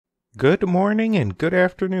Good morning and good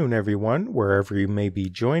afternoon, everyone, wherever you may be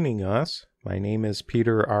joining us. My name is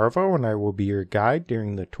Peter Arvo, and I will be your guide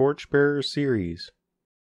during the Torchbearer series.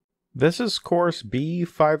 This is course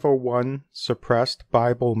B501, Suppressed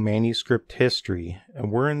Bible Manuscript History, and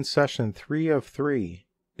we're in session 3 of 3.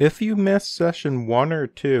 If you missed session 1 or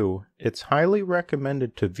 2, it's highly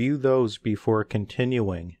recommended to view those before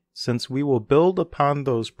continuing, since we will build upon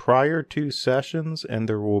those prior 2 sessions and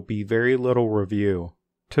there will be very little review.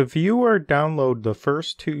 To view or download the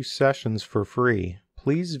first 2 sessions for free,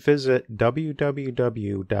 please visit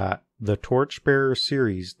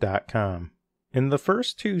www.thetorchbearerseries.com. In the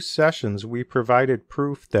first 2 sessions, we provided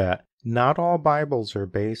proof that not all Bibles are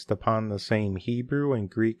based upon the same Hebrew and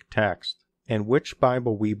Greek text, and which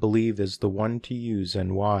Bible we believe is the one to use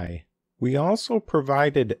and why. We also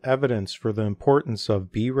provided evidence for the importance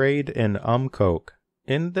of Bereid and Umcoke.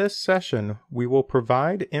 In this session, we will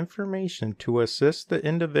provide information to assist the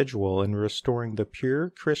individual in restoring the pure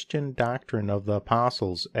Christian doctrine of the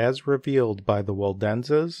apostles as revealed by the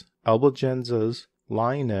Waldenses, Albigenses,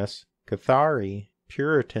 Leonists, Cathari,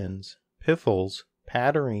 Puritans, Piphles,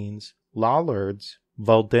 Patarines, Lollards,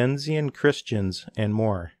 Valdensian Christians, and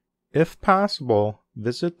more. If possible,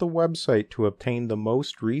 visit the website to obtain the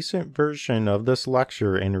most recent version of this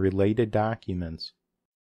lecture and related documents.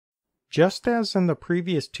 Just as in the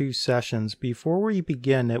previous 2 sessions, before we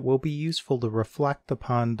begin, it will be useful to reflect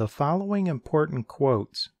upon the following important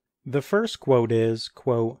quotes. The first quote is,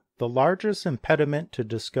 quote, "The largest impediment to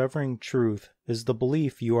discovering truth is the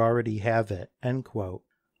belief you already have it," end quote.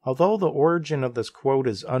 Although the origin of this quote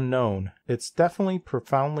is unknown, it's definitely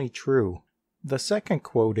profoundly true. The second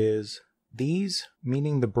quote is, "These,"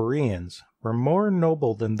 meaning the Bereans, "were more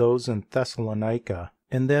noble than those in Thessalonica,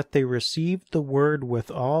 in that they received the word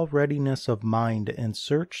with all readiness of mind and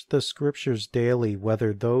searched the scriptures daily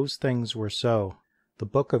whether those things were so." The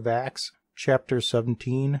book of Acts, chapter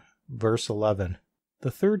 17, verse 11.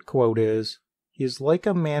 The third quote is, "He is like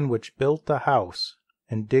a man which built a house,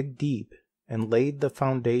 and digged deep, and laid the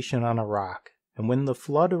foundation on a rock. And when the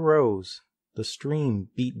flood arose, the stream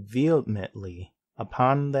beat vehemently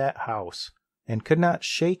upon that house, and could not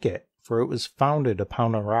shake it, for it was founded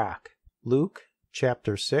upon a rock." Luke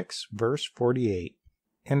chapter 6, verse 48.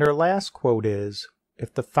 And our last quote is,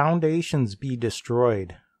 "If the foundations be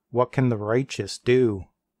destroyed, what can the righteous do?"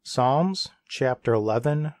 Psalms chapter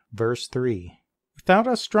 11, verse 3. Without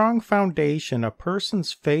a strong foundation, a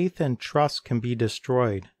person's faith and trust can be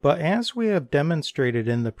destroyed. But as we have demonstrated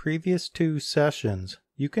in the previous 2 sessions,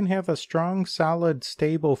 you can have a strong, solid,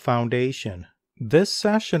 stable foundation. This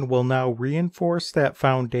session will now reinforce that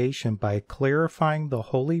foundation by clarifying the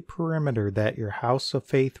holy perimeter that your house of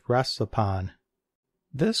faith rests upon.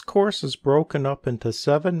 This course is broken up into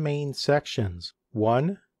 7 main sections.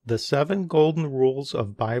 1. The 7 golden rules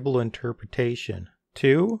of Bible interpretation.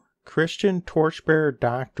 2. Christian torchbearer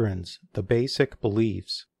doctrines, the basic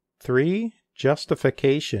beliefs. 3.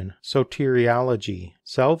 Justification, soteriology,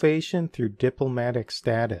 salvation through diplomatic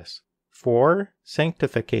status. 4.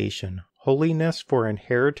 Sanctification, holiness for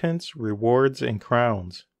inheritance, rewards, and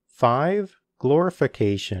crowns. 5.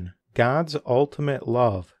 Glorification, God's ultimate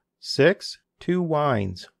love. 6. 2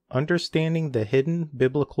 wines, understanding the hidden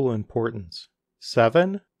biblical importance.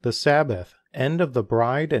 7. The Sabbath, end of the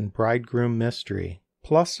bride and bridegroom mystery,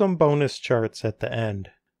 plus some bonus charts at the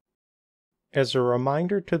end. As a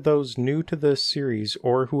reminder to those new to this series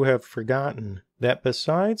or who have forgotten, that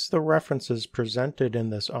besides the references presented in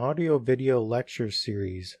this audio-video lecture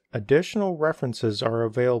series, additional references are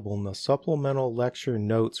available in the supplemental lecture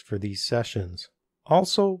notes for these sessions.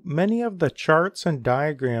 Also, many of the charts and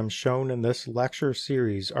diagrams shown in this lecture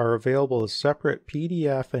series are available as separate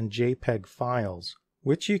PDF and JPEG files,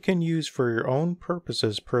 which you can use for your own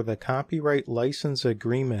purposes per the copyright license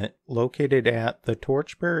agreement located at the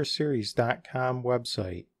torchbearerseries.com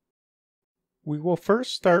website. We will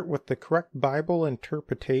first start with the correct Bible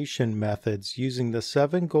interpretation methods using the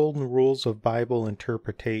 7 golden rules of Bible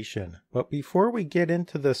interpretation. But before we get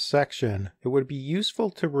into this section, it would be useful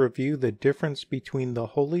to review the difference between the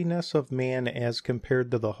holiness of man as compared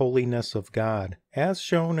to the holiness of God, as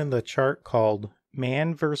shown in the chart called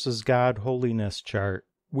Man versus God Holiness Chart.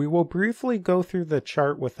 We will briefly go through the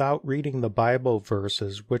chart without reading the Bible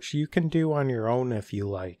verses, which you can do on your own if you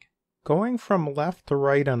like. Going from left to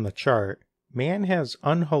right on the chart, man has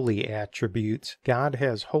unholy attributes, God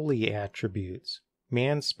has holy attributes.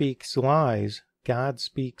 Man speaks lies, God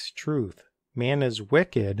speaks truth. Man is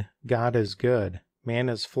wicked, God is good. Man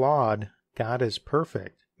is flawed, God is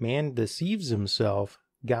perfect. Man deceives himself,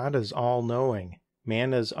 God is all-knowing.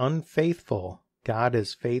 Man is unfaithful, God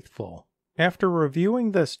is faithful. After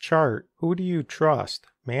reviewing this chart, who do you trust?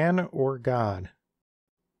 man or God?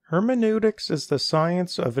 Hermeneutics is the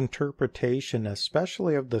science of interpretation,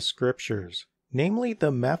 especially of the Scriptures, namely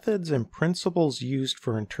the methods and principles used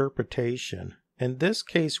for interpretation. In this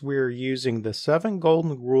case, we are using the 7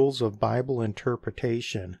 golden rules of Bible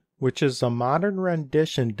interpretation, which is a modern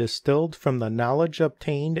rendition distilled from the knowledge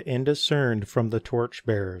obtained and discerned from the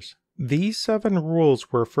Torchbearers. These 7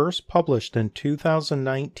 rules were first published in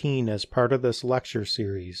 2019 as part of this lecture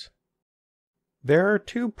series. There are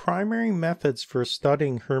 2 primary methods for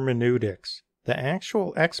studying hermeneutics: the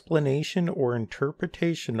actual explanation or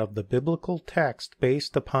interpretation of the biblical text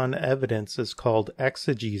based upon evidence is called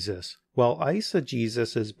exegesis, while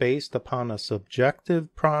eisegesis is based upon a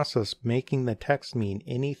subjective process making the text mean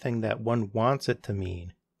anything that one wants it to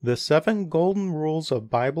mean. The 7 golden rules of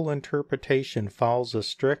Bible interpretation follows a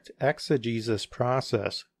strict exegesis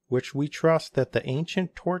process, which we trust that the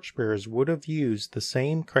ancient torchbearers would have used the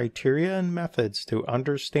same criteria and methods to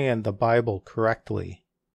understand the Bible correctly.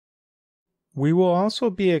 We will also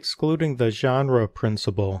be excluding the genre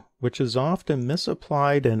principle, which is often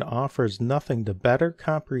misapplied and offers nothing to better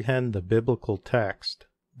comprehend the biblical text.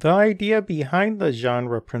 The idea behind the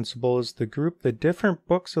genre principle is to group the different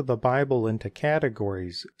books of the Bible into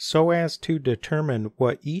categories so as to determine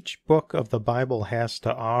what each book of the Bible has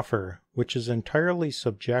to offer, which is entirely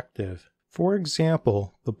subjective. For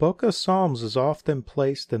example, the Book of Psalms is often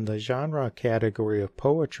placed in the genre category of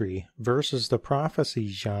poetry versus the prophecy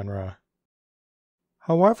genre.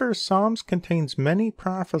 However, Psalms contains many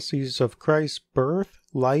prophecies of Christ's birth,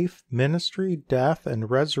 life, ministry, death, and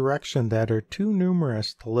resurrection that are too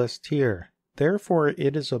numerous to list here. Therefore,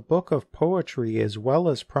 it is a book of poetry as well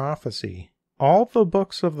as prophecy. All the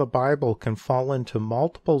books of the Bible can fall into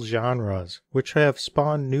multiple genres, which have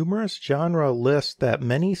spawned numerous genre lists that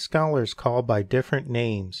many scholars call by different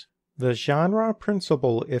names. The genre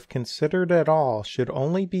principle, if considered at all, should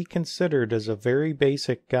only be considered as a very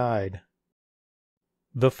basic guide.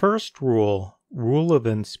 The first rule, rule of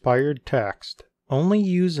inspired text. Only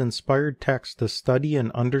use inspired text to study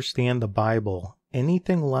and understand the Bible.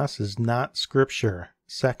 Anything less is not Scripture.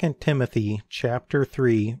 2 Timothy chapter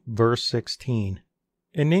 3, verse 16.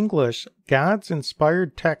 In English, God's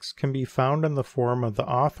inspired text can be found in the form of the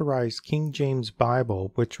authorized King James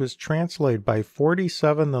Bible, which was translated by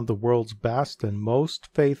 47 of the world's best and most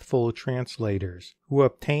faithful translators, who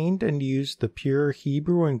obtained and used the pure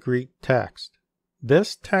Hebrew and Greek text.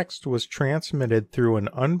 This text was transmitted through an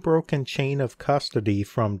unbroken chain of custody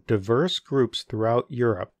from diverse groups throughout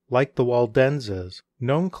Europe, like the Waldenses,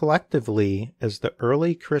 known collectively as the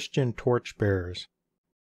early Christian torchbearers.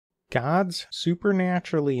 God's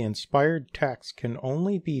supernaturally inspired text can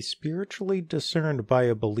only be spiritually discerned by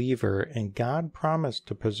a believer, and God promised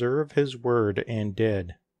to preserve His word and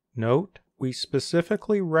did. Note, we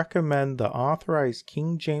specifically recommend the authorized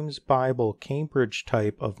King James Bible Cambridge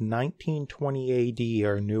type of 1920 AD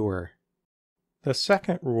or newer. The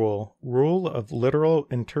second rule, rule of literal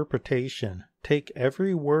interpretation. Take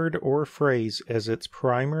every word or phrase as its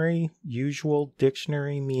primary, usual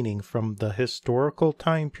dictionary meaning from the historical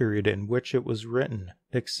time period in which it was written,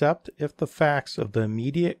 except if the facts of the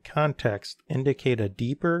immediate context indicate a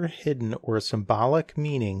deeper, hidden, or symbolic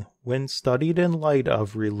meaning when studied in light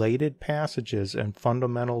of related passages and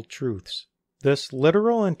fundamental truths. This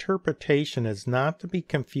literal interpretation is not to be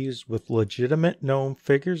confused with legitimate known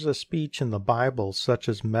figures of speech in the Bible such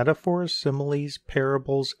as metaphors, similes,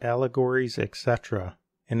 parables, allegories, etc.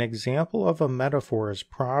 An example of a metaphor is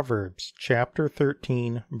Proverbs chapter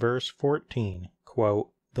 13, verse 14,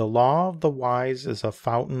 quote, "The law of the wise is a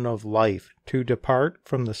fountain of life, to depart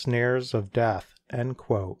from the snares of death." End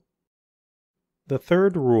quote. The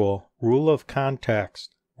third rule, rule of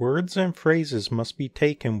context. Words and phrases must be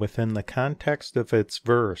taken within the context of its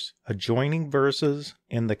verse, adjoining verses,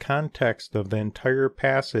 and the context of the entire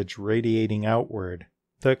passage radiating outward.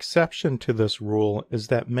 The exception to this rule is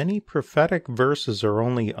that many prophetic verses are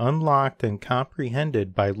only unlocked and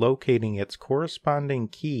comprehended by locating its corresponding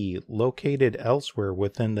key located elsewhere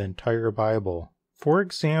within the entire Bible. For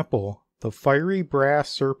example, the fiery brass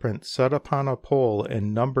serpent set upon a pole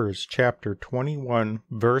in Numbers chapter 21,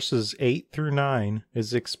 verses 8 through 9,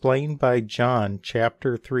 is explained by John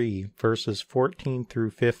chapter 3, verses 14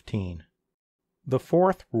 through 15. The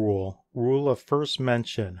fourth rule, rule of first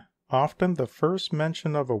mention. Often the first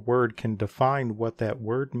mention of a word can define what that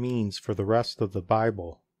word means for the rest of the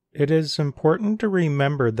Bible. It is important to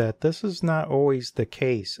remember that this is not always the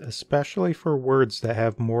case, especially for words that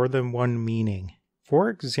have more than one meaning. For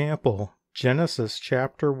example, Genesis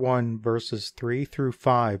chapter 1 verses 3 through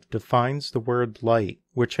 5 defines the word light,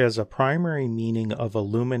 which has a primary meaning of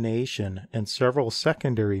illumination and several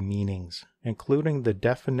secondary meanings, including the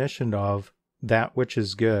definition of that which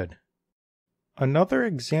is good. Another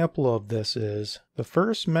example of this is the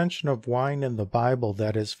first mention of wine in the Bible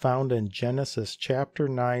that is found in Genesis chapter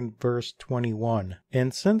 9 verse 21.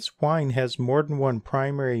 And since wine has more than one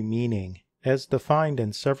primary meaning, as defined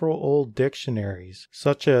in several old dictionaries,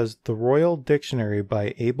 such as the Royal Dictionary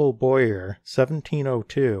by Abel Boyer,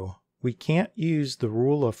 1702, we can't use the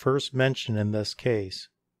rule of first mention in this case.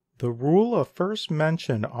 The rule of first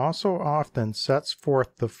mention also often sets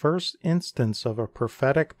forth the first instance of a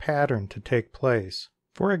prophetic pattern to take place.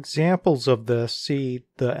 For examples of this, see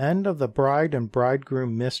the end of the Bride and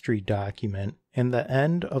Bridegroom Mystery document and the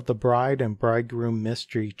end of the Bride and Bridegroom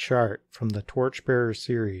Mystery chart from the Torchbearer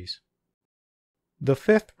series. The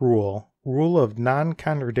fifth rule, rule of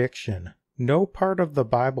non-contradiction. No part of the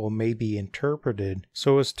Bible may be interpreted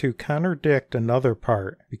so as to contradict another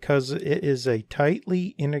part, because it is a tightly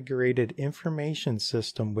integrated information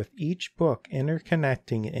system with each book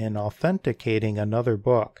interconnecting and authenticating another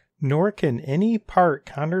book. Nor can any part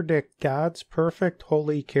contradict God's perfect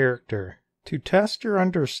holy character. To test your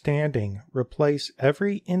understanding, replace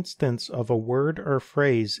every instance of a word or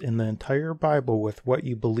phrase in the entire Bible with what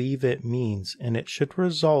you believe it means, and it should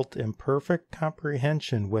result in perfect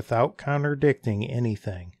comprehension without contradicting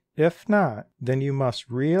anything. If not, then you must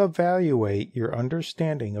reevaluate your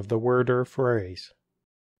understanding of the word or phrase.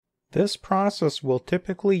 This process will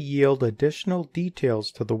typically yield additional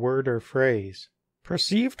details to the word or phrase.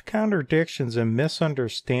 Perceived contradictions and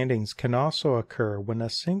misunderstandings can also occur when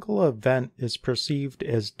a single event is perceived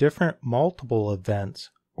as different multiple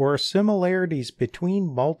events, or similarities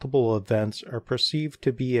between multiple events are perceived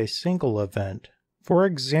to be a single event. For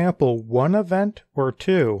example, one event or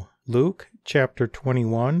two. Luke chapter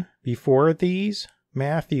 21, before these.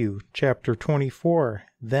 Matthew chapter 24,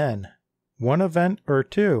 then. One event or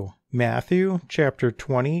two. Matthew chapter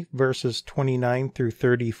 20 verses 29 through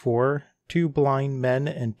 34. 2 blind men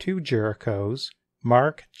and 2 Jerichos,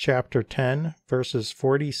 Mark chapter 10 verses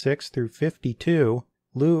 46 through 52,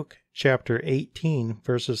 Luke chapter 18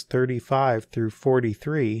 verses 35 through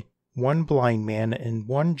 43, 1 blind man and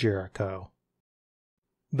 1 Jericho.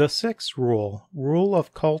 The sixth rule, rule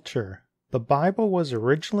of culture. The Bible was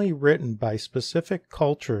originally written by specific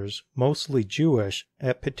cultures, mostly Jewish,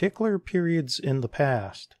 at particular periods in the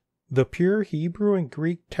past. The pure Hebrew and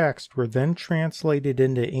Greek texts were then translated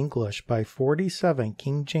into English by 47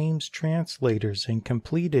 King James translators and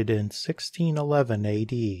completed in 1611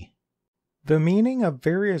 A.D. The meaning of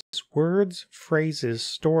various words, phrases,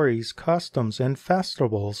 stories, customs, and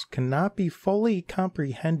festivals cannot be fully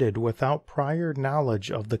comprehended without prior knowledge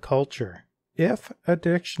of the culture. If a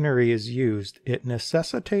dictionary is used, it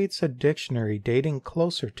necessitates a dictionary dating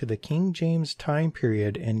closer to the King James time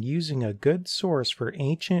period and using a good source for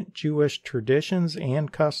ancient Jewish traditions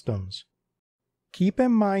and customs. Keep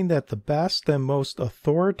in mind that the best and most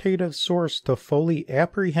authoritative source to fully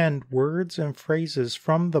apprehend words and phrases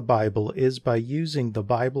from the Bible is by using the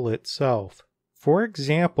Bible itself. For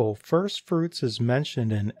example, first fruits is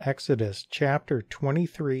mentioned in Exodus chapter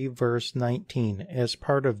 23 verse 19 as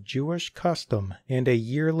part of Jewish custom and a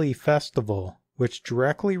yearly festival, which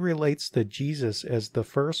directly relates to Jesus as the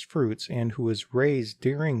first fruits and who is raised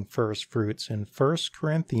during first fruits in 1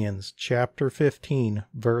 Corinthians chapter 15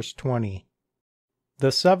 verse 20.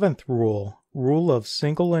 The seventh rule, rule of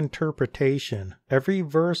single interpretation. Every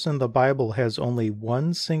verse in the Bible has only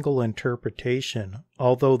one single interpretation,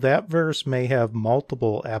 although that verse may have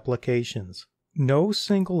multiple applications. No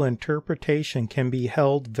single interpretation can be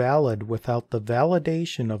held valid without the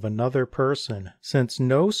validation of another person, since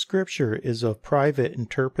no scripture is of private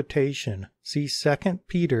interpretation. See 2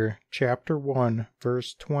 Peter chapter 1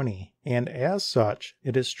 verse 20. And as such,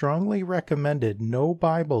 it is strongly recommended no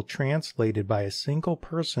Bible translated by a single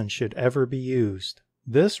person should ever be used.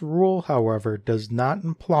 This rule, however, does not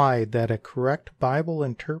imply that a correct Bible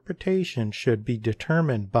interpretation should be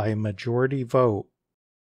determined by a majority vote.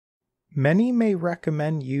 Many may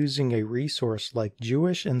recommend using a resource like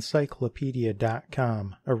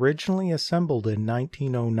JewishEncyclopedia.com, originally assembled in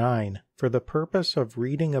 1909, for the purpose of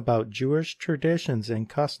reading about Jewish traditions and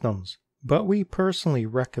customs, but we personally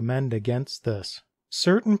recommend against this.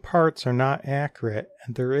 Certain parts are not accurate,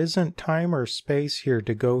 and there isn't time or space here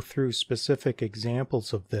to go through specific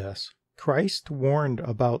examples of this. Christ warned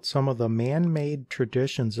about some of the man-made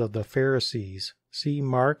traditions of the Pharisees. See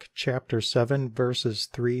Mark chapter 7 verses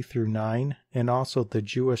 3 through 9, and also the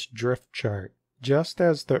Jewish drift chart. just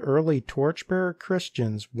as the early Torchbearer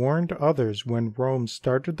Christians warned others when Rome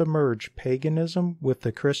started to merge paganism with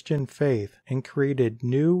the Christian faith and created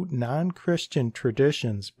new non-Christian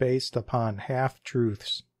traditions based upon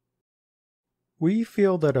half-truths. We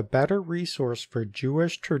feel that a better resource for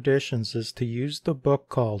Jewish traditions is to use the book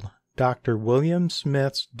called Dr. William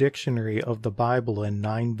Smith's Dictionary of the Bible in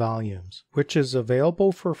 9 volumes, which is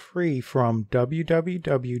available for free from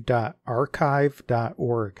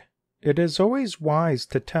www.archive.org. It is always wise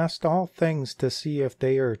to test all things to see if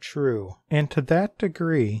they are true, and to that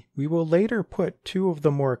degree, we will later put 2 of the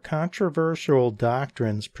more controversial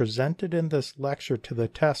doctrines presented in this lecture to the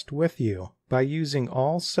test with you by using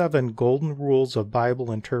all 7 golden rules of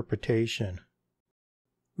Bible interpretation.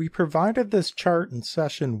 We provided this chart in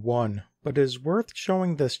session 1, but it is worth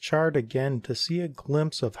showing this chart again to see a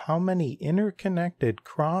glimpse of how many interconnected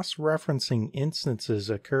cross-referencing instances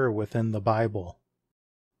occur within the Bible.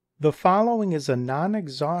 The following is a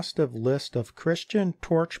non-exhaustive list of Christian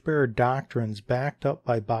torchbearer doctrines backed up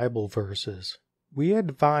by Bible verses. We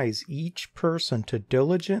advise each person to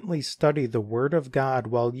diligently study the Word of God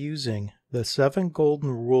while using the 7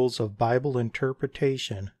 golden rules of Bible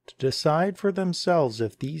interpretation to decide for themselves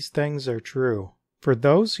if these things are true. For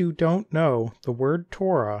those who don't know, the word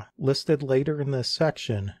Torah, listed later in this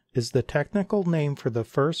section, is the technical name for the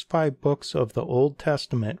first 5 books of the Old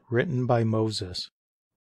Testament written by Moses.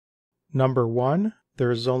 Number 1,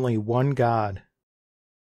 there is only one God.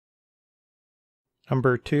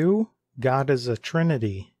 Number 2, God is a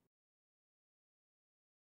Trinity.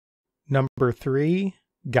 Number 3,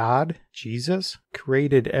 God, Jesus,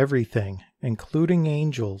 created everything, including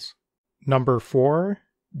angels. Number 4,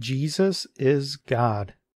 Jesus is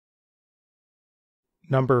God.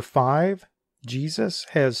 Number 5, Jesus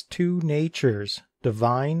has 2 natures,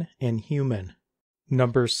 divine and human.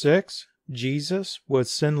 Number 6, Jesus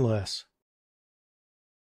was sinless.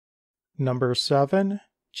 Number 7,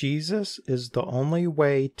 Jesus is the only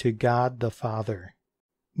way to God the Father.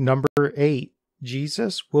 Number 8,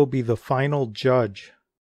 Jesus will be the final judge.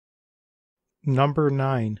 Number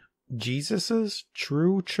 9, Jesus'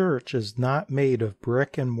 true church is not made of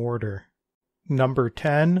brick and mortar. Number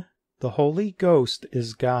 10, the Holy Ghost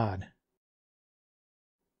is God.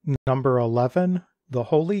 Number 11, the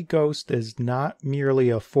Holy Ghost is not merely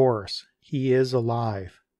a force, he is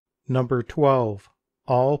alive. Number 12,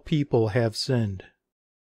 all people have sinned.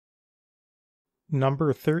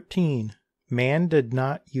 Number 13, man did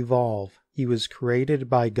not evolve, he was created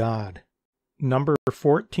by God. Number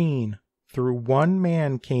 14, through one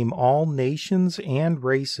man came all nations and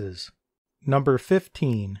races. Number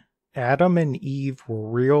 15, Adam and Eve were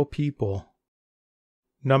real people.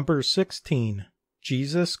 Number 16,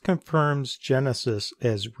 Jesus confirms Genesis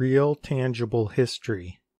as real, tangible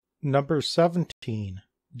history. Number 17,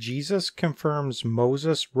 Jesus confirms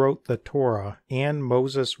Moses wrote the Torah and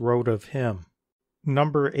Moses wrote of him.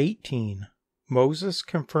 Number 18, Moses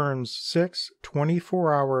confirms 6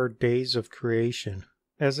 24-hour days of creation.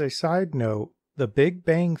 As a side note, the Big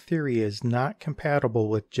Bang Theory is not compatible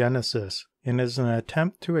with Genesis and is an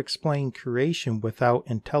attempt to explain creation without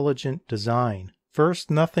intelligent design.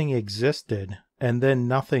 First nothing existed, and then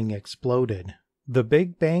nothing exploded. The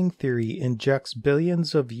Big Bang Theory injects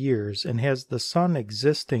billions of years and has the sun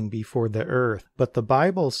existing before the earth, but the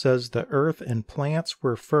Bible says the earth and plants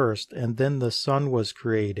were first and then the sun was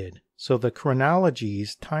created. So the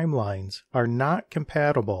chronologies, timelines, are not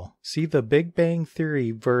compatible. See the Big Bang Theory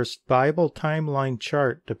versus Bible timeline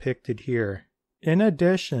chart depicted here. In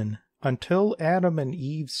addition, until Adam and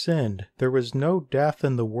Eve sinned, there was no death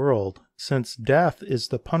in the world, since death is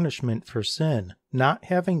the punishment for sin. Not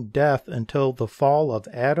having death until the fall of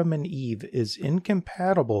Adam and Eve is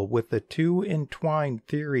incompatible with the 2 entwined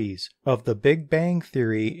theories of the Big Bang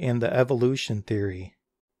Theory and the evolution theory.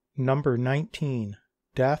 Number 19.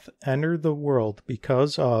 Death entered the world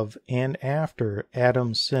because of and after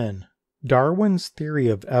Adam's sin. Darwin's theory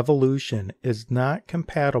of evolution is not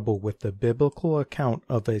compatible with the biblical account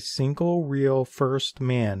of a single real first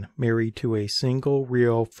man married to a single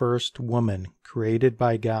real first woman created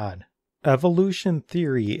by God. Evolution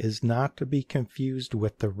theory is not to be confused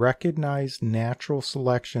with the recognized natural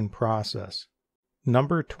selection process.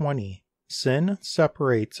 Number 20. Sin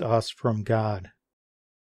separates us from God.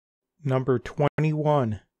 Number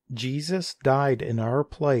 21. Jesus died in our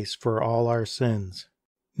place for all our sins.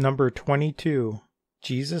 Number 22.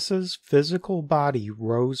 Jesus' physical body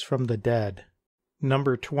rose from the dead.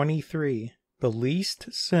 Number 23. The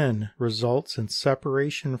least sin results in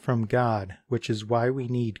separation from God, which is why we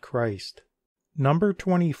need Christ. Number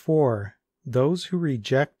 24. Those who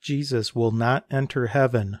reject Jesus will not enter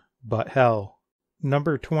heaven, but hell.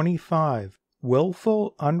 Number 25.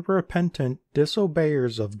 Willful, unrepentant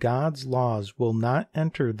disobeyers of God's laws will not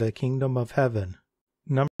enter the kingdom of heaven.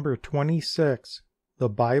 Number 26. The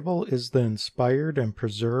Bible is the inspired and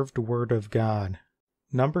preserved Word of God.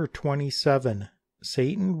 Number 27.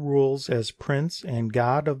 Satan rules as prince and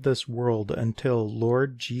god of this world until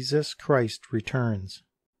Lord Jesus Christ returns.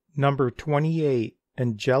 Number 28.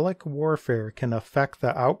 Angelic warfare can affect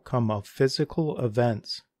the outcome of physical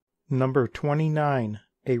events. Number 29.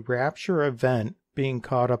 A rapture event, being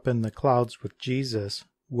caught up in the clouds with Jesus,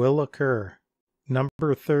 will occur.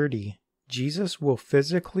 Number 30. Jesus will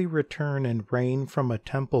physically return and reign from a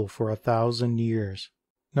temple for 1,000 years.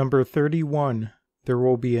 Number 31. There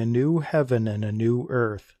will be a new heaven and a new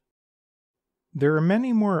earth. There are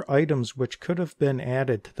many more items which could have been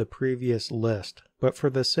added to the previous list, but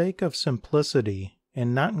for the sake of simplicity,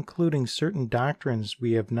 and not including certain doctrines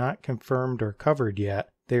we have not confirmed or covered yet,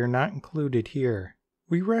 they are not included here.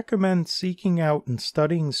 We recommend seeking out and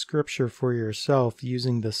studying Scripture for yourself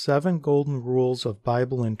using the 7 golden rules of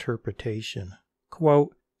Bible interpretation.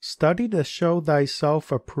 Quote, "Study to show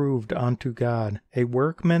thyself approved unto God, a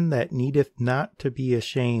workman that needeth not to be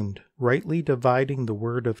ashamed, rightly dividing the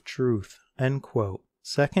word of truth." End quote.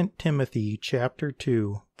 2 Timothy chapter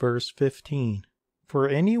 2, verse 15. For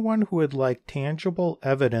anyone who would like tangible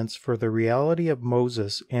evidence for the reality of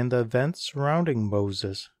Moses and the events surrounding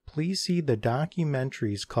Moses, please see the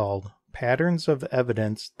documentaries called Patterns of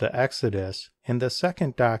Evidence, the Exodus, and the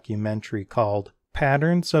second documentary called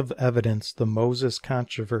Patterns of Evidence, the Moses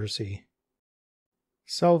Controversy.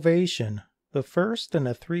 Salvation, the first in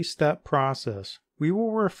a 3-step process. We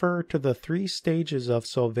will refer to the 3 stages of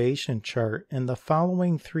salvation chart in the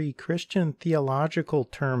following 3 Christian theological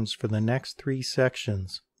terms for the next 3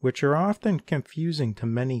 sections, which are often confusing to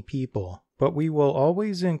many people, but we will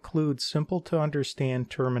always include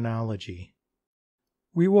simple-to-understand terminology.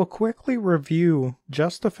 We will quickly review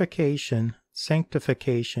justification,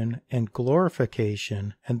 sanctification, and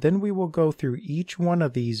glorification, and then we will go through each one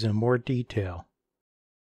of these in more detail.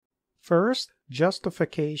 First,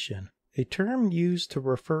 justification, a term used to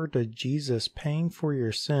refer to Jesus paying for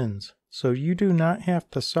your sins, so you do not have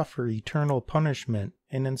to suffer eternal punishment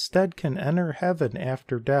and instead can enter heaven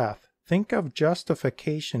after death. Think of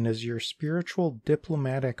justification as your spiritual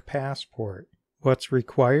diplomatic passport. What's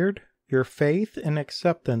required? Your faith and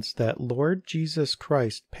acceptance that Lord Jesus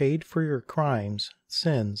Christ paid for your crimes,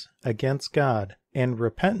 sins, against God, and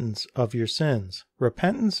repentance of your sins.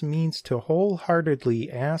 Repentance means to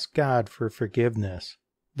wholeheartedly ask God for forgiveness.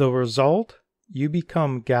 The result? You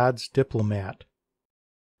become God's diplomat.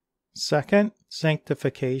 Second,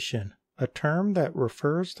 sanctification, a term that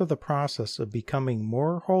refers to the process of becoming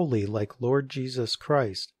more holy like Lord Jesus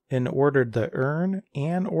Christ in order to earn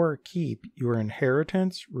and or keep your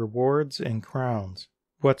inheritance, rewards, and crowns.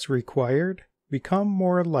 What's required? Become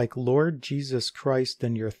more like Lord Jesus Christ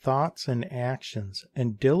in your thoughts and actions,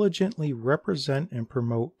 and diligently represent and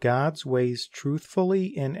promote God's ways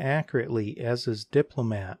truthfully and accurately as His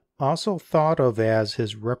diplomat, also thought of as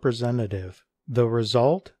His representative. The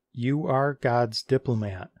result? You are God's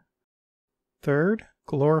diplomat. Third,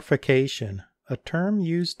 glorification, a term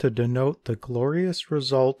used to denote the glorious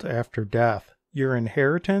result after death. Your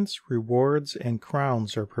inheritance, rewards, and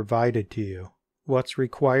crowns are provided to you. What's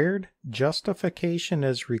required? Justification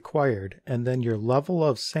is required, and then your level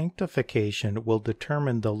of sanctification will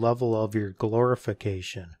determine the level of your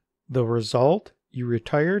glorification. The result? You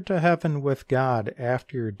retire to heaven with God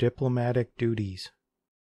after your diplomatic duties.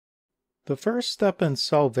 The first step in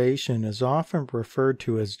salvation is often referred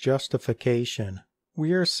to as justification.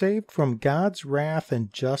 We are saved from God's wrath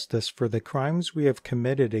and justice for the crimes we have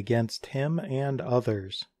committed against Him and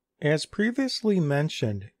others. As previously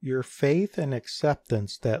mentioned, your faith and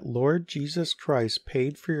acceptance that Lord Jesus Christ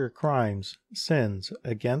paid for your crimes, sins,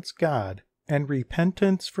 against God, and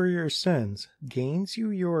repentance for your sins gains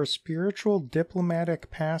you your spiritual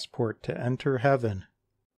diplomatic passport to enter heaven.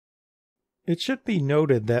 It should be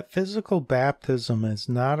noted that physical baptism is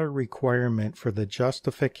not a requirement for the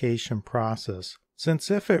justification process,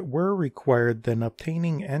 since if it were required, then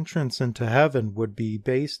obtaining entrance into heaven would be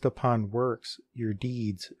based upon works, your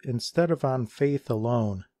deeds, instead of on faith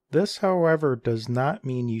alone. This, however, does not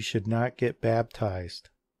mean you should not get baptized.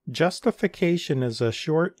 Justification is a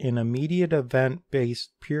short and immediate event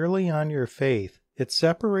based purely on your faith. It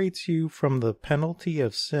separates you from the penalty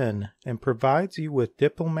of sin and provides you with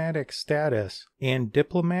diplomatic status and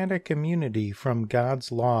diplomatic immunity from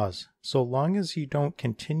God's laws, so long as you don't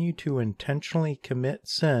continue to intentionally commit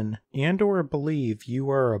sin and or believe you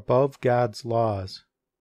are above God's laws.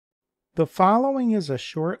 The following is a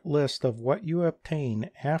short list of what you obtain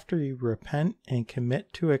after you repent and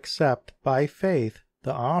commit to accept, by faith,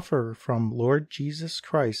 the offer from Lord Jesus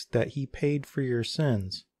Christ that He paid for your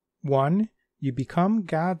sins. 1. You become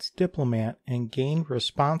God's diplomat and gain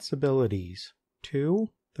responsibilities. 2.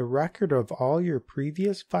 The record of all your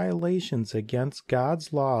previous violations against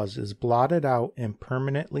God's laws is blotted out and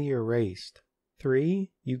permanently erased. 3.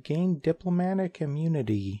 You gain diplomatic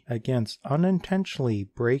immunity against unintentionally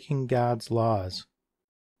breaking God's laws.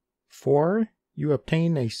 4. You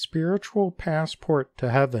obtain a spiritual passport to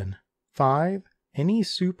heaven. 5. Any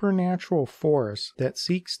supernatural force that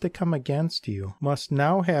seeks to come against you must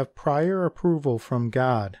now have prior approval from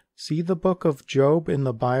God. See the book of Job in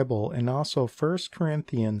the Bible and also 1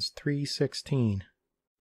 Corinthians 3:16.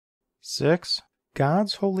 6.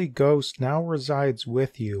 God's Holy Ghost now resides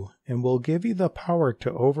with you and will give you the power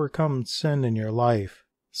to overcome sin in your life.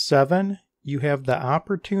 7. You have the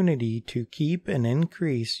opportunity to keep and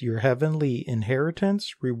increase your heavenly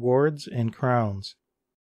inheritance, rewards, and crowns.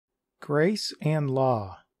 Grace and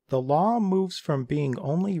law. The law moves from being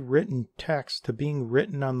only written text to being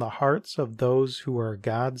written on the hearts of those who are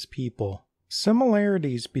God's people.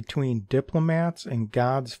 Similarities between diplomats and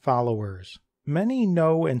God's followers. Many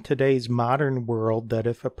know in today's modern world that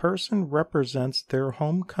if a person represents their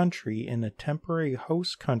home country in a temporary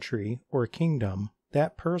host country or kingdom,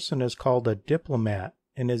 that person is called a diplomat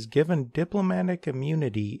and is given diplomatic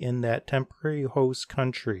immunity in that temporary host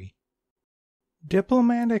country.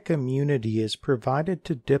 Diplomatic immunity is provided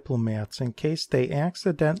to diplomats in case they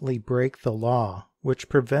accidentally break the law, which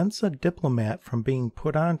prevents a diplomat from being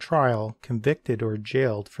put on trial, convicted, or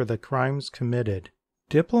jailed for the crimes committed.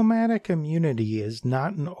 Diplomatic immunity is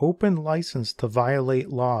not an open license to violate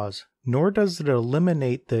laws, nor does it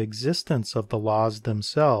eliminate the existence of the laws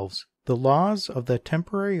themselves. The laws of the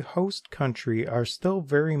temporary host country are still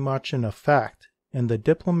very much in effect, and the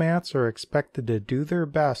diplomats are expected to do their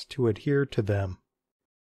best to adhere to them.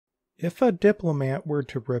 If a diplomat were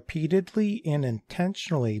to repeatedly and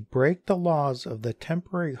intentionally break the laws of the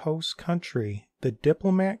temporary host country, the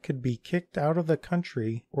diplomat could be kicked out of the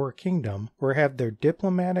country or kingdom or have their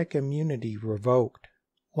diplomatic immunity revoked.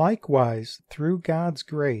 Likewise, through God's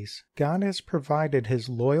grace, God has provided His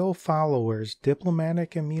loyal followers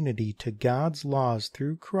diplomatic immunity to God's laws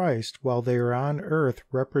through Christ while they are on earth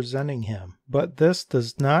representing Him. But this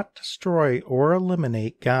does not destroy or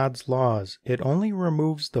eliminate God's laws. It only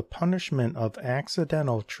removes the punishment of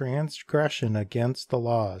accidental transgression against the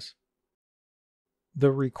laws.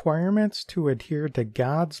 The requirements to adhere to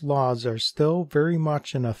God's laws are still very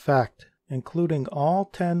much in effect, including all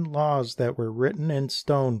 10 laws that were written in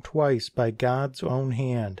stone twice by God's own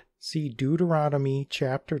hand. See Deuteronomy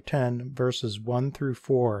chapter 10, verses 1 through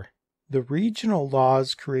 4. The regional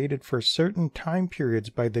laws created for certain time periods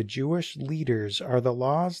by the Jewish leaders are the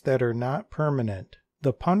laws that are not permanent.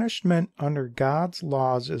 The punishment under God's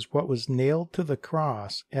laws is what was nailed to the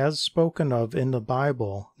cross, as spoken of in the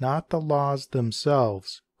Bible, not the laws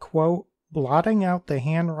themselves. Quote, blotting out the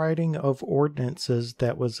handwriting of ordinances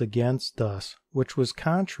that was against us, which was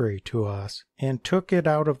contrary to us, and took it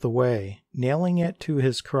out of the way, nailing it to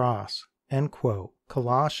His cross. End quote.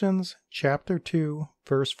 Colossians chapter 2,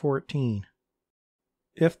 verse 14.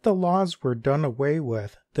 If the laws were done away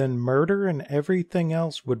with, then murder and everything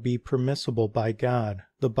else would be permissible by God.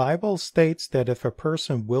 The Bible states that if a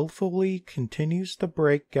person willfully continues to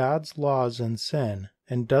break God's laws and sin,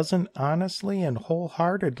 and doesn't honestly and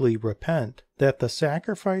wholeheartedly repent, that the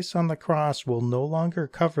sacrifice on the cross will no longer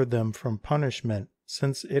cover them from punishment,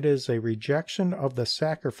 since it is a rejection of the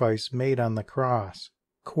sacrifice made on the cross.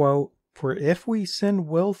 Quote, for if we sin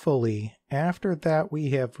willfully, after that we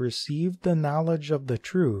have received the knowledge of the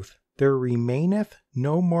truth, there remaineth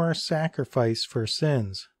no more sacrifice for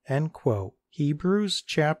sins. End quote. Hebrews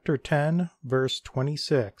chapter 10, verse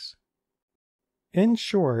 26. In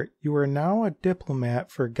short, you are now a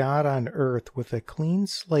diplomat for God on earth with a clean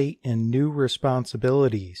slate and new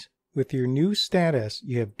responsibilities. With your new status,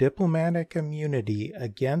 you have diplomatic immunity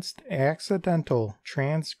against accidental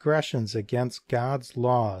transgressions against God's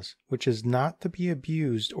laws, which is not to be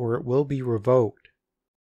abused or it will be revoked.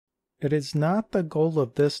 It is not the goal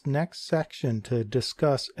of this next section to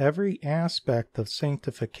discuss every aspect of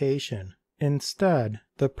sanctification. Instead,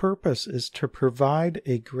 the purpose is to provide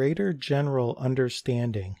a greater general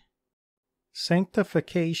understanding.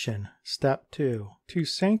 Sanctification, Step 2. To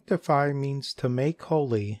sanctify means to make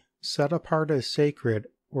holy, set apart as sacred,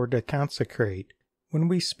 or to consecrate. When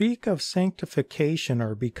we speak of sanctification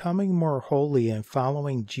or becoming more holy and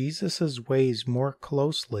following Jesus' ways more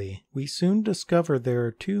closely, we soon discover there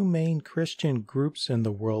are two main Christian groups in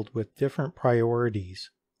the world with different priorities.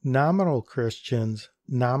 Nominal Christians,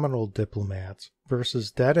 nominal diplomats,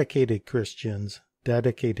 versus dedicated Christians,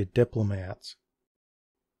 dedicated diplomats.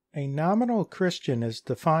 A nominal Christian is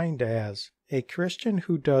defined as a Christian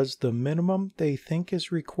who does the minimum they think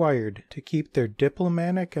is required to keep their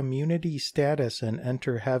diplomatic immunity status and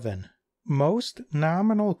enter heaven. Most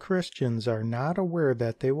nominal Christians are not aware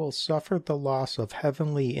that they will suffer the loss of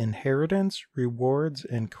heavenly inheritance, rewards,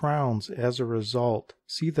 and crowns as a result.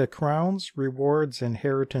 See the Crowns, Rewards,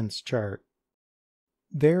 Inheritance chart.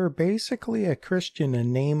 They are basically a Christian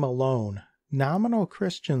in name alone. Nominal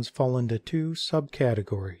Christians fall into two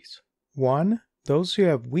subcategories. 1. Those who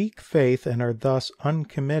have weak faith and are thus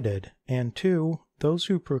uncommitted, and 2. Those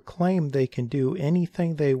who proclaim they can do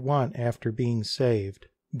anything they want after being saved.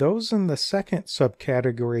 Those in the second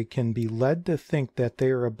subcategory can be led to think that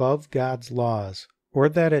they are above God's laws, or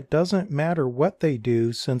that it doesn't matter what they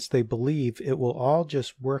do since they believe it will all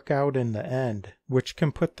just work out in the end, which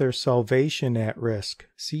can put their salvation at risk.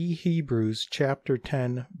 See Hebrews chapter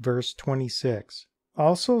 10, verse 26.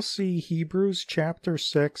 Also see Hebrews chapter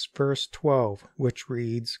 6, verse 12, which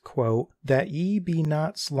reads, quote, "That ye be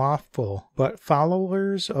not slothful, but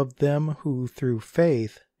followers of them who through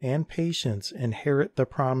faith and patience inherit the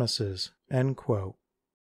promises." End quote.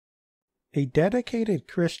 A dedicated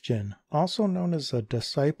Christian, also known as a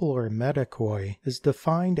disciple or metacoi, is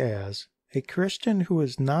defined as a Christian who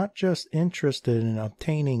is not just interested in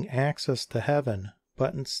obtaining access to heaven,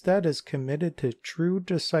 but instead is committed to true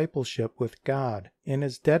discipleship with God and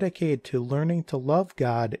is dedicated to learning to love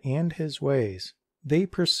God and His ways. They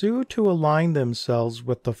pursue to align themselves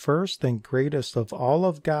with the first and greatest of all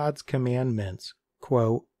of God's commandments,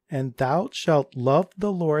 quote, "And thou shalt love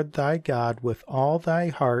the Lord thy God with all thy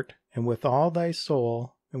heart, and with all thy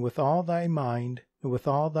soul, and with all thy mind, and with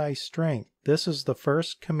all thy strength. This is the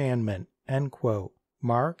first commandment." End quote.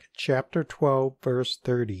 Mark chapter 12, verse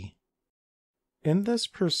 30. In this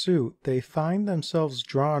pursuit, they find themselves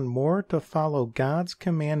drawn more to follow God's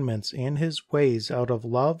commandments and His ways out of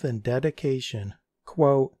love and dedication.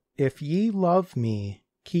 Quote, "If ye love me,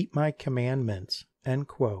 keep my commandments." End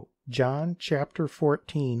quote. John chapter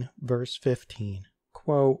 14, verse 15.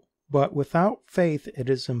 Quote, "But without faith it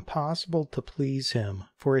is impossible to please Him.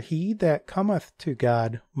 For he that cometh to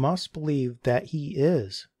God must believe that He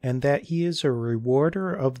is, and that He is a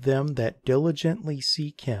rewarder of them that diligently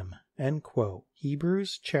seek Him." End quote.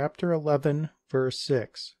 Hebrews chapter 11, verse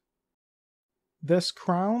 6. This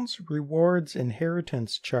Crowns, Rewards,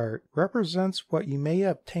 Inheritance chart represents what you may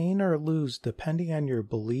obtain or lose depending on your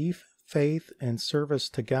belief, faith, and service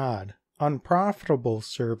to God. Unprofitable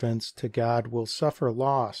servants to God will suffer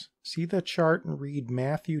loss. See the chart and read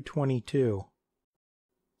Matthew 22.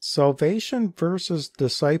 Salvation versus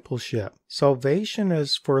discipleship. Salvation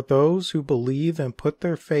is for those who believe and put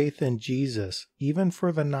their faith in Jesus, even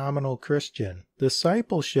for the nominal Christian.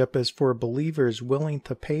 Discipleship is for believers willing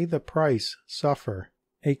to pay the price, suffer.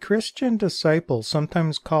 A Christian disciple,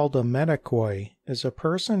 sometimes called a metacoi, is a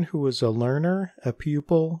person who is a learner, a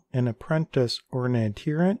pupil, an apprentice, or an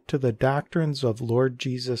adherent to the doctrines of Lord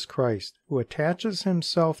Jesus Christ, who attaches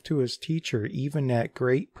himself to his teacher even at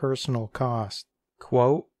great personal cost.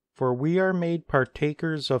 Quote, "For we are made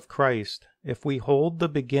partakers of Christ, if we hold the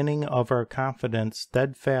beginning of our confidence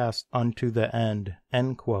steadfast unto the end."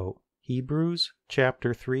 End quote. Hebrews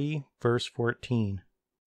chapter 3, verse 14.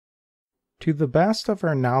 To the best of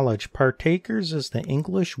our knowledge, partakers is the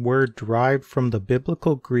English word derived from the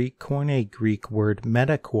biblical Greek Koine Greek word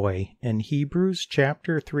metakoi in Hebrews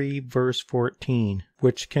chapter 3, verse 14,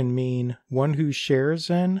 which can mean one who shares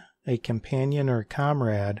in, a companion or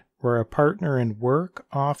comrade, or a partner in work,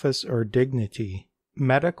 office, or dignity.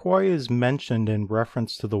 Metakoi is mentioned in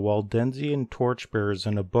reference to the Waldensian Torchbearers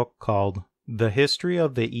in a book called The History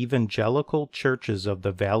of the Evangelical Churches of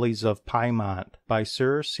the Valleys of Piemont by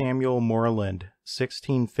Sir Samuel Morland,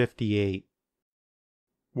 1658.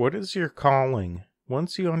 What is your calling?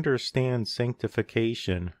 Once you understand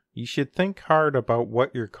sanctification, you should think hard about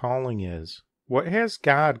what your calling is. What has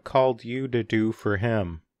God called you to do for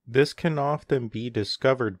Him? This can often be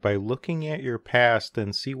discovered by looking at your past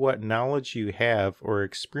and see what knowledge you have or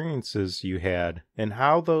experiences you had, and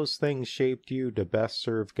how those things shaped you to best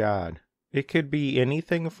serve God. It could be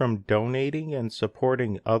anything from donating and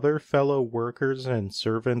supporting other fellow workers and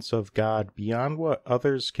servants of God beyond what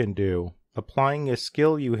others can do, applying a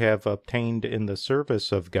skill you have obtained in the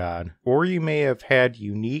service of God, or you may have had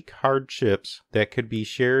unique hardships that could be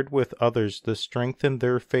shared with others to strengthen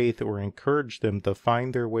their faith or encourage them to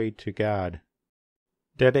find their way to God.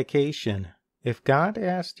 Dedication. If God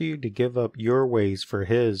asked you to give up your ways for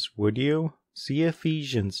His, would you? See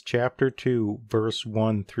Ephesians chapter 2, verse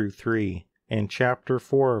 1 through 3. and chapter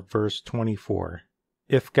 4, verse 24.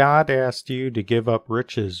 If God asked you to give up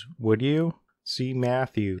riches, would you? See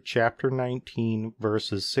Matthew chapter 19,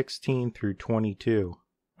 verses 16 through 22.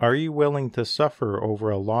 Are you willing to suffer over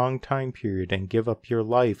a long time period and give up your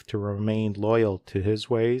life to remain loyal to His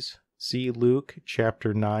ways? See Luke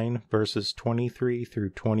chapter 9, verses 23 through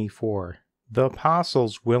 24. The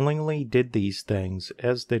apostles willingly did these things,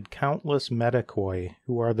 as did countless medicoi,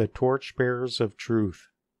 who are the torchbearers of truth.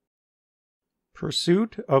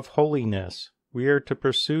 Pursuit of holiness. We are to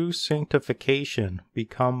pursue sanctification,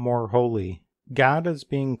 become more holy. God is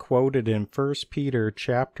being quoted in 1 Peter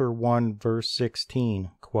chapter 1, verse 16,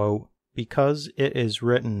 quote, "Because it is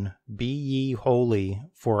written, Be ye holy,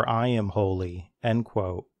 for I am holy," end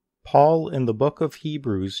quote. Paul in the book of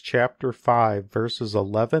Hebrews chapter 5, verses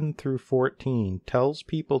 11 through 14 tells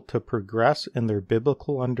people to progress in their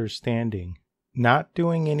biblical understanding. Not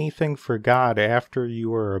doing anything for God after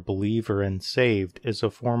you are a believer and saved is a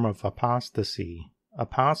form of apostasy.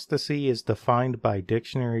 Apostasy is defined by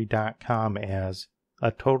dictionary.com as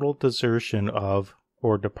a total desertion of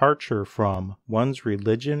or departure from one's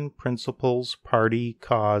religion, principles, party,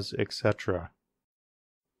 cause, etc.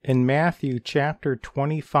 In Matthew chapter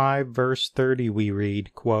 25, verse 30 we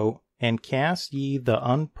read, quote, "And cast ye the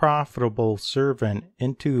unprofitable servant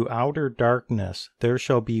into outer darkness, there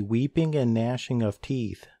shall be weeping and gnashing of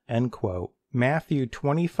teeth," end quote. Matthew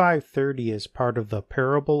 25:30 is part of the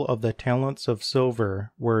parable of the talents of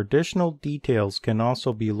silver, where additional details can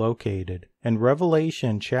also be located. In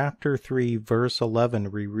Revelation chapter 3, verse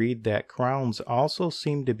 11 we read that crowns also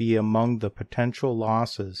seem to be among the potential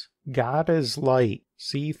losses. God is light.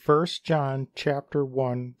 See 1 John chapter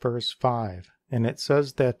 1, verse 5, and it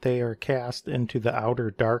says that they are cast into the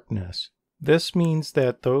outer darkness. This means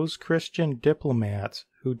that those Christian diplomats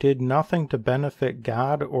who did nothing to benefit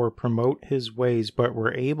God or promote His ways but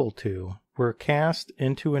were able to, were cast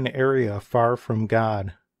into an area far from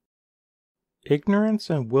God. Ignorance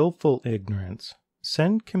and willful ignorance.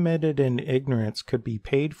 Sin committed in ignorance could be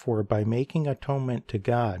paid for by making atonement to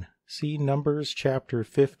God. See Numbers chapter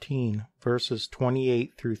 15, verses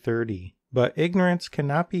 28 through 30. But ignorance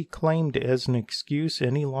cannot be claimed as an excuse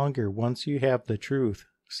any longer once you have the truth.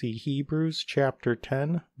 See Hebrews chapter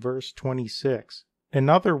 10, verse 26. In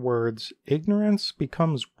other words, ignorance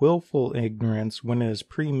becomes willful ignorance when it is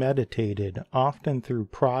premeditated, often through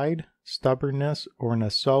pride, stubbornness, or in a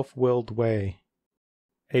self-willed way.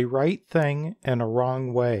 A right thing and a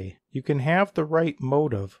wrong way. You can have the right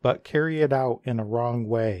motive, but carry it out in a wrong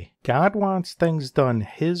way. God wants things done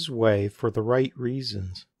His way for the right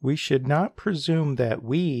reasons. We should not presume that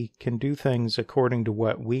we can do things according to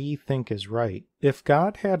what we think is right. If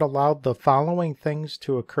God had allowed the following things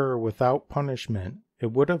to occur without punishment,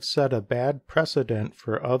 it would have set a bad precedent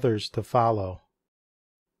for others to follow.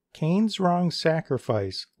 Cain's wrong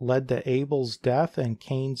sacrifice led to Abel's death and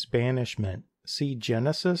Cain's banishment. See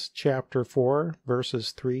Genesis chapter 4,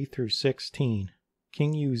 verses 3 through 16.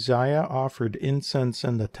 King Uzziah offered incense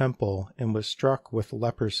in the temple and was struck with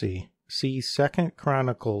leprosy. See 2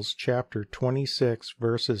 Chronicles chapter 26,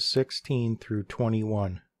 verses 16 through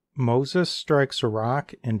 21. Moses strikes a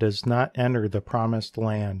rock and does not enter the promised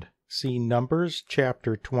land. See Numbers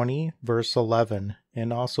chapter 20, verse 11,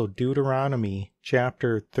 and also Deuteronomy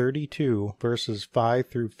chapter 32, verses 5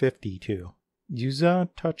 through 52. Uzzah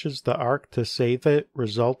touches the ark to save it,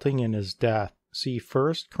 resulting in his death. See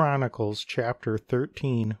 1 Chronicles chapter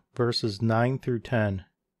 13, verses 9 through 10.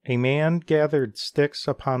 A man gathered sticks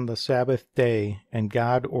upon the Sabbath day, and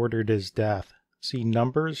God ordered his death. See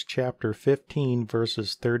Numbers chapter 15,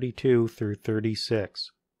 verses 32 through 36.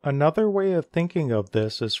 Another way of thinking of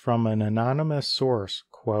this is from an anonymous source,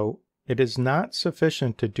 quote, "It is not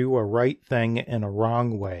sufficient to do a right thing in a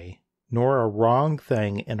wrong way, nor a wrong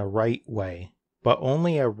thing in a right way, but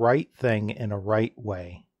only a right thing in a right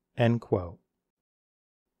way," end quote.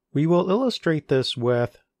 We will illustrate this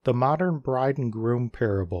with the modern bride and groom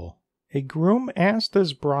parable. A groom asked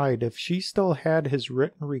his bride if she still had his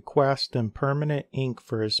written request in permanent ink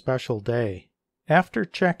for his special day. After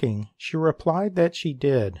checking, she replied that she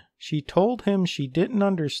did. She told him she didn't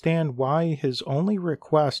understand why his only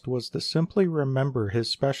request was to simply remember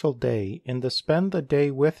his special day and to spend the day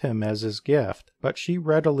with him as his gift, but she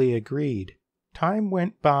readily agreed. Time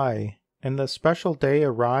went by, and the special day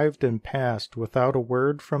arrived and passed without a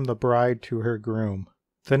word from the bride to her groom.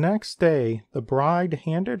 The next day, the bride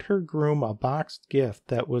handed her groom a boxed gift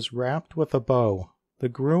that was wrapped with a bow. The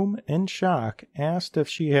groom, in shock, asked if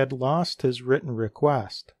she had lost his written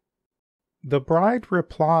request. The bride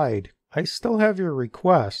replied, "I still have your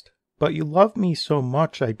request, but you love me so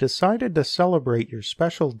much I decided to celebrate your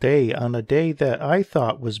special day on a day that I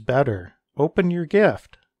thought was better. Open your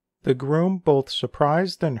gift." The groom, both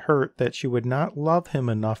surprised and hurt that she would not love him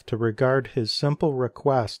enough to regard his simple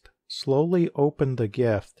request, slowly opened the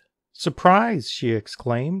gift. "Surprise!" she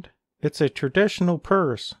exclaimed. "It's a traditional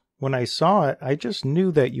purse. When I saw it, I just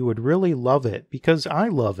knew that you would really love it, because I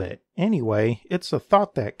love it. Anyway, it's a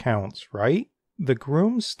thought that counts, right?" The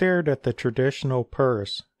groom stared at the traditional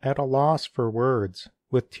purse, at a loss for words,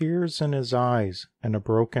 with tears in his eyes and a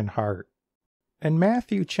broken heart. In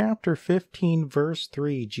Matthew chapter 15, verse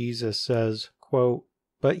 3, Jesus says, quote,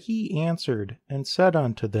 "But he answered and said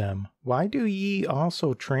unto them, Why do ye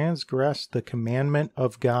also transgress the commandment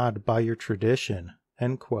of God by your tradition?"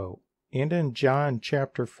 End quote. And in John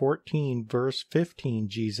chapter 14, verse 15,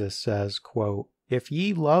 Jesus says, quote, "If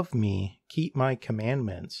ye love me, keep my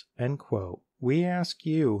commandments." End quote. We ask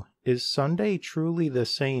you, is Sunday truly the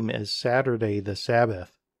same as Saturday the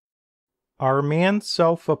Sabbath? Are man's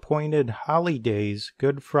self-appointed holidays,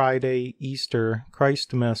 Good Friday, Easter,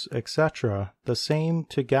 Christmas, etc., the same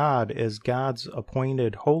to God as God's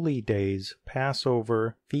appointed holy days,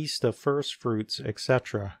 Passover, Feast of First Fruits,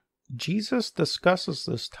 etc.? Jesus discusses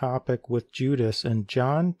this topic with Judas in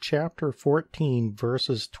John chapter 14,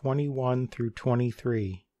 verses 21 through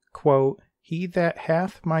 23. Quote, "He that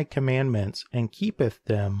hath my commandments and keepeth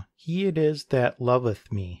them, he it is that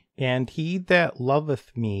loveth me. And he that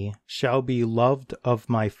loveth me shall be loved of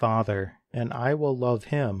my Father, and I will love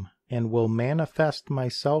him, and will manifest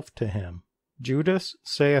myself to him." Judas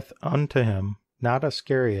saith unto him, not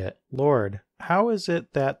Iscariot, "Lord, how is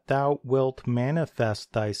it that thou wilt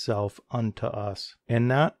manifest thyself unto us, and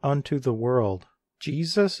not unto the world?"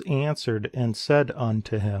 Jesus answered and said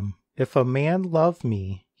unto him, "If a man love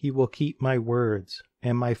me, he will keep my words,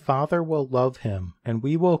 and my Father will love him, and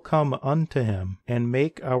we will come unto him, and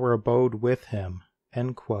make our abode with him."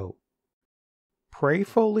 End quote.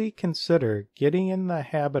 Prayerfully consider getting in the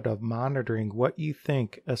habit of monitoring what you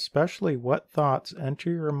think, especially what thoughts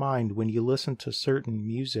enter your mind when you listen to certain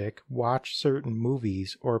music, watch certain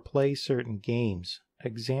movies, or play certain games.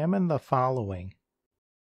 Examine the following.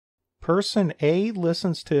 Person A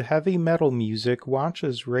listens to heavy metal music,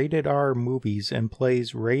 watches rated R movies, and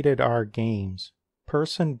plays rated R games.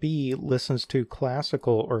 Person B listens to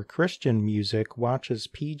classical or Christian music, watches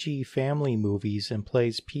PG family movies, and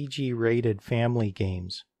plays PG rated family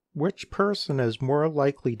games. Which person is more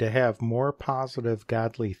likely to have more positive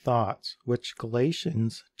godly thoughts, which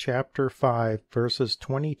Galatians chapter 5 verses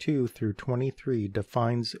 22 through 23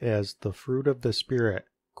 defines as the fruit of the Spirit?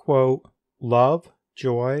 Quote, "Love,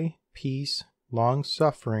 joy, peace,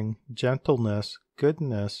 long-suffering, gentleness,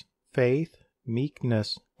 goodness, faith,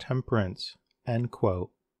 meekness, temperance." End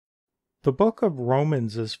quote. The book of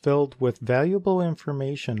Romans is filled with valuable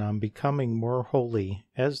information on becoming more holy,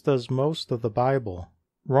 as does most of the Bible.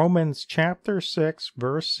 Romans chapter 6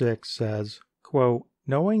 verse 6 says, quote,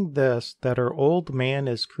 "Knowing this, that our old man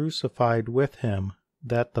is crucified with him,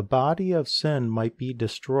 that the body of sin might be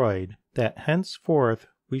destroyed, that henceforth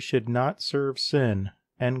we should not serve sin."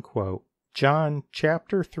 End quote. John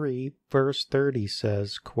chapter 3 verse 30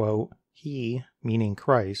 says, quote, "He," meaning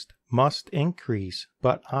Christ, "must increase,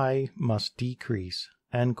 but I must decrease."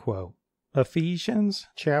 End quote. Ephesians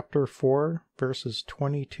chapter 4 verses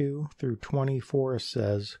 22 through 24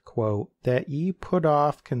 says, quote, "That ye put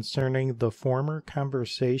off concerning the former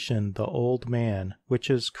conversation the old man, which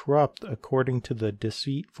is corrupt according to the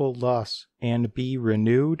deceitful lusts, and be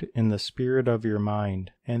renewed in the spirit of your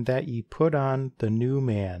mind, and that ye put on the new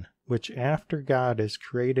man, which after God is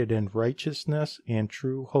created in righteousness and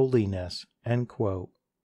true holiness." End quote.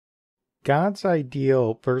 God's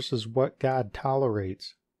ideal versus what God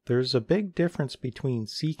tolerates. There's a big difference between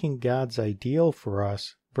seeking God's ideal for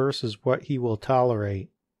us versus what he will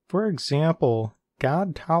tolerate. For example,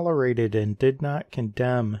 God tolerated and did not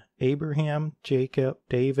condemn Abraham, Jacob,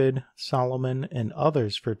 David, Solomon, and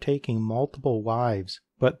others for taking multiple wives,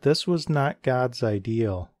 but this was not God's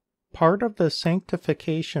ideal. Part of the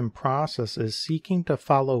sanctification process is seeking to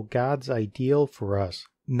follow God's ideal for us,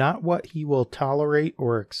 not what he will tolerate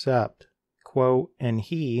or accept. Quote, "And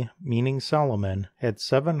he," meaning Solomon, "had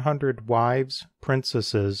 700 wives,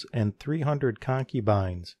 princesses, and 300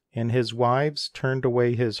 concubines, and his wives turned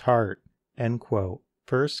away his heart." End quote.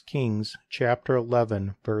 1 Kings chapter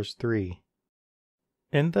 11, verse 3.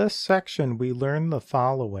 In this section we learn the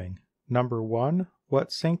following. Number 1,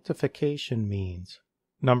 what sanctification means.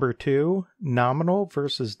 Number 2, nominal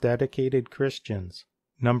versus dedicated Christians.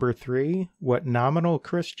 Number 3, what nominal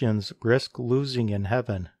Christians risk losing in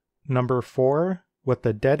heaven. Number 4, what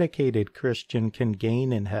the dedicated Christian can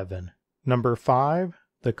gain in heaven. Number 5,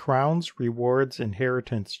 the crowns, rewards,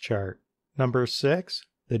 inheritance chart. Number 6,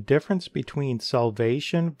 the difference between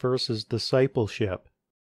salvation versus discipleship.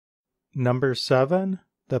 Number 7,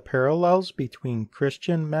 the parallels between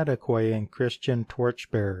Christian Medicoi and Christian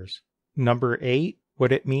torchbearers. Number 8,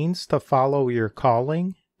 what it means to follow your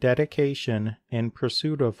calling, dedication, and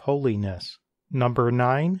pursuit of holiness. Number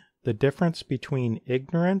 9, the difference between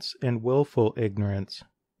ignorance and willful ignorance.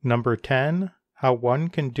 Number 10, how one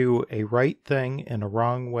can do a right thing in a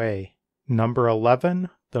wrong way. Number 11,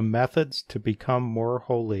 the methods to become more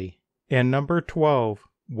holy. And number 12,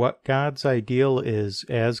 what God's ideal is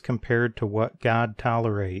as compared to what God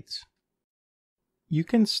tolerates. You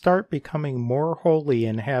can start becoming more holy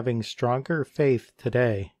and having stronger faith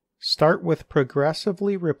today. Start with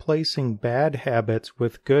progressively replacing bad habits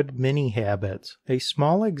with good mini-habits. A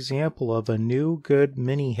small example of a new good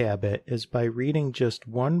mini-habit is by reading just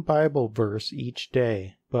one Bible verse each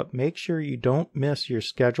day, but make sure you don't miss your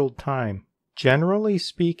scheduled time. Generally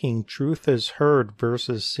speaking, truth is heard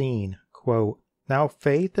versus seen. Quote, "Now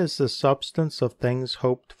faith is the substance of things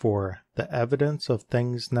hoped for, the evidence of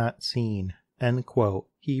things not seen." End quote.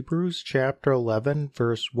 Hebrews chapter 11,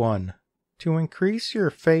 verse 1. To increase your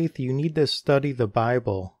faith, you need to study the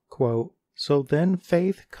Bible. Quote, "So then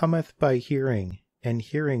faith cometh by hearing, and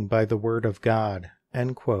hearing by the word of God."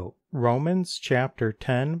 End quote. Romans chapter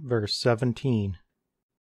 10, verse 17.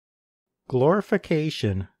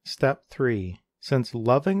 Glorification, step 3. Since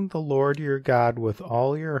loving the Lord your God with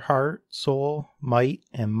all your heart, soul, might,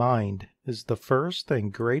 and mind is the first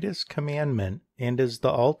and greatest commandment and is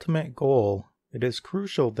the ultimate goal, it is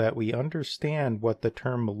crucial that we understand what the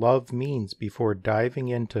term love means before diving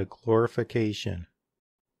into glorification.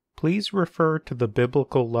 Please refer to the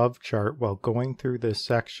biblical love chart while going through this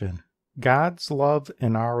section. God's love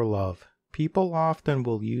and our love. People often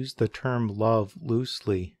will use the term love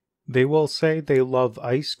loosely. They will say they love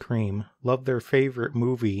ice cream, love their favorite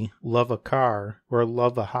movie, love a car, or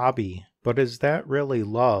love a hobby. But is that really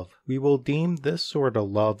love? We will deem this sort of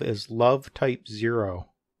love as love type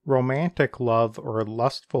 0. Romantic love or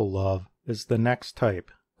lustful love is the next type,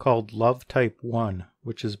 called love type 1,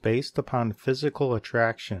 which is based upon physical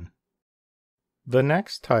attraction. The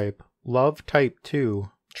next type, love type 2,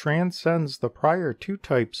 transcends the prior two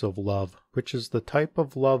types of love, which is the type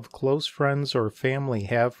of love close friends or family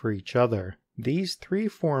have for each other. These three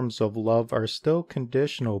forms of love are still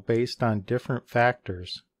conditional based on different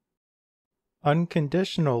factors.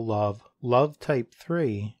 Unconditional love, love type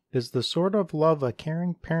 3, is the sort of love a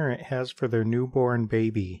caring parent has for their newborn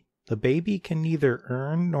baby. The baby can neither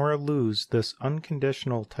earn nor lose this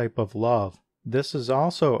unconditional type of love. This is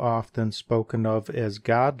also often spoken of as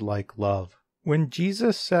God-like love. When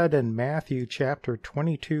Jesus said in Matthew chapter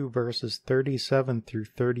 22 verses 37 through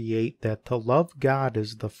 38 that to love God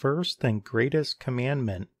is the first and greatest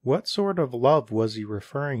commandment, what sort of love was he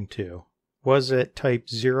referring to? Was it type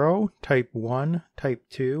 0, type 1, type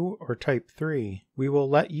 2, or type 3? We will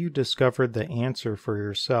let you discover the answer for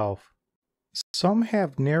yourself. Some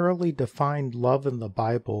have narrowly defined love in the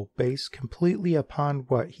Bible based completely upon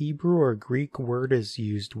what Hebrew or Greek word is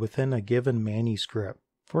used within a given manuscript.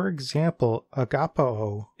 For example,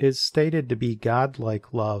 agapao is stated to be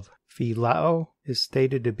godlike love, phileo is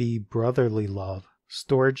stated to be brotherly love,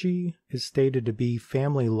 storge is stated to be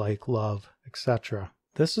family-like love, etc.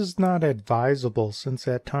 This is not advisable since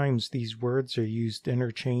at times these words are used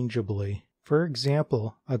interchangeably. For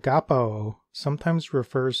example, agapao sometimes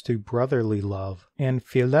refers to brotherly love, and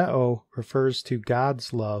phileo refers to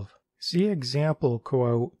God's love. See example,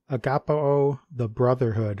 quote, agapao, the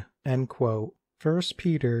brotherhood, end quote. 1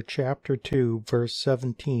 Peter chapter 2 verse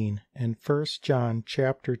 17 and 1 John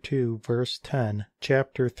chapter 2 verse 10,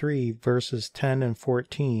 chapter 3 verses 10 and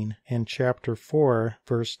 14, and chapter 4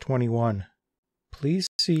 verse 21. Please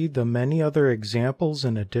see the many other examples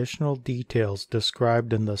and additional details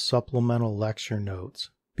described in the supplemental lecture notes.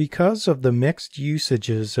 Because of the mixed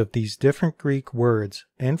usages of these different Greek words,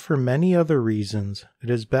 and for many other reasons, it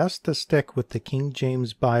is best to stick with the King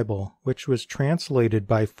James Bible, which was translated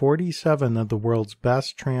by 47 of the world's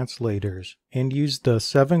best translators, and use the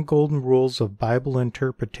 7 golden rules of Bible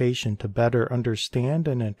interpretation to better understand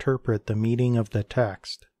and interpret the meaning of the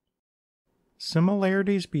text.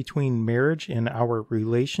 Similarities between marriage and our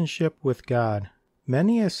relationship with God.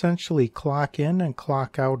 Many essentially clock in and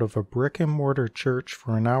clock out of a brick-and-mortar church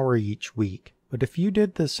for an hour each week. But if you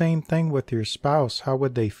did the same thing with your spouse, how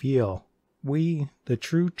would they feel? We, the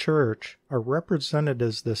true church, are represented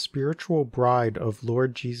as the spiritual bride of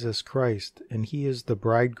Lord Jesus Christ, and He is the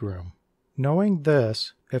bridegroom. Knowing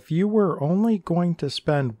this, if you were only going to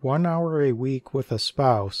spend 1 hour a week with a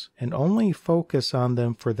spouse and only focus on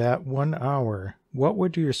them for that 1 hour, what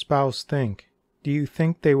would your spouse think? Do you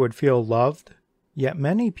think they would feel loved? Yet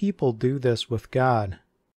many people do this with God.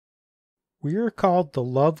 We are called to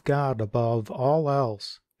love God above all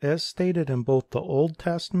else, as stated in both the Old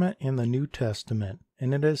Testament and the New Testament,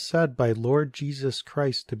 and it is said by Lord Jesus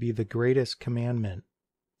Christ to be the greatest commandment.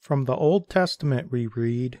 From the Old Testament we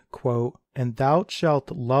read, quote, "And thou shalt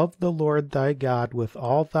love the Lord thy God with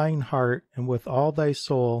all thine heart, and with all thy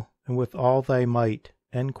soul, and with all thy might."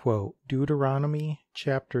 End quote. Deuteronomy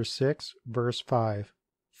chapter 6, verse 5.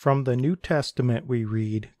 From the New Testament we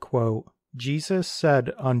read, quote, "Jesus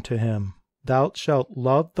said unto him, Thou shalt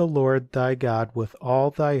love the Lord thy God with all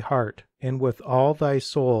thy heart, and with all thy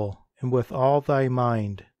soul, and with all thy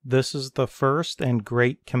mind. This is the first and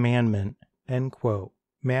great commandment." End quote.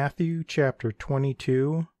 Matthew chapter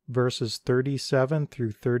 22, verses 37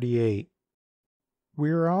 through 38. We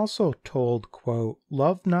are also told, quote,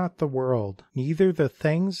 "Love not the world, neither the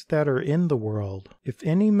things that are in the world. If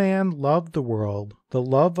any man love the world, the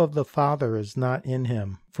love of the Father is not in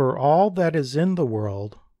him. For all that is in the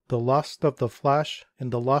world, the lust of the flesh,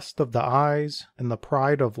 and the lust of the eyes, and the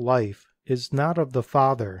pride of life, is not of the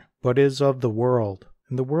Father, but is of the world.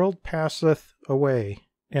 And the world passeth away,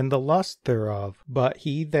 and the lust thereof, but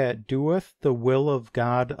he that doeth the will of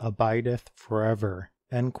God abideth forever."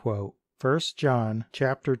 End quote. 1 John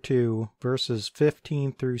chapter 2, verses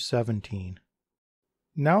 15 through 17.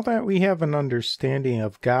 Now that we have an understanding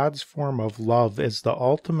of God's form of love as the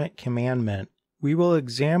ultimate commandment, we will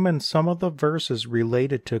examine some of the verses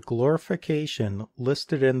related to glorification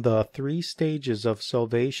listed in the 3 stages of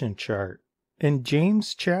salvation chart. In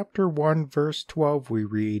James chapter 1 verse 12 we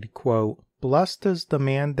read, quote, "Blessed is the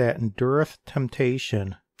man that endureth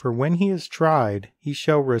temptation, for when he is tried, he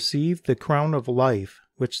shall receive the crown of life,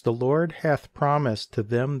 which the Lord hath promised to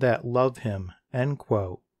them that love him." End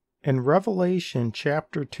quote. In Revelation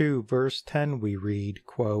chapter 2 verse 10 we read,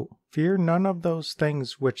 quote, "Fear none of those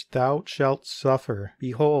things which thou shalt suffer.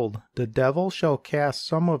 Behold, the devil shall cast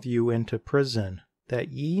some of you into prison, that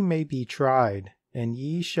ye may be tried, and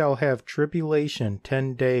ye shall have tribulation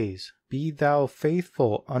 10 days. Be thou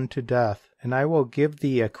faithful unto death, and I will give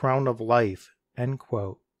thee a crown of life." End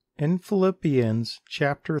quote. In Philippians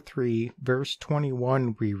chapter 3 verse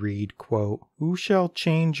 21 we read, quote, "Who shall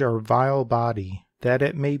change our vile body, that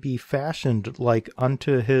it may be fashioned like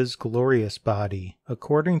unto his glorious body,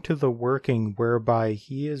 according to the working whereby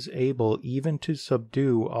he is able even to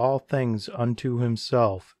subdue all things unto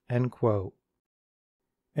himself." End quote.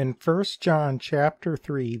 In 1 John chapter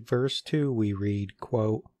 3 verse 2 we read,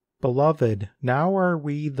 quote, "Beloved, now are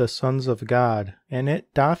we the sons of God, and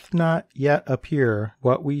it doth not yet appear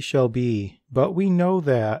what we shall be. But we know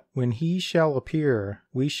that, when he shall appear,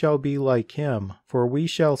 we shall be like him, for we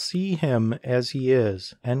shall see him as he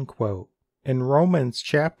is." End quote. In Romans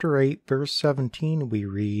chapter 8 verse 17 we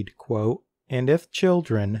read, quote, "And if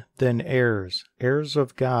children, then heirs, heirs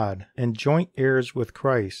of God, and joint heirs with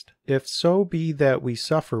Christ, if so be that we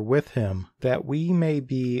suffer with him, that we may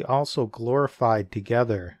be also glorified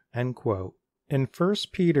together." End quote. In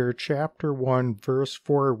 1 Peter chapter 1 verse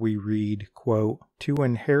 4 we read, quote, "To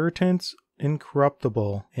inheritance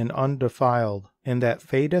incorruptible and undefiled, and that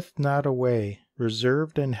fadeth not away,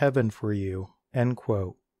 reserved in heaven for you." End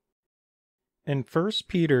quote. In 1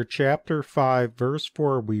 Peter chapter 5 verse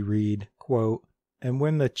 4 we read, quote, "And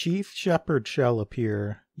when the chief shepherd shall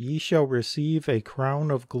appear, ye shall receive a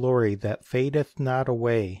crown of glory that fadeth not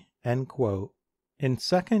away." End quote. In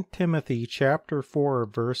 2 Timothy chapter 4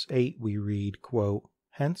 verse 8 we read, quote,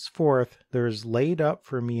 "Henceforth there is laid up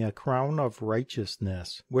for me a crown of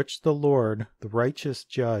righteousness, which the Lord, the righteous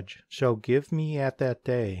judge, shall give me at that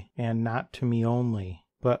day, and not to me only,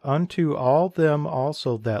 but unto all them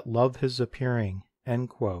also that love his appearing." End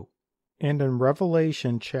quote. And in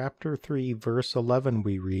Revelation chapter 3 verse 11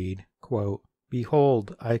 we read, quote,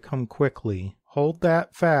 "Behold, I come quickly. Hold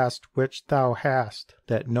that fast which thou hast,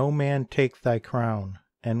 that no man take thy crown."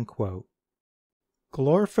 End quote.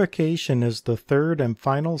 Glorification is the third and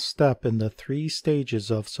final step in the 3 stages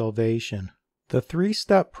of salvation. The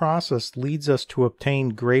 3-step process leads us to obtain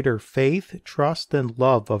greater faith, trust, and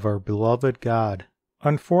love of our beloved God.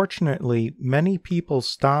 Unfortunately, many people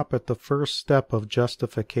stop at the first step of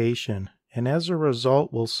justification, and as a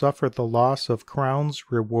result will suffer the loss of crowns,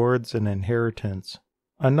 rewards, and inheritance.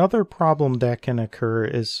 Another problem that can occur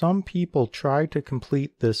is some people try to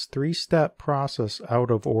complete this 3-step process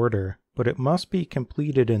out of order, but it must be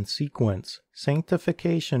completed in sequence.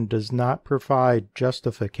 Sanctification does not provide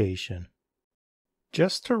justification.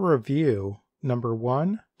 Just to review, number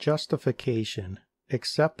 1, justification.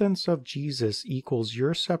 Acceptance of Jesus equals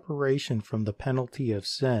your separation from the penalty of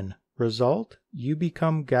sin. Result, you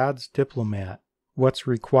become God's diplomat. What's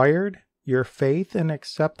required? Your faith and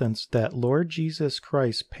acceptance that Lord Jesus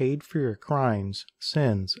Christ paid for your crimes,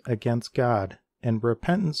 sins against God, and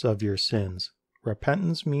repentance of your sins.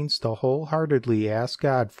 Repentance means to wholeheartedly ask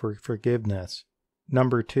God for forgiveness.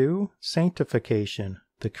 Number 2, sanctification,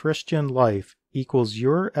 the Christian life, equals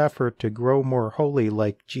your effort to grow more holy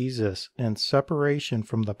like Jesus and separation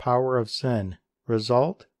from the power of sin.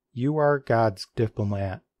 Result, you are God's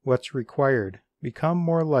diplomat. What's required? Become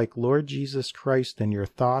more like Lord Jesus Christ in your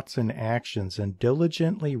thoughts and actions and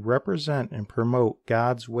diligently represent and promote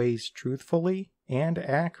God's ways truthfully and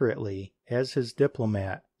accurately as His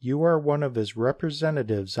diplomat. You are one of His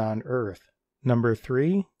representatives on earth. Number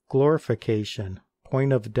 3, glorification,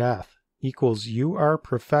 point of death, equals you are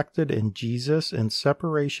perfected in Jesus in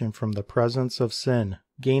separation from the presence of sin,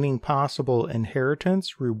 gaining possible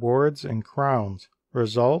inheritance, rewards, and crowns.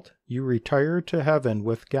 Result, you retire to heaven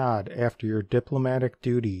with God after your diplomatic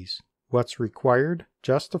duties. What's required?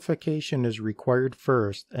 Justification is required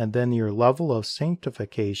first, and then your level of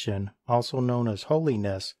sanctification, also known as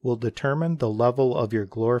holiness, will determine the level of your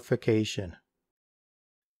glorification.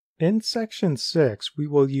 In Section 6, we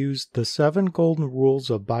will use the 7 golden rules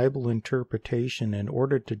of Bible interpretation in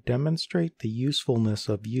order to demonstrate the usefulness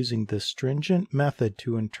of using this stringent method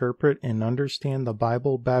to interpret and understand the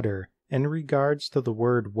Bible better in regards to the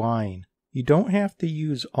word wine. You don't have to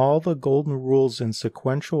use all the golden rules in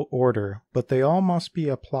sequential order, but they all must be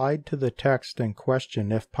applied to the text in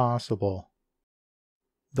question if possible.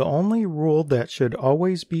 The only rule that should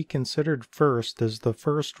always be considered first is the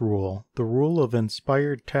first rule, the rule of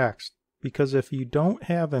inspired text, because if you don't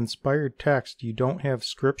have inspired text, you don't have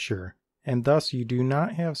Scripture, and thus you do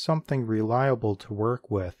not have something reliable to work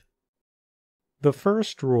with. The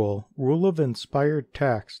first rule, rule of inspired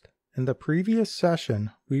text. In the previous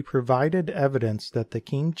session, we provided evidence that the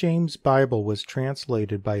King James Bible was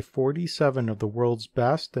translated by 47 of the world's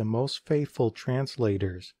best and most faithful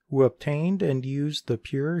translators, who obtained and used the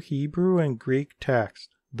pure Hebrew and Greek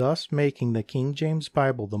text, thus making the King James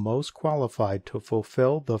Bible the most qualified to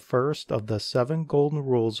fulfill the first of the 7 golden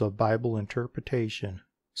rules of Bible interpretation.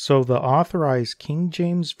 So the authorized King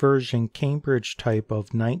James Version Cambridge type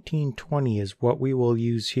of 1920 is what we will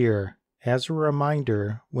use here. As a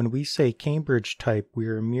reminder, when we say Cambridge type, we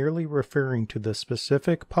are merely referring to the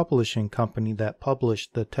specific publishing company that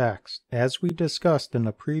published the text. As we discussed in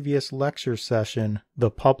a previous lecture session,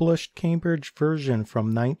 the published Cambridge version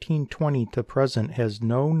from 1920 to present has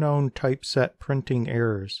no known typeset printing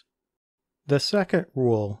errors. The second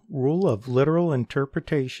rule, rule of literal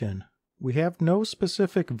interpretation. We have no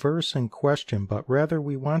specific verse in question, but rather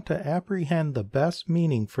we want to apprehend the best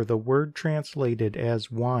meaning for the word translated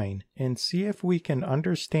as wine and see if we can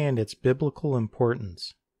understand its biblical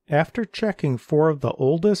importance. After checking 4 of the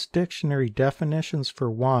oldest dictionary definitions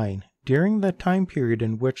for wine, during the time period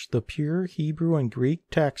in which the pure Hebrew and Greek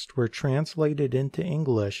text were translated into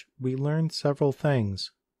English, we learned several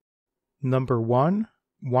things. Number 1,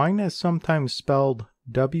 wine is sometimes spelled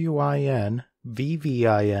W-I-N,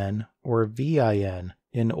 VVIN, or VIN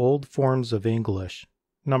in old forms of English.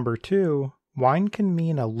 Number 2, wine can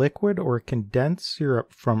mean a liquid or condensed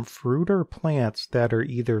syrup from fruit or plants that are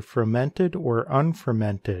either fermented or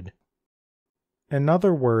unfermented. In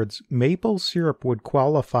other words, maple syrup would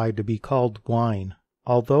qualify to be called wine.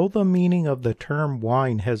 Although the meaning of the term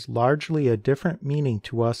wine has largely a different meaning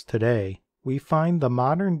to us today, we find the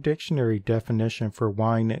modern dictionary definition for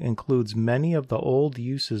wine includes many of the old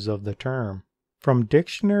uses of the term. From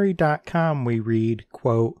dictionary.com we read,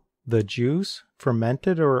 quote, "The juice,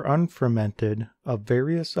 fermented or unfermented, of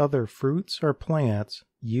various other fruits or plants,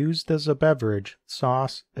 used as a beverage,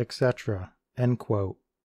 sauce, etc." End quote.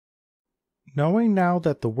 Knowing now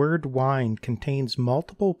that the word wine contains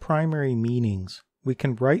multiple primary meanings, we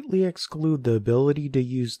can rightly exclude the ability to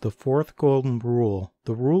use the 4th golden rule,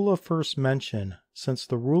 the rule of first mention, since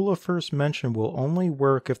the rule of first mention will only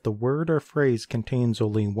work if the word or phrase contains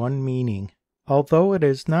only one meaning. Although it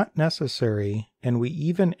is not necessary, and we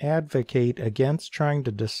even advocate against trying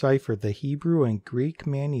to decipher the Hebrew and Greek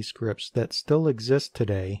manuscripts that still exist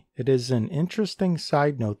today, it is an interesting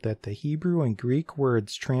side note that the Hebrew and Greek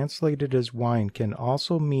words translated as wine can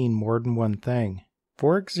also mean more than one thing.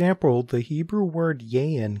 For example, the Hebrew word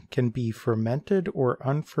yayin can be fermented or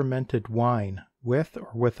unfermented wine, with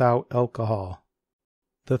or without alcohol.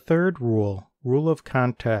 The third rule, rule of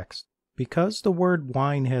context. Because the word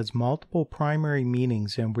wine has multiple primary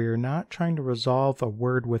meanings and we are not trying to resolve a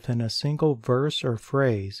word within a single verse or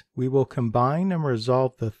phrase, we will combine and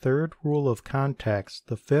resolve the 3rd rule of context,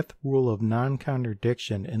 the 5th rule of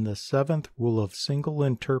non-contradiction, and the 7th rule of single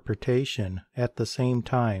interpretation at the same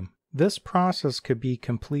time. This process could be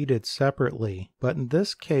completed separately, but in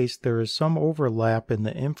this case there is some overlap in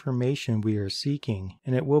the information we are seeking,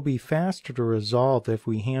 and it will be faster to resolve if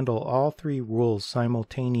we handle all three rules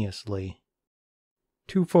simultaneously.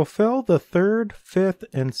 To fulfill the third, fifth,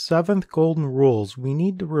 and seventh golden rules, we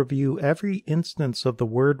need to review every instance of the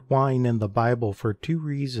word wine in the Bible for two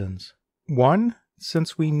reasons. 1.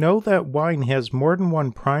 Since we know that wine has more than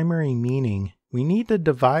one primary meaning, we need to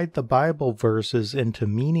divide the Bible verses into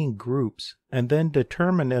meaning groups and then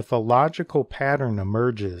determine if a logical pattern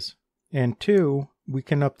emerges. And 2, we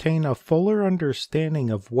can obtain a fuller understanding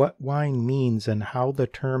of what wine means and how the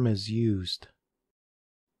term is used.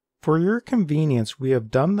 For your convenience, we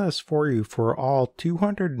have done this for you for all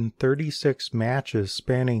 236 matches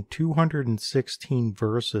spanning 216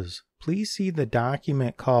 verses. Please see the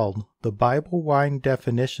document called the Bible Wine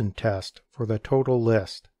Definition Test for the total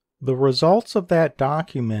list. The results of that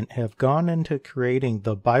document have gone into creating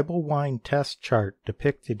the Bible Wine Test Chart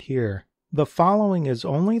depicted here. The following is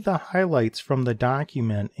only the highlights from the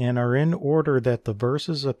document and are in order that the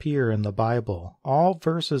verses appear in the Bible. All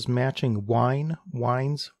verses matching wine,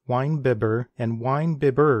 wines, wine-bibber, and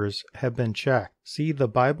wine-bibbers have been checked. See the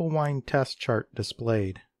Bible Wine Test Chart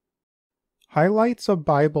displayed. Highlights of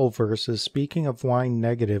Bible verses speaking of wine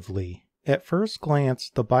negatively. At first glance,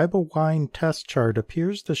 the Bible Wine Test Chart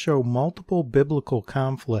appears to show multiple biblical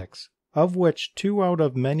conflicts, of which 2 out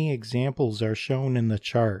of many examples are shown in the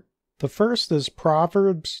chart. The first is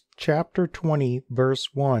Proverbs chapter 20, verse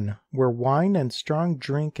 1, where wine and strong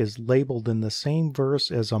drink is labeled in the same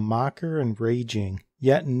verse as a mocker and raging.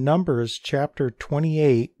 Yet in Numbers chapter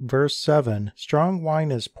 28, verse 7, strong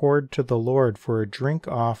wine is poured to the Lord for a drink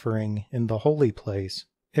offering in the holy place.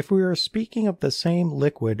 If we are speaking of the same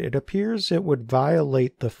liquid, it appears it would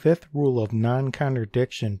violate the 5th rule of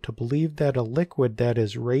non-contradiction to believe that a liquid that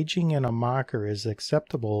is raging in a mocker is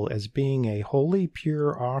acceptable as being a wholly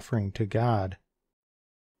pure offering to God.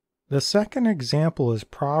 The second example is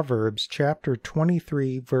Proverbs chapter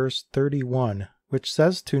 23, verse 31, which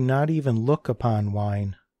says to not even look upon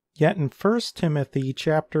wine. Yet in 1 Timothy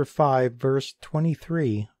chapter 5, verse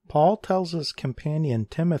 23, Paul tells his companion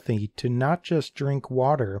Timothy to not just drink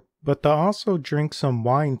water, but to also drink some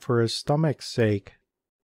wine for his stomach's sake.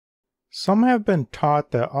 Some have been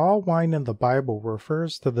taught that all wine in the Bible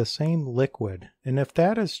refers to the same liquid, and if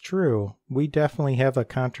that is true, we definitely have a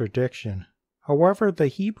contradiction. However, the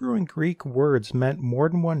Hebrew and Greek words meant more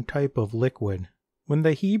than one type of liquid. When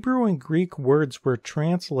the Hebrew and Greek words were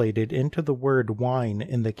translated into the word wine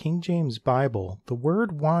in the King James Bible, the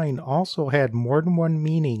word wine also had more than one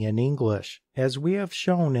meaning in English, as we have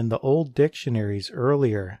shown in the old dictionaries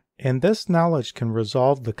earlier, and this knowledge can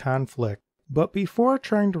resolve the conflict. But before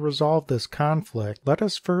trying to resolve this conflict, let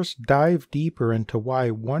us first dive deeper into why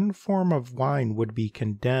one form of wine would be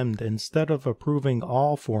condemned instead of approving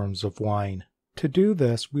all forms of wine. To do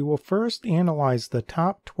this, we will first analyze the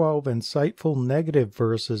top 12 insightful negative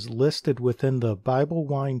verses listed within the Bible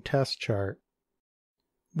Wine Test Chart.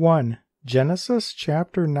 1. Genesis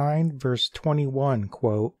chapter 9, verse 21,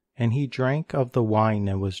 quote, "And he drank of the wine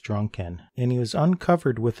and was drunken, and he was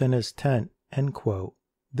uncovered within his tent," end quote.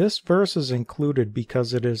 This verse is included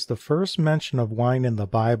because it is the first mention of wine in the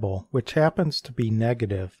Bible, which happens to be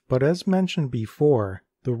negative, but as mentioned before,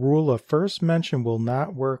 the rule of first mention will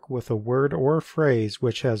not work with a word or phrase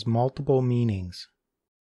which has multiple meanings.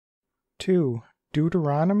 2.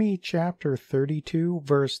 Deuteronomy chapter 32,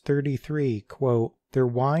 verse 33, quote, "Their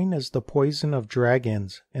wine is the poison of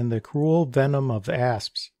dragons and the cruel venom of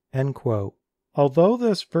asps," end quote. Although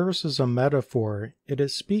this verse is a metaphor, it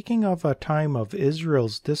is speaking of a time of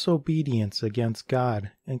Israel's disobedience against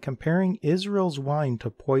God and comparing Israel's wine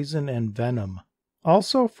to poison and venom.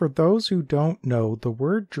 Also, for those who don't know, the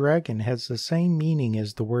word dragon has the same meaning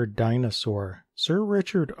as the word dinosaur. Sir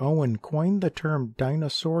Richard Owen coined the term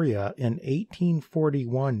dinosauria in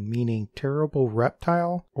 1841, meaning terrible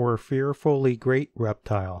reptile or fearfully great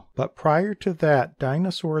reptile. But prior to that,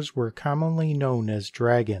 dinosaurs were commonly known as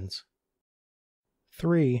dragons.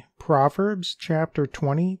 3. Proverbs chapter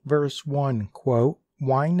 20, verse 1, quote,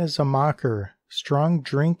 "Wine is a mocker, strong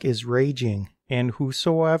drink is raging, and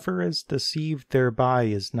whosoever is deceived thereby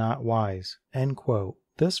is not wise," end quote.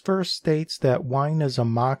 This verse states that wine is a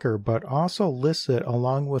mocker, but also lists it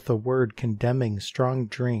along with a word condemning strong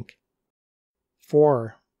drink.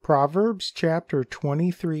 4. Proverbs chapter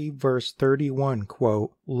 23, verse 31,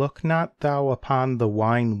 quote, "Look not thou upon the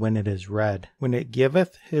wine when it is red, when it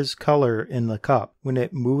giveth his color in the cup, when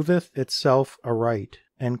it moveth itself aright,"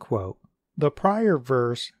 end quote. The prior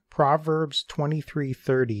verse, Proverbs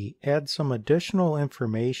 23:30, adds some additional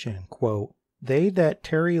information, quote, they that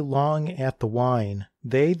tarry long at the wine,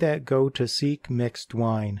 they that go to seek mixed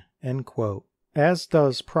wine. End quote. As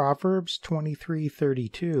does Proverbs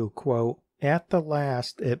 23:32, quote, at the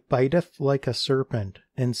last it biteth like a serpent,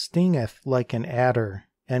 and stingeth like an adder.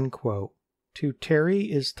 End quote. To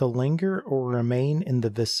tarry is to linger or remain in the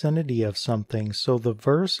vicinity of something, so the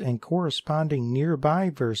verse and corresponding nearby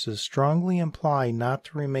verses strongly imply not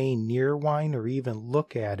to remain near wine or even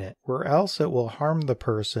look at it, or else it will harm the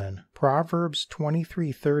person. Proverbs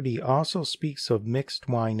 23:30 also speaks of mixed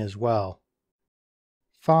wine as well.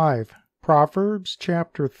 5. Proverbs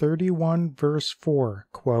chapter 31 verse 4,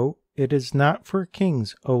 quote, it is not for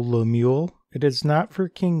kings, O Lemuel, it is not for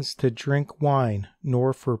kings to drink wine,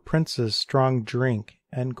 nor for princes strong drink.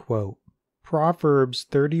 End quote. Proverbs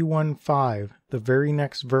 31:5, the very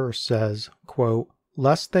next verse says, quote,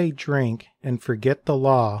 lest they drink and forget the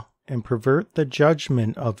law and pervert the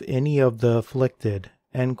judgment of any of the afflicted.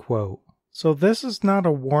 End quote. So this is not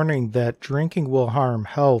a warning that drinking will harm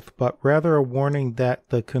health, but rather a warning that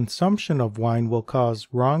the consumption of wine will cause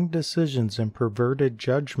wrong decisions and perverted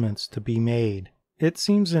judgments to be made. It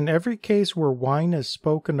seems in every case where wine is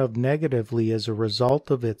spoken of negatively as a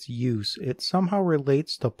result of its use, it somehow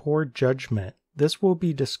relates to poor judgment. This will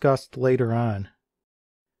be discussed later on.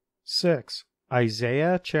 6.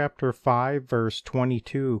 Isaiah chapter 5 verse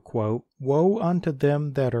 22, quote, woe unto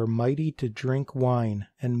them that are mighty to drink wine,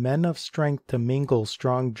 and men of strength to mingle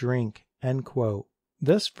strong drink. End quote.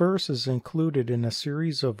 This verse is included in a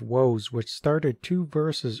series of woes which started 2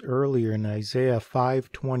 verses earlier in Isaiah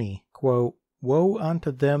 5:20, quote, woe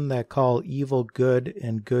unto them that call evil good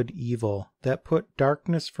and good evil, that put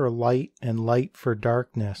darkness for light and light for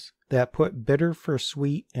darkness, that put bitter for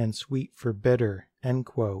sweet and sweet for bitter. End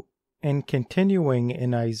quote. And continuing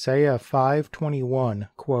in Isaiah 5:21,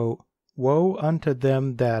 quote, woe unto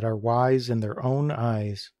them that are wise in their own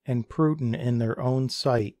eyes, and prudent in their own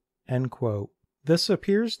sight. End quote. This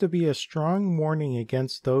appears to be a strong warning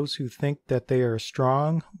against those who think that they are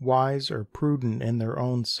strong, wise, or prudent in their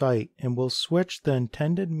own sight, and will switch the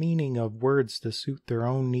intended meaning of words to suit their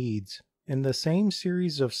own needs. In the same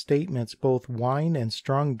series of statements, both wine and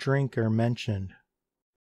strong drink are mentioned.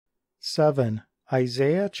 7.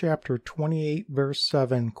 Isaiah chapter 28 verse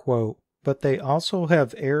 7, quote, but they also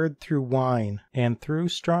have erred through wine, and through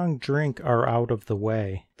strong drink are out of the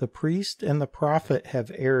way. The priest and the prophet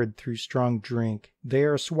have erred through strong drink. They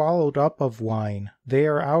are swallowed up of wine. They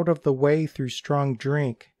are out of the way through strong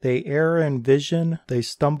drink. They err in vision. They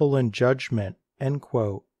stumble in judgment. End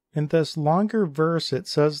quote. In this longer verse it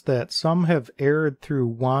says that some have erred through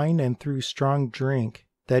wine and through strong drink,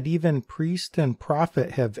 that even priest and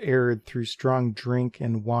prophet have erred through strong drink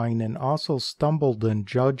and wine and also stumbled in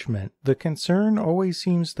judgment. The concern always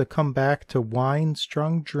seems to come back to wine,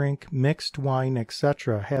 strong drink, mixed wine,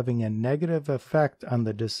 etc. having a negative effect on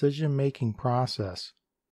the decision-making process.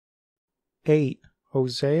 8.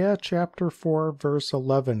 Hosea chapter 4 verse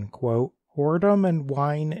 11, quote, whoredom and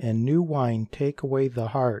wine and new wine take away the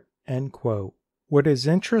heart. End quote. What is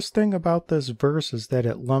interesting about this verse is that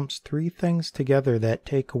it lumps 3 things together that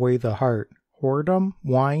take away the heart: whoredom,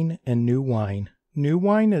 wine, and new wine. New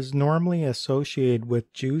wine is normally associated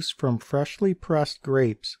with juice from freshly pressed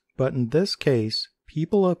grapes, but in this case,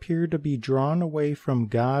 people appear to be drawn away from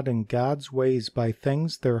God and God's ways by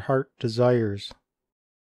things their heart desires.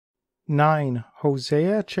 9.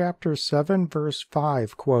 Hosea chapter 7 verse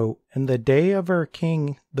 5, quote, in the day of our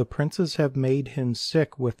king the princes have made him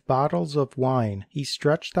sick with bottles of wine. He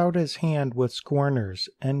stretched out his hand with scorners.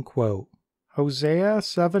 End quote. Hosea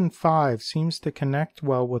 7:5 seems to connect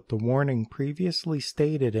well with the warning previously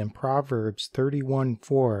stated in Proverbs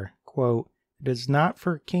 31:4, quote, it is not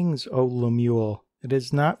for kings, O Lemuel, it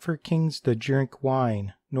is not for kings to drink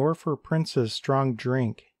wine, nor for princes strong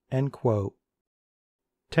drink. End quote.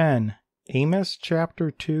 10. Amos chapter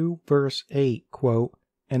 2 verse 8, quote,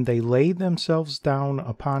 and they lay themselves down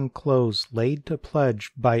upon clothes laid to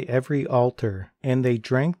pledge by every altar, and they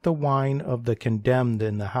drank the wine of the condemned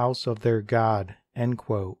in the house of their God. End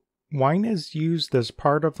quote. Wine is used as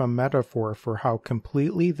part of a metaphor for how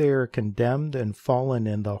completely they are condemned and fallen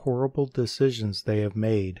in the horrible decisions they have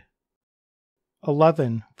made.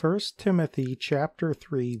 11. 1 Timothy chapter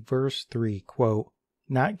 3 verse 3, quote,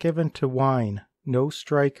 not given to wine, no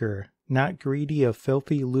striker, not greedy of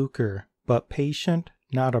filthy lucre, but patient,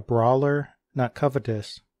 not a brawler, not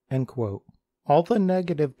covetous. End quote. All the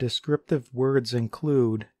negative descriptive words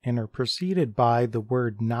include and are preceded by the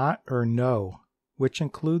word not or no, which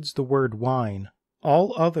includes the word wine.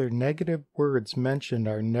 All other negative words mentioned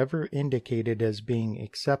are never indicated as being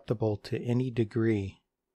acceptable to any degree.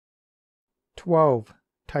 12.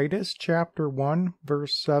 Titus chapter 1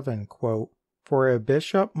 verse 7, quote, For a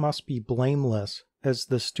bishop must be blameless, as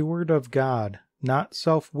the steward of God, not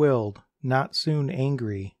self-willed, not soon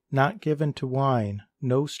angry, not given to wine,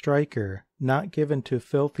 no striker, not given to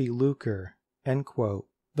filthy lucre." End quote.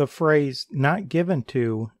 The phrase "not given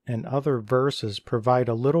to" and other verses provide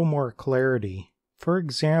a little more clarity. For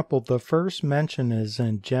example, the first mention is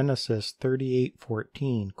in Genesis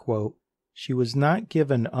 38:14, quote, "She was not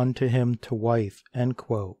given unto him to wife," end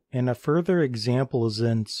quote. And a further example is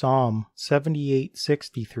in Psalm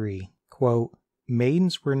 78:63, quote,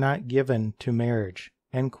 "Maidens were not given to marriage,"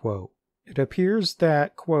 end quote. It appears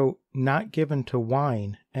that, quote, "not given to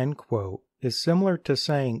wine," end quote, is similar to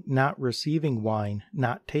saying not receiving wine,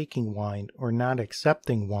 not taking wine, or not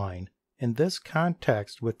accepting wine. In this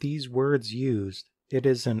context, with these words used, it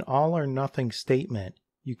is an all or nothing statement.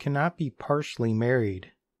 You cannot be partially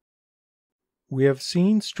married. We have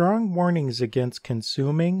seen strong warnings against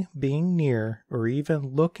consuming, being near, or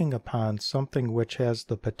even looking upon something which has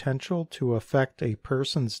the potential to affect a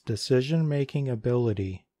person's decision-making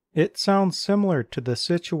ability. It sounds similar to the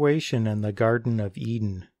situation in the Garden of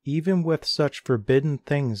Eden, even with such forbidden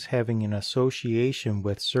things having an association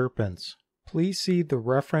with serpents. Please see the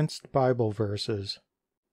referenced Bible verses.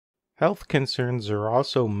 Health concerns are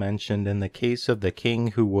also mentioned in the case of the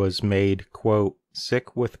king who was made, quote,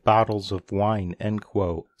 "sick with bottles of wine," end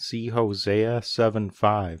quote. See Hosea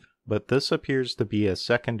 7:5, but this appears to be a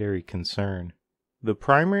secondary concern. The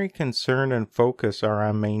primary concern and focus are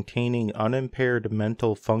on maintaining unimpaired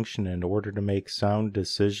mental function in order to make sound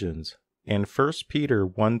decisions, and 1 Peter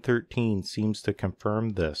 1:13 seems to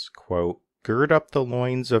confirm this, quote, "Gird up the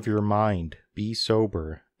loins of your mind, be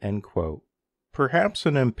sober," end quote. Perhaps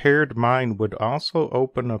an impaired mind would also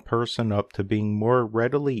open a person up to being more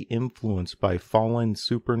readily influenced by fallen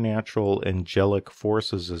supernatural angelic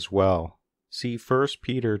forces as well. See 1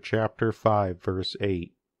 Peter chapter 5, verse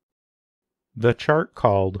 8. The chart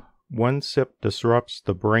called "One Sip Disrupts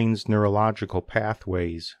the Brain's Neurological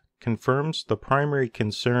Pathways" confirms the primary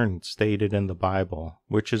concern stated in the Bible,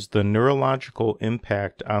 which is the neurological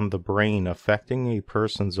impact on the brain affecting a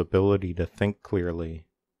person's ability to think clearly.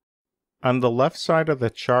 On the left side of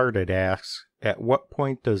the chart it asks, at what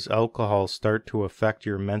point does alcohol start to affect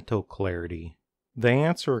your mental clarity? The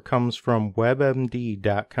answer comes from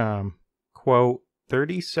WebMD.com. Quote,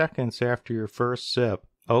 30 seconds after your first sip,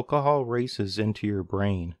 alcohol races into your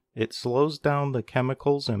brain. It slows down the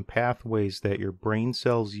chemicals and pathways that your brain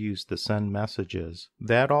cells use to send messages.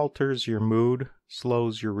 That alters your mood,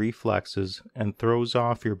 slows your reflexes, and throws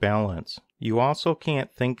off your balance. You also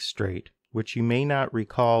can't think straight, which you may not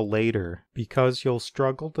recall later because you'll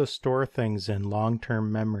struggle to store things in long-term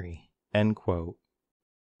memory." End quote.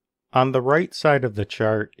 On the right side of the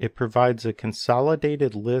chart, it provides a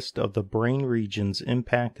consolidated list of the brain regions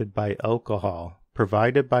impacted by alcohol,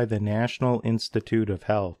 provided by the National Institute of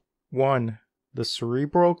Health. 1. The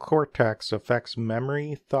cerebral cortex affects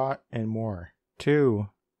memory, thought, and more. 2.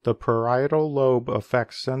 The parietal lobe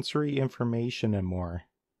affects sensory information and more.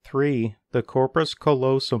 3. The corpus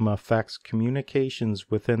callosum affects communications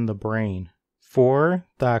within the brain. 4.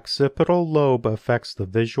 The occipital lobe affects the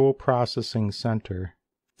visual processing center.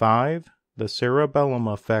 5. The cerebellum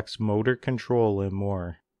affects motor control and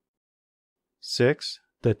more. 6.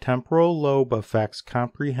 The temporal lobe affects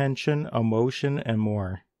comprehension, emotion, and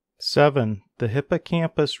more. 7. The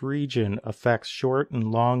hippocampus region affects short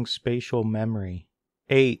and long spatial memory.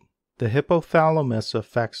 8. The hypothalamus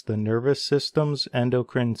affects the nervous systems,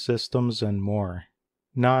 endocrine systems, and more.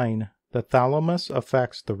 9. The thalamus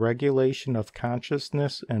affects the regulation of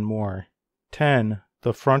consciousness and more. 10.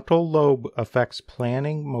 The frontal lobe affects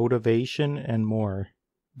planning, motivation, and more.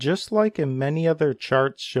 Just like in many other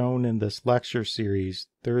charts shown in this lecture series,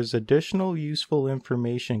 there is additional useful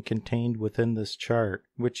information contained within this chart,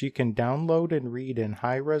 which you can download and read in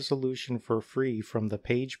high resolution for free from the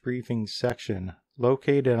page briefings section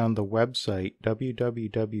located on the website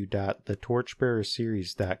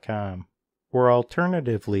www.thetorchbearerseries.com. Or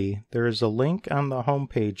alternatively, there is a link on the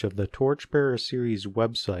homepage of the Torchbearer Series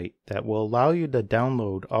website that will allow you to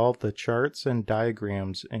download all the charts and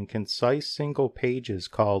diagrams in concise single pages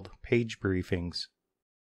called page briefings.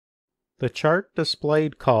 The chart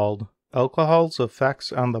displayed called Alcohol's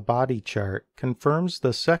Effects on the Body chart confirms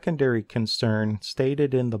the secondary concern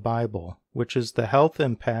stated in the Bible, which is the health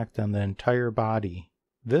impact on the entire body.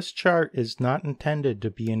 This chart is not intended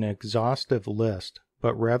to be an exhaustive list,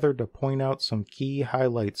 but rather to point out some key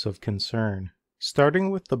highlights of concern.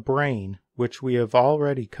 Starting with the brain, which we have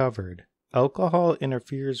already covered, alcohol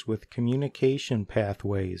interferes with communication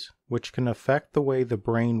pathways, which can affect the way the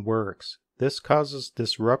brain works. This causes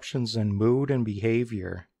disruptions in mood and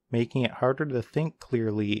behavior. making it harder to think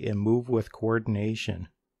clearly and move with coordination.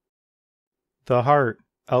 The heart.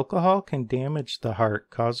 Alcohol can damage the heart,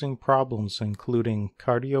 causing problems including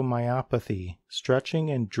cardiomyopathy, stretching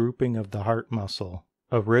and drooping of the heart muscle,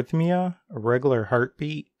 arrhythmia, irregular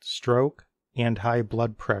heartbeat, stroke, and high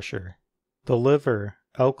blood pressure. The liver.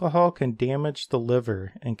 Alcohol can damage the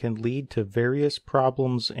liver and can lead to various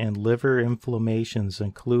problems and liver inflammations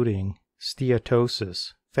including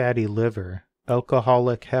steatosis, fatty liver,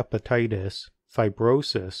 alcoholic hepatitis,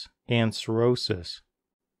 fibrosis, and cirrhosis.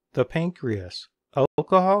 The pancreas.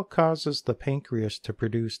 Alcohol causes the pancreas to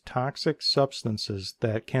produce toxic substances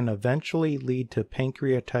that can eventually lead to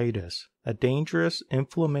pancreatitis, a dangerous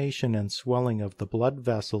inflammation and swelling of the blood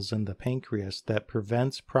vessels in the pancreas that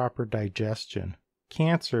prevents proper digestion.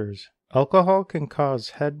 Cancers. Alcohol can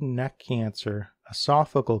cause head and neck cancer,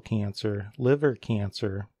 esophageal cancer, liver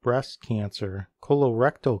cancer, breast cancer,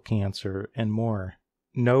 colorectal cancer, and more.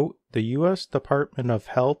 Note, the U.S. Department of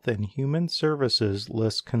Health and Human Services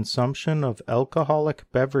lists consumption of alcoholic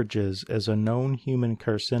beverages as a known human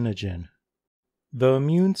carcinogen. The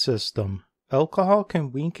immune system. Alcohol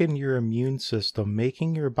can weaken your immune system,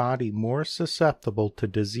 making your body more susceptible to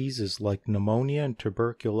diseases like pneumonia and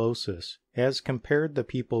tuberculosis, as compared to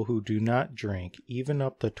people who do not drink, even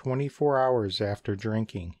up to 24 hours after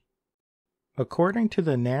drinking. According to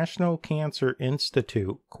the National Cancer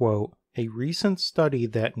Institute, quote, a recent study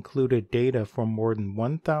that included data from more than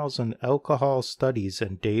 1,000 alcohol studies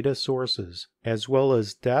and data sources, as well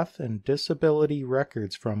as death and disability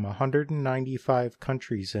records from 195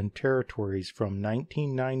 countries and territories from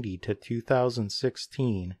 1990 to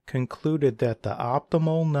 2016, concluded that the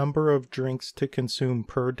optimal number of drinks to consume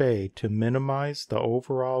per day to minimize the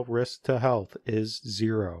overall risk to health is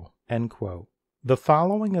 0. End quote. The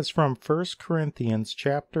following is from 1 Corinthians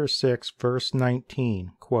chapter 6, verse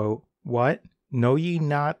 19, quote, what? Know ye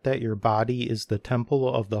not that your body is the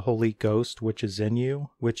temple of the Holy Ghost which is in you,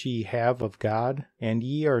 which ye have of God, and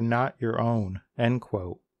ye are not your own? End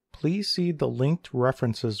quote. Please see the linked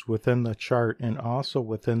references within the chart and also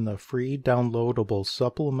within the free downloadable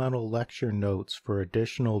supplemental lecture notes for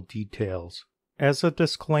additional details. As a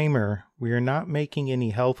disclaimer, we are not making any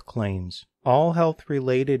health claims. All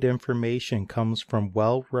health-related information comes from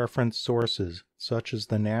well-referenced sources, such as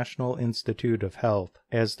the National Institute of Health,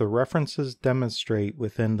 as the references demonstrate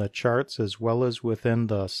within the charts as well as within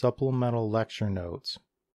the supplemental lecture notes.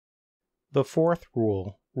 The fourth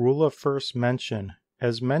rule, rule of first mention.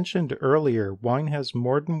 As mentioned earlier, wine has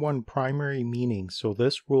more than one primary meaning, so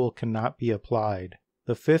this rule cannot be applied.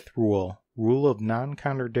 The fifth rule, rule of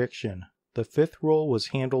non-contradiction. The fifth rule was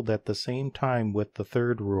handled at the same time with the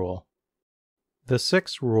third rule. The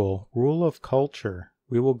sixth rule, rule of culture.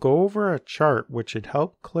 We will go over a chart which should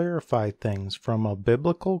help clarify things from a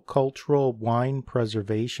biblical cultural wine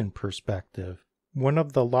preservation perspective. One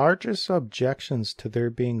of the largest objections to there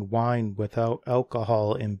being wine without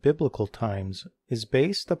alcohol in biblical times is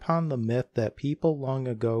based upon the myth that people long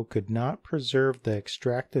ago could not preserve the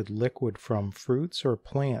extracted liquid from fruits or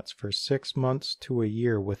plants for 6 months to a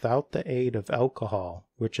year without the aid of alcohol,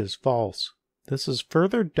 which is false. This is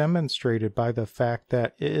further demonstrated by the fact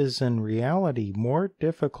that it is in reality more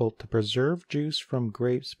difficult to preserve juice from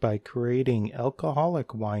grapes by creating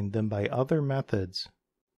alcoholic wine than by other methods.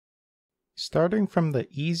 Starting from the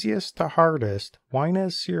easiest to hardest, wine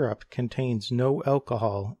as syrup contains no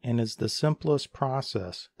alcohol and is the simplest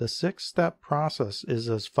process. The 6-step process is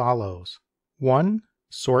as follows. 1.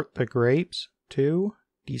 Sort the grapes. 2.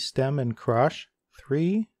 Destem and crush.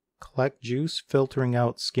 3. Collect juice, filtering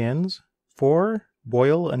out skins. 4.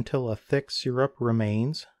 Boil until a thick syrup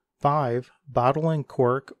remains. 5. Bottle and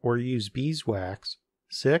cork or use beeswax.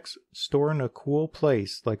 6. Store in a cool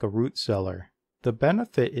place like a root cellar. The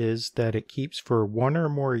benefit is that it keeps for 1 or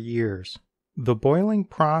more years. The boiling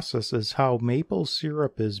process is how maple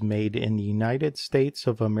syrup is made in the United States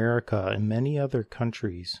of America and many other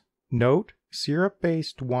countries. Note,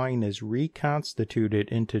 syrup-based wine is reconstituted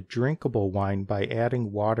into drinkable wine by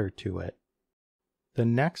adding water to it. The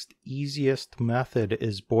next easiest method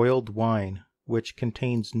is boiled wine, which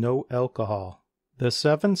contains no alcohol. The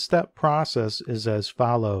 7-step process is as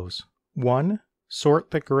follows. 1. Sort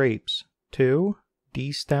the grapes. 2.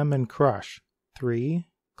 Destem and crush. 3.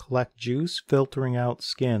 Collect juice, filtering out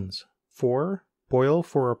skins. 4. Boil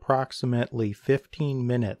for approximately 15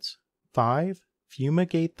 minutes. 5.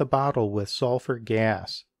 Fumigate the bottle with sulfur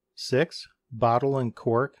gas. 6. Bottle and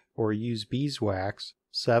cork or use beeswax.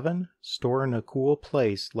 7. Store in a cool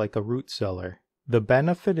place like a root cellar. The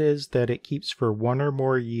benefit is that it keeps for 1 or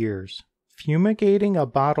more years. Fumigating a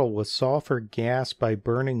bottle with sulfur gas by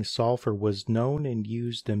burning sulfur was known and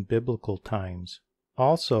used in biblical times.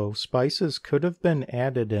 Also, spices could have been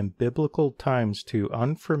added in biblical times to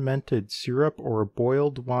unfermented syrup or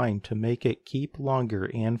boiled wine to make it keep longer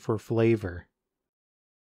and for flavor.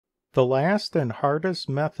 The last and hardest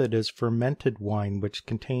method is fermented wine, which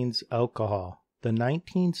contains alcohol. The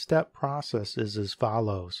 19-step process is as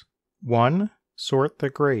follows. 1. Sort the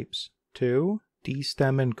grapes. 2.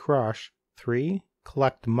 Destem and crush. 3.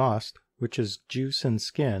 Collect must, which is juice and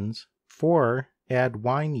skins. 4. Add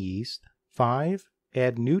wine yeast. 5.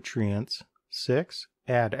 Add nutrients. 6.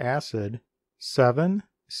 Add acid. 7.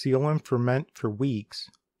 Seal and ferment for weeks.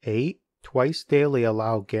 8. Twice daily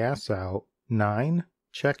allow gas out. 9.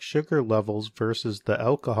 Check sugar levels versus the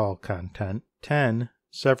alcohol content. 10.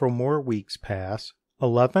 Several more weeks pass.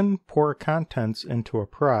 11. Pour contents into a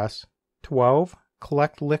press. 12.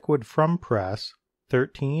 Collect liquid from press.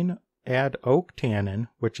 13. Add oak tannin,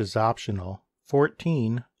 which is optional.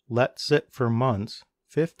 14. Let sit for months.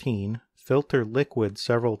 15. Filter liquid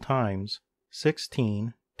several times.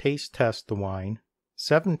 16. Taste test the wine.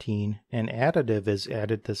 17. An additive is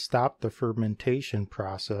added to stop the fermentation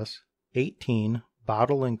process. 18.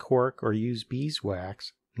 Bottle and cork or use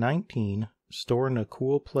beeswax. 19. Store in a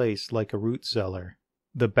cool place like a root cellar.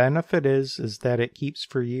 The benefit is that it keeps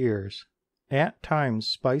for years. At times,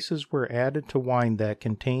 spices were added to wine that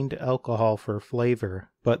contained alcohol for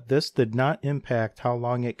flavor, but this did not impact how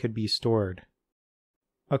long it could be stored.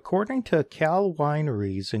 According to Cal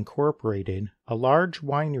Wineries Incorporated, a large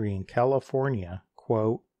winery in California,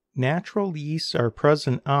 quote, natural yeasts are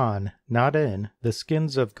present on, not in, the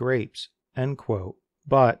skins of grapes, end quote.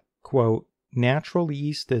 But, quote, natural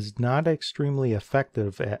yeast is not extremely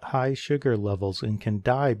effective at high sugar levels and can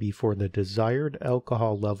die before the desired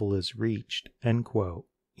alcohol level is reached, end quote.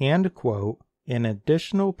 And, quote, an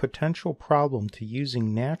additional potential problem to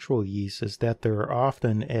using natural yeast is that there are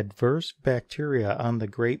often adverse bacteria on the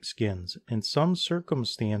grape skins. In some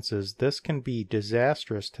circumstances, this can be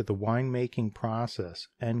disastrous to the winemaking process,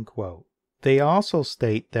 end quote. They also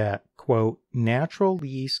state that, quote, natural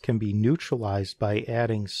yeast can be neutralized by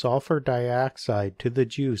adding sulfur dioxide to the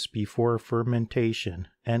juice before fermentation,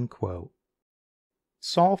 end quote.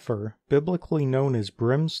 Sulfur, biblically known as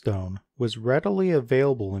brimstone, was readily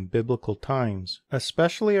available in biblical times,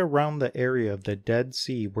 especially around the area of the Dead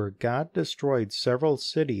Sea where God destroyed several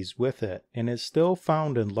cities with it, and is still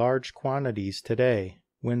found in large quantities today.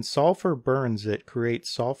 When sulfur burns, it creates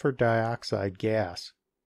sulfur dioxide gas.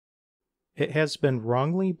 It has been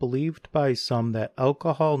wrongly believed by some that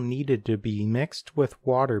alcohol needed to be mixed with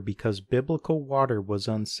water because biblical water was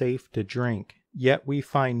unsafe to drink. Yet we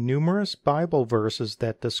find numerous Bible verses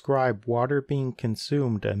that describe water being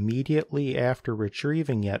consumed immediately after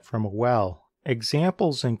retrieving it from a well.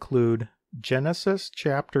 Examples include Genesis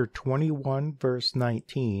chapter 21 verse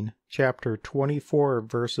 19, chapter 24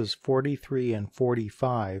 verses 43 and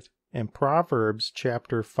 45, and Proverbs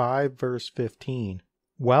chapter 5 verse 15.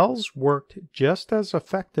 Wells worked just as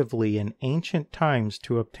effectively in ancient times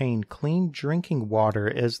to obtain clean drinking water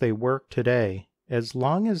as they work today, as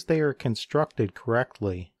long as they are constructed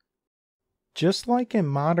correctly. Just like in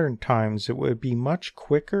modern times, it would be much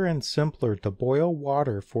quicker and simpler to boil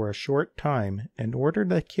water for a short time in order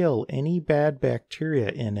to kill any bad bacteria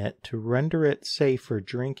in it to render it safe for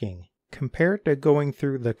drinking, compared to going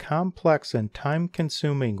through the complex and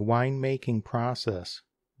time-consuming winemaking process.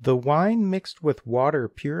 The wine mixed with water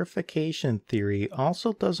purification theory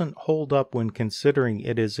also doesn't hold up when considering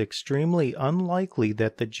it is extremely unlikely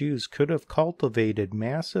that the Jews could have cultivated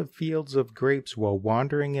massive fields of grapes while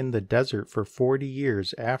wandering in the desert for 40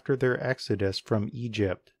 years after their exodus from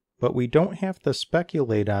Egypt. But we don't have to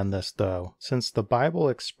speculate on this though, since the Bible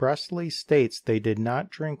expressly states they did not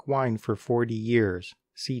drink wine for 40 years.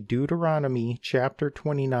 See Deuteronomy chapter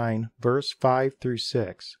 29, verse 5 through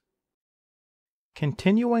 6.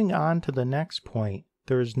 Continuing on to the next point,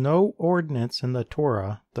 there is no ordinance in the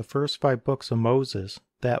Torah, the first 5 books of Moses,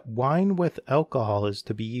 that wine with alcohol is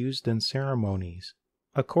to be used in ceremonies.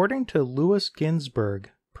 According to Louis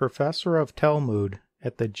Ginsburg, professor of Talmud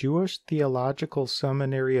at the Jewish Theological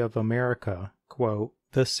Seminary of America, quote,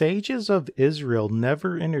 the sages of Israel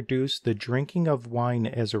never introduced the drinking of wine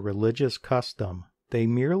as a religious custom. They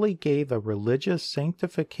merely gave a religious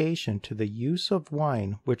sanctification to the use of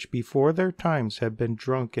wine which before their times had been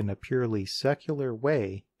drunk in a purely secular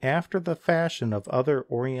way, after the fashion of other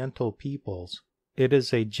Oriental peoples. It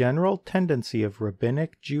is a general tendency of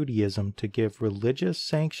Rabbinic Judaism to give religious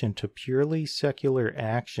sanction to purely secular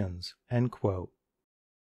actions, end quote.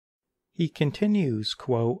 He continues,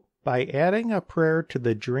 quote, By adding a prayer to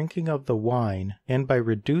the drinking of the wine, and by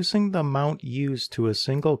reducing the amount used to a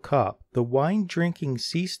single cup, the wine drinking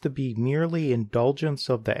ceased to be merely indulgence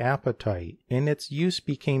of the appetite, and its use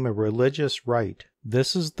became a religious rite.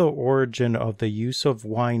 This is the origin of the use of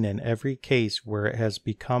wine in every case where it has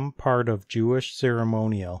become part of Jewish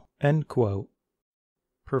ceremonial." End quote.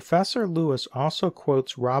 Professor Lewis also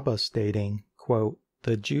quotes Rabbah stating, quote,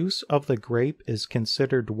 "The juice of the grape is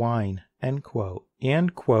considered wine," end quote,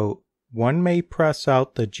 and, quote, "One may press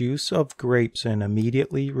out the juice of grapes and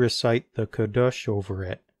immediately recite the Kiddush over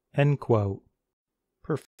it," end quote.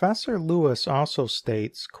 Professor Lewis also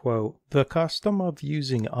states, quote, "The custom of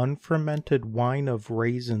using unfermented wine of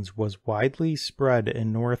raisins was widely spread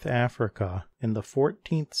in North Africa in the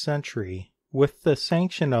 14th century, with the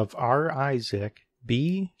sanction of R. Isaac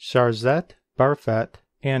B. Charzet Barfet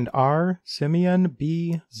and R. Simeon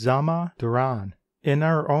B. Zama Duran. In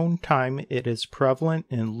our own time it is prevalent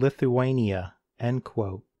in Lithuania." End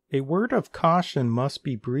quote. A word of caution must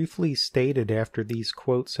be briefly stated after these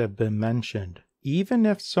quotes have been mentioned. Even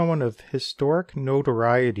if someone of historic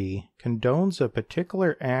notoriety condones a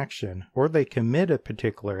particular action, or they commit a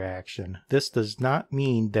particular action, this does not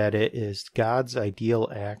mean that it is God's ideal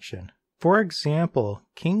action. For example,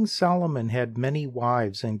 King Solomon had many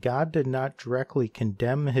wives, and God did not directly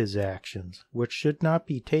condemn his actions, which should not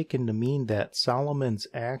be taken to mean that Solomon's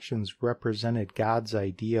actions represented God's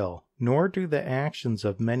ideal, nor do the actions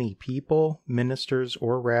of many people, ministers,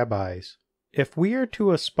 or rabbis. If we are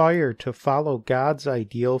to aspire to follow God's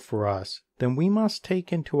ideal for us, then we must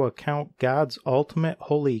take into account God's ultimate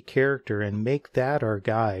holy character and make that our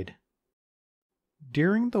guide.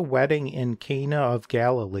 During the wedding in Cana of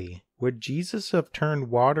Galilee, would Jesus have turned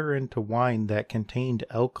water into wine that contained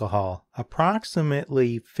alcohol,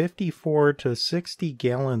 approximately 54 to 60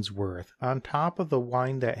 gallons worth, on top of the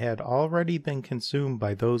wine that had already been consumed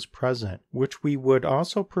by those present, which we would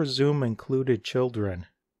also presume included children?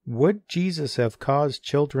 Would Jesus have caused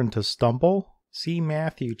children to stumble? See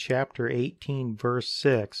Matthew chapter 18 verse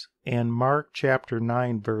 6 and Mark chapter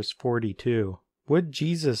 9 verse 42. Would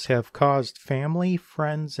Jesus have caused family,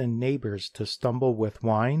 friends, and neighbors to stumble with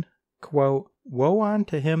wine? Quote, "Woe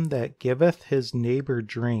unto him that giveth his neighbor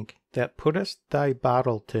drink, that puttest thy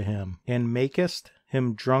bottle to him, and makest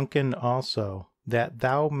him drunken also, that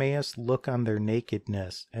thou mayest look on their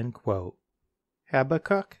nakedness." End quote.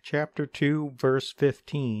 Habakkuk chapter 2 verse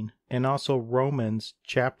 15, and also Romans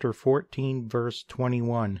chapter 14 verse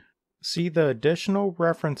 21. See the additional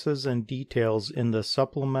references and details in the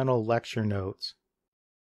supplemental lecture notes.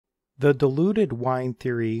 The diluted wine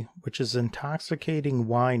theory, which is intoxicating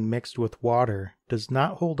wine mixed with water, does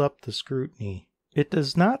not hold up to scrutiny. It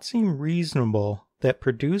does not seem reasonable that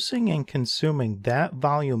producing and consuming that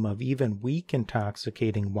volume of even weak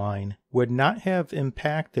intoxicating wine would not have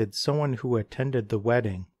impacted someone who attended the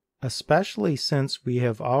wedding, especially since we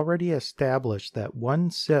have already established that one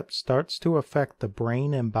sip starts to affect the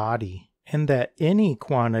brain and body, and that any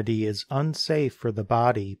quantity is unsafe for the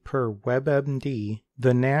body per WebMD,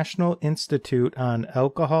 the National Institute on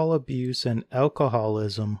Alcohol Abuse and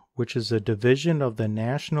Alcoholism, which is a division of the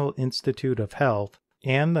National Institute of Health,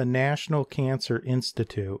 and the National Cancer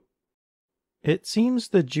Institute. It seems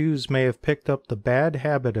the Jews may have picked up the bad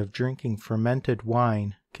habit of drinking fermented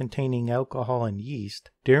wine containing alcohol and yeast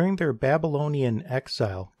during their Babylonian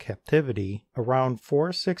exile captivity around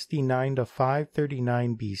 469 to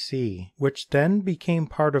 539 BC, which then became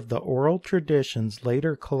part of the oral traditions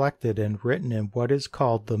later collected and written in what is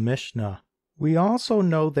called the Mishnah. We also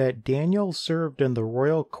know that Daniel served in the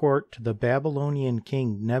royal court to the Babylonian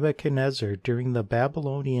king Nebuchadnezzar during the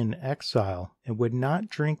Babylonian exile and would not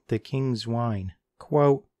drink the king's wine.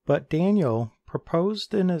 Quote, "But Daniel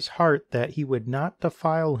proposed in his heart that he would not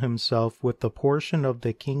defile himself with the portion of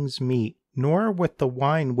the king's meat, nor with the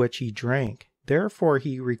wine which he drank. Therefore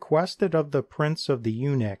he requested of the prince of the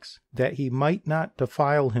eunuchs that he might not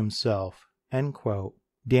defile himself." End quote.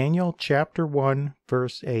 Daniel chapter 1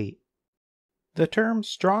 verse 8. The term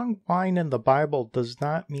strong wine in the Bible does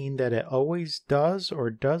not mean that it always does or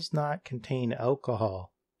does not contain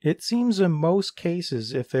alcohol. It seems in most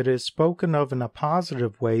cases if it is spoken of in a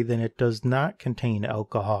positive way then it does not contain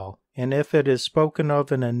alcohol, and if it is spoken of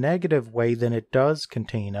in a negative way then it does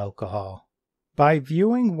contain alcohol. By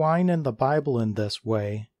viewing wine in the Bible in this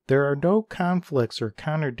way, there are no conflicts or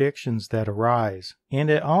contradictions that arise, and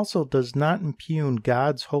it also does not impugn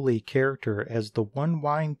God's holy character as the one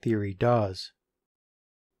wine theory does.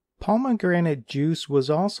 Pomegranate juice was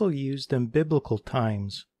also used in biblical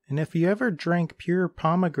times, and if you ever drank pure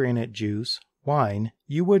pomegranate juice, wine,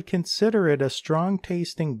 you would consider it a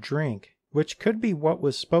strong-tasting drink, which could be what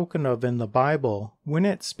was spoken of in the Bible when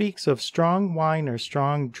it speaks of strong wine or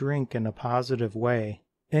strong drink in a positive way.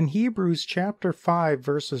 In Hebrews chapter 5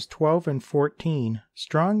 verses 12 and 14,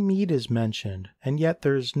 strong meat is mentioned, and yet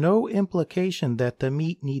there is no implication that the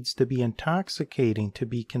meat needs to be intoxicating to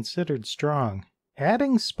be considered strong.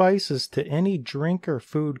 Adding spices to any drink or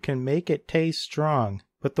food can make it taste strong,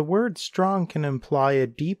 but the word strong can imply a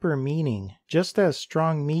deeper meaning, just as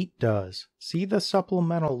strong meat does. See the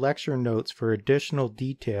supplemental lecture notes for additional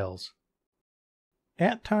details.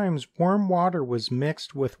 At times, warm water was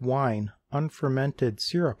mixed with wine, unfermented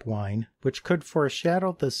syrup wine, which could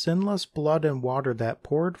foreshadow the sinless blood and water that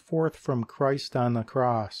poured forth from Christ on the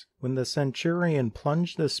cross, when the centurion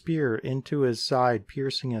plunged the spear into his side,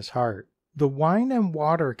 piercing his heart. The wine and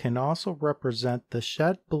water can also represent the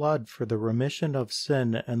shed blood for the remission of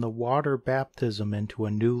sin and the water baptism into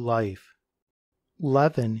a new life.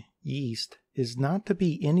 Leaven, yeast, is not to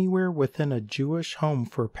be anywhere within a Jewish home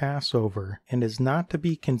for Passover, and is not to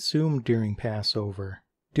be consumed during Passover.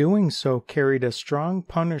 Doing so carried a strong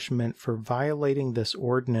punishment for violating this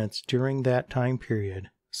ordinance during that time period,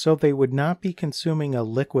 so they would not be consuming a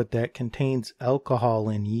liquid that contains alcohol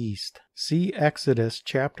and yeast. See Exodus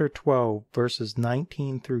chapter 12, verses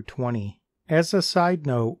 19 through 20. As a side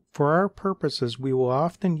note, for our purposes we will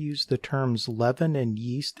often use the terms leaven and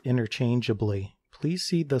yeast interchangeably. Please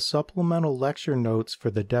see the supplemental lecture notes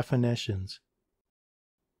for the definitions.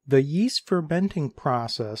 The yeast fermenting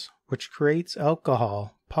process, which creates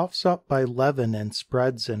alcohol, puffs up by leaven and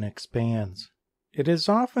spreads and expands. It is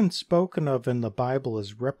often spoken of in the Bible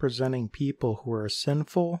as representing people who are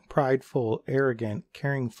sinful, prideful, arrogant,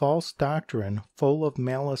 carrying false doctrine, full of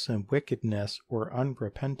malice and wickedness, or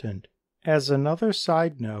unrepentant. As another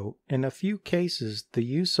side note, in a few cases the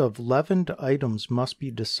use of leavened items must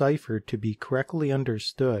be deciphered to be correctly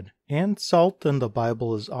understood, and salt in the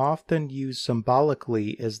Bible is often used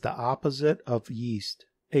symbolically as the opposite of yeast.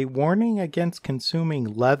 A warning against consuming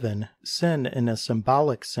leaven, sin in a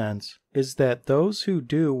symbolic sense, is that those who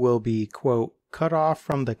do will be, quote, cut off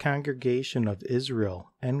from the congregation of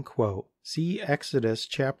Israel, end quote. See Exodus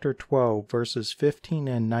chapter 12 verses 15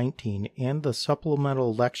 and 19 and the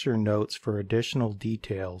supplemental lecture notes for additional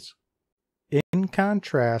details. In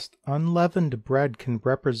contrast, unleavened bread can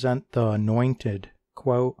represent the anointed,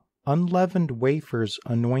 quote, unleavened wafers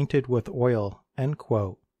anointed with oil, end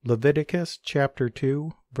quote. Leviticus chapter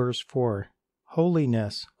 2 verse 4.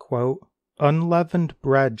 Holiness, quote, unleavened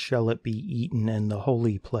bread shall it be eaten in the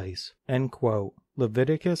holy place, end quote.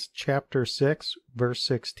 Leviticus chapter 6 verse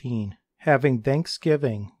 16. Having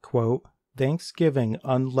thanksgiving, quote, thanksgiving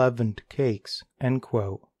unleavened cakes, end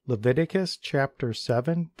quote. Leviticus chapter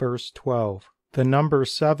 7 verse 12. The number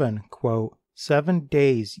 7, quote, 7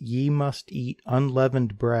 days ye must eat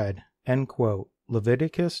unleavened bread, end quote.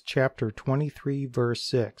 Leviticus chapter 23 verse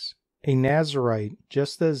 6. A Nazarite,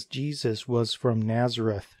 just as Jesus was from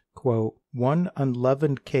Nazareth, quote, 1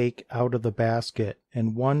 unleavened cake out of the basket,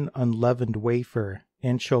 and 1 unleavened wafer,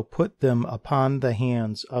 and shall put them upon the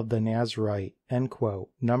hands of the Nazarite, end quote.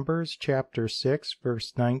 Numbers chapter 6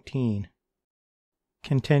 verse 19.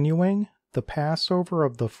 Continuing, the Passover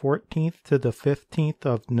of the 14th to the 15th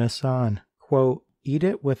of Nisan, quote, eat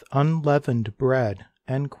it with unleavened bread,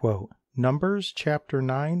 end quote. Numbers chapter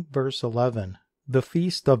 9 verse 11. The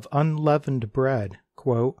feast of unleavened bread,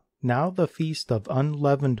 quote, now the feast of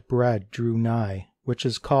unleavened bread drew nigh, which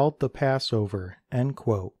is called the Passover, end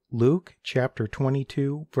quote. Luke chapter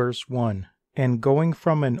 22 verse 1. And going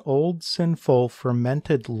from an old sinful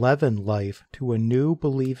fermented leaven life to a new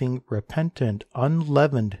believing repentant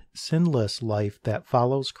unleavened sinless life that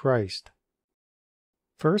follows Christ.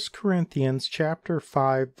 1 Corinthians chapter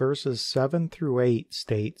 5 verses 7 through 8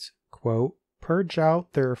 states, quote, purge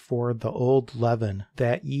out therefore the old leaven,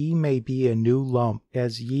 that ye may be a new lump,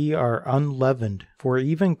 as ye are unleavened. For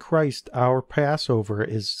even Christ our Passover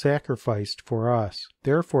is sacrificed for us.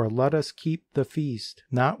 Therefore let us keep the feast,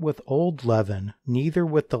 not with old leaven, neither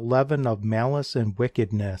with the leaven of malice and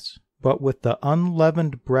wickedness, but with the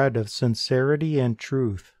unleavened bread of sincerity and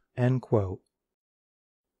truth, end quote.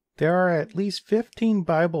 There are at least 15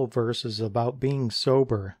 Bible verses about being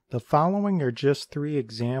sober. The following are just 3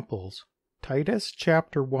 examples. Titus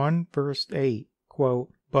chapter 1 verse 8, quote,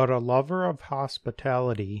 but a lover of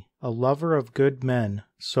hospitality, a lover of good men,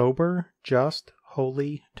 sober, just,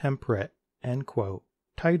 holy, temperate, end quote.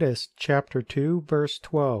 Titus chapter 2 verse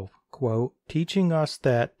 12, quote, teaching us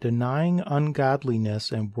that, denying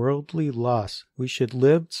ungodliness and worldly lusts, we should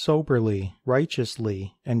live soberly,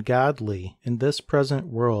 righteously, and godly in this present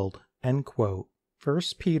world, end quote. 1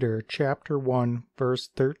 Peter chapter 1, verse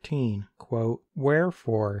 13, quote,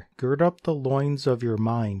 "Wherefore, gird up the loins of your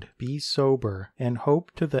mind, be sober, and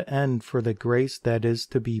hope to the end for the grace that is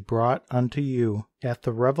to be brought unto you at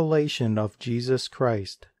the revelation of Jesus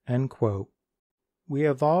Christ." End quote. We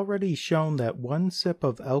have already shown that one sip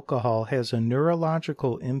of alcohol has a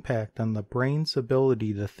neurological impact on the brain's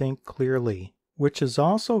ability to think clearly, which is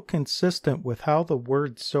also consistent with how the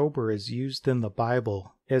word sober is used in the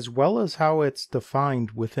Bible, as well as how it's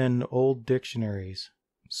defined within old dictionaries.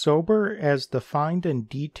 Sober as defined in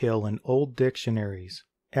detail in old dictionaries: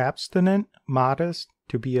 abstinent, modest,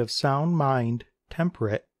 to be of sound mind,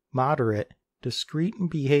 temperate, moderate, discreet in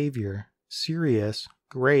behavior, serious,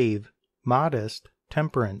 grave, modest,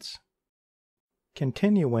 temperance.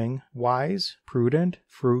 Continuing: wise, prudent,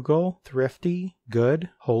 frugal, thrifty, good,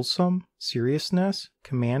 wholesome, seriousness,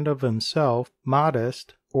 command of himself,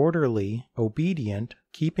 modest, orderly, obedient,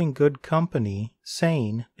 keeping good company,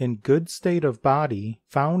 sane, in good state of body,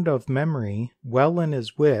 found of memory, well in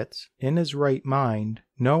his wits, in his right mind,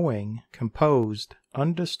 knowing, composed,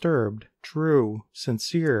 undisturbed, true,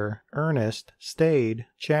 sincere, earnest, staid,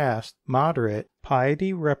 chaste, moderate,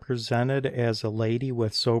 piety represented as a lady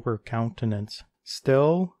with sober countenance,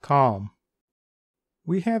 still, calm.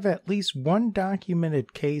 We have at least one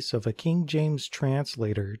documented case of a King James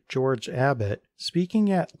translator, George Abbott,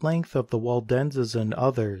 speaking at length of the Waldenses and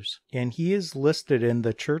others, and he is listed in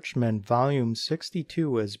the Churchman Volume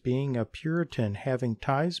 62 as being a Puritan having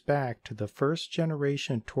ties back to the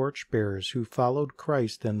first-generation torchbearers who followed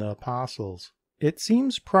Christ and the apostles. It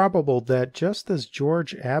seems probable that just as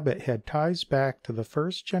George Abbott had ties back to the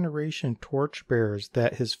first-generation torchbearers,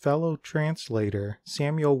 that his fellow translator,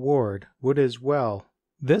 Samuel Ward, would as well.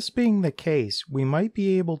 This being the case, we might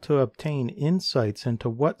be able to obtain insights into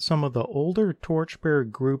what some of the older torchbearer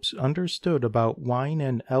groups understood about wine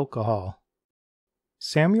and alcohol.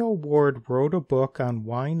 Samuel Ward wrote a book on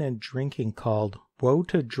wine and drinking called Woe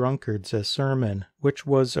to Drunkards, a Sermon, which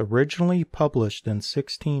was originally published in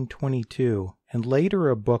 1622, and later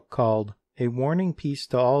a book called A Warning Piece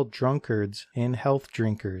to All Drunkards and Health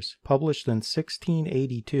Drinkers, published in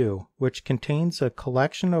 1682, which contains a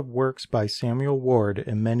collection of works by Samuel Ward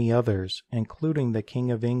and many others, including the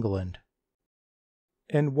King of England.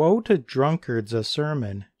 In Woe to Drunkards, a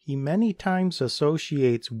Sermon, he many times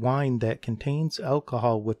associates wine that contains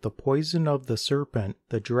alcohol with the poison of the serpent,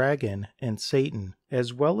 the dragon, and Satan,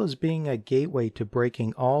 as well as being a gateway to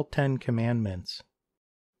breaking all 10 commandments.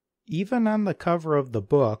 Even on the cover of the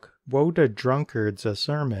book, Woe to Drunkards, a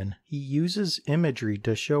Sermon, he uses imagery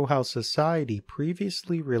to show how society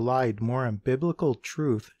previously relied more on biblical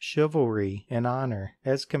truth, chivalry, and honor,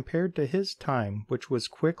 as compared to his time, which was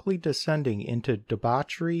quickly descending into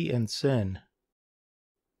debauchery and sin.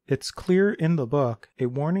 It's clear in the book, A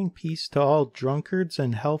Warning Piece to All Drunkards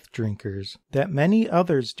and Health Drinkers, that many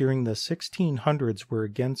others during the 1600s were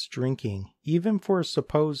against drinking, even for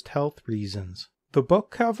supposed health reasons. The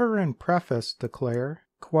book cover and preface declare,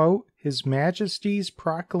 quote, His Majesty's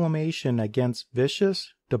proclamation against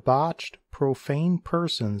vicious, debauched, profane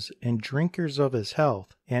persons and drinkers of his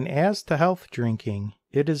health, and as to health drinking,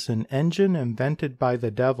 it is an engine invented by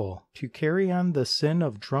the devil to carry on the sin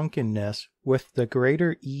of drunkenness with the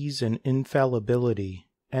greater ease and infallibility.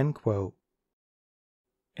 End quote.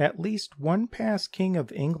 At least one past king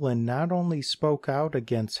of England not only spoke out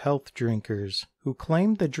against health drinkers, who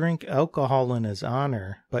claimed to drink alcohol in his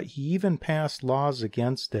honor, but he even passed laws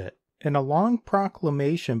against it. In a long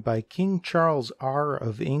proclamation by King Charles R.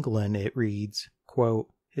 of England, it reads, quote,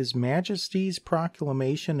 His Majesty's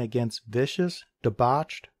proclamation against vicious,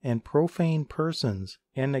 debauched, and profane persons,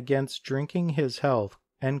 and against drinking his health,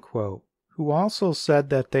 end quote, who also said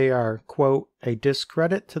that they are, quote, a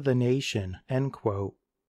discredit to the nation, end quote.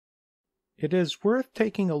 It is worth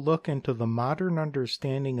taking a look into the modern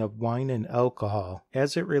understanding of wine and alcohol,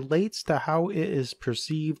 as it relates to how it is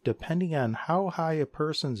perceived depending on how high a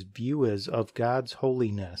person's view is of God's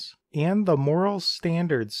holiness, and the moral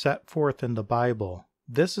standards set forth in the Bible.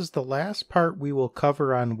 This is the last part we will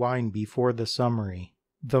cover on wine before the summary.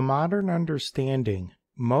 The modern understanding.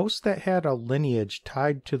 Most that had a lineage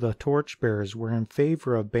tied to the torchbearers were in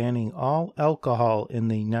favor of banning all alcohol in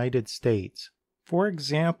the United States. For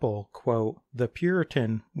example, quote, the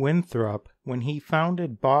Puritan Winthrop, when he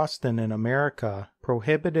founded Boston in America,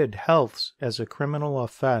 prohibited healths as a criminal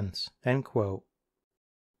offense, end quote.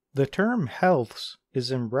 The term healths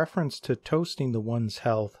is in reference to toasting the one's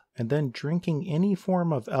health and then drinking any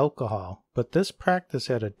form of alcohol, but this practice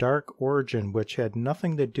had a dark origin which had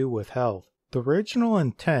nothing to do with health. The original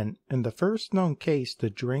intent, in the first known case to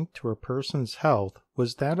drink to a person's health,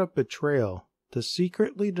 was that of betrayal. to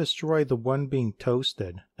secretly destroy the one being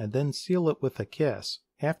toasted and then seal it with a kiss.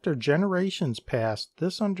 After generations passed,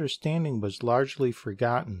 this understanding was largely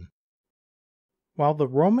forgotten. While the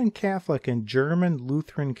Roman Catholic and German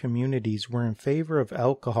Lutheran communities were in favor of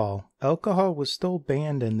alcohol, alcohol was still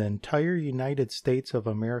banned in the entire United States of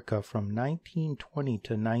America from 1920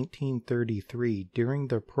 to 1933 during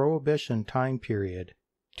the Prohibition time period.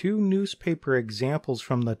 Two newspaper examples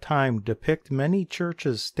from the time depict many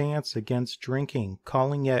churches' stance against drinking,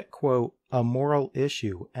 calling it, quote, a moral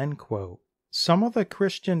issue, end quote. Some of the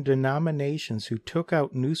Christian denominations who took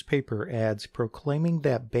out newspaper ads proclaiming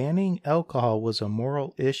that banning alcohol was a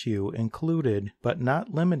moral issue included, but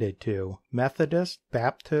not limited to, Methodist,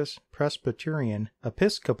 Baptist, Presbyterian,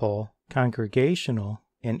 Episcopal, Congregational,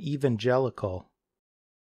 and Evangelical.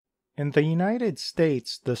 In the United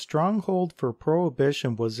States, the stronghold for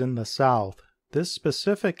prohibition was in the South. This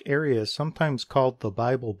specific area is sometimes called the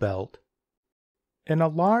Bible Belt. In a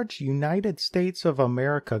large United States of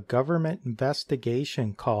America government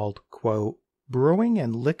investigation called, quote, Brewing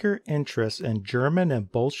and Liquor Interests in German and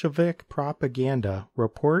Bolshevik Propaganda,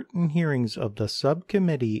 Report and Hearings of the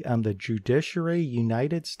Subcommittee on the Judiciary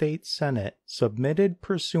United States Senate, submitted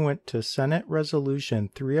pursuant to Senate Resolution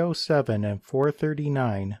 307 and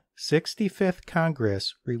 439, 65th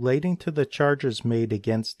Congress, relating to the charges made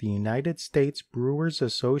against the United States Brewers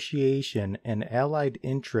Association and allied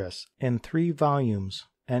interests in 3 volumes,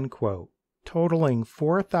 end quote, totaling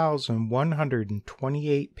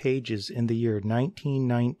 4,128 pages in the year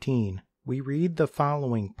 1919. We read the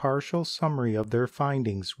following partial summary of their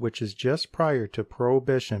findings, which is just prior to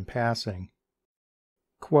Prohibition passing.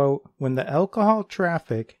 Quote, when the alcohol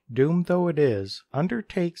traffic, doomed though it is,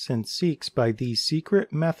 undertakes and seeks by these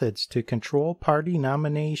secret methods to control party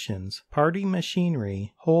nominations, party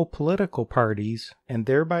machinery, whole political parties, and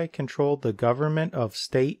thereby control the government of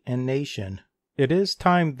state and nation, it is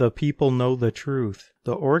time the people know the truth.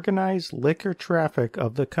 The organized liquor traffic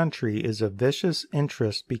of the country is a vicious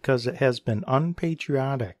interest because it has been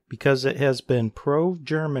unpatriotic, because it has been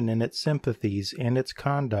pro-German in its sympathies and its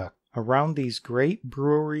conduct. Around these great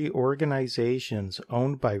brewery organizations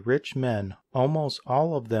owned by rich men, almost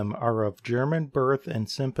all of them are of German birth and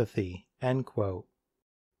sympathy, end quote.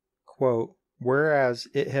 Quote, whereas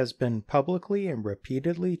it has been publicly and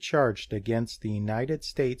repeatedly charged against the United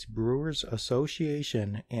States Brewers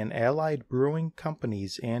Association and allied brewing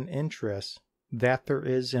companies and interests that there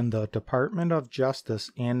is in the Department of Justice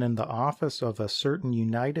and in the office of a certain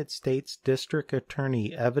United States District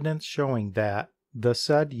Attorney evidence showing that the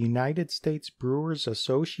said United States Brewers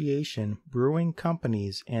Association, brewing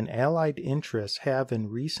companies, and allied interests have in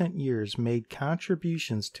recent years made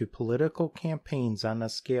contributions to political campaigns on a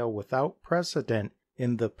scale without precedent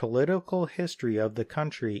in the political history of the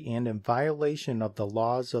country and in violation of the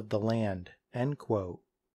laws of the land, end quote.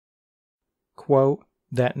 Quote,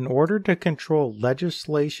 that in order to control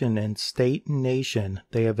legislation in state and nation,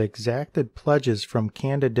 they have exacted pledges from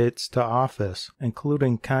candidates to office,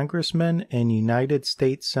 including congressmen and United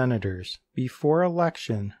States senators, before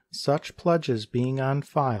election, such pledges being on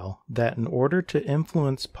file, that in order to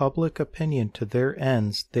influence public opinion to their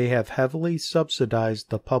ends, they have heavily subsidized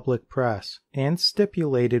the public press, and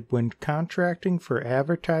stipulated when contracting for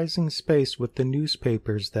advertising space with the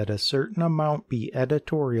newspapers that a certain amount be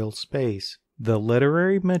editorial space, the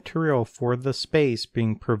literary material for the space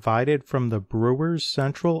being provided from the Brewers'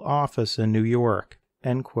 Central Office in New York,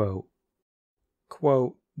 end quote.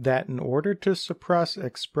 Quote, that in order to suppress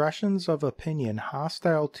expressions of opinion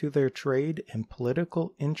hostile to their trade and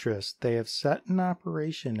political interests, they have set in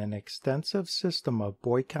operation an extensive system of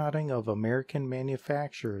boycotting of American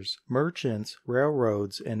manufacturers, merchants,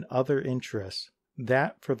 railroads, and other interests.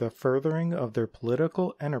 That for the furthering of their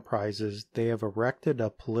political enterprises they have erected a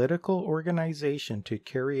political organization to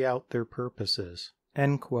carry out their purposes,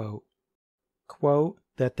 end quote. Quote,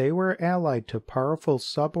 that they were allied to powerful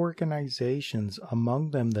suborganizations,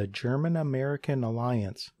 among them the German-American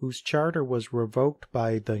Alliance, whose charter was revoked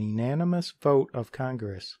by the unanimous vote of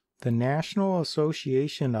Congress, the National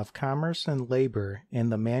Association of Commerce and Labor,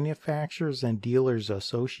 and the Manufacturers and Dealers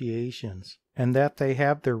Associations, and that they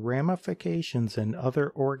have their ramifications in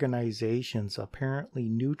other organizations apparently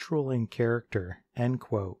neutral in character, end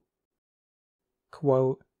quote.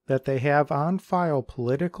 Quote, that they have on file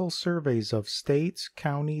political surveys of states,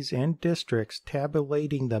 counties, and districts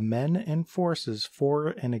tabulating the men and forces for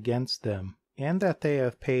and against them, and that they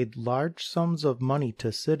have paid large sums of money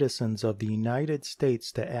to citizens of the United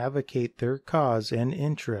States to advocate their cause and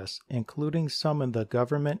interests, including some in the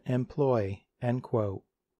government employ, end quote.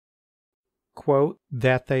 quote,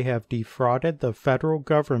 that they have defrauded the federal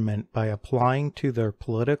government by applying to their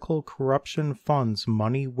political corruption funds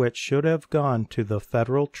money which should have gone to the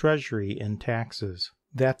federal treasury in taxes,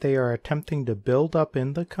 that they are attempting to build up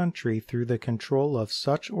in the country through the control of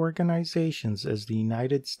such organizations as the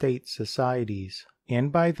United States Societies,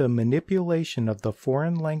 and by the manipulation of the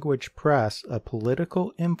foreign language press a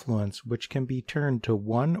political influence which can be turned to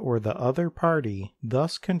one or the other party,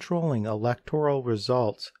 thus controlling electoral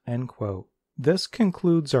results, end quote. This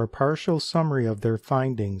concludes our partial summary of their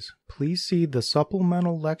findings. Please see the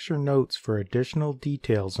supplemental lecture notes for additional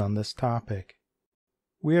details on this topic.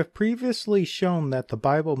 We have previously shown that the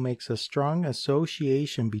Bible makes a strong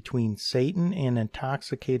association between Satan and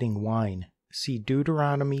intoxicating wine. See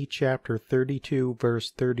Deuteronomy chapter 32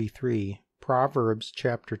 verse 33, Proverbs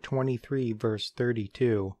chapter 23 verse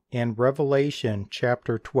 32, and Revelation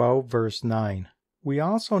chapter 12 verse 9. We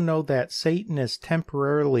also know that Satan is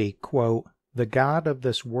temporarily, quote, the god of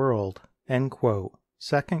this world, end quote.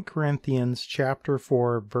 2 Corinthians chapter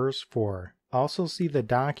 4 verse 4. Also see the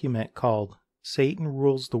document called Satan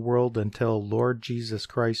Rules the World Until Lord Jesus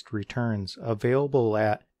Christ Returns, available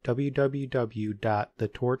at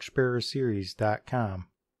www.thetorchbearerseries.com.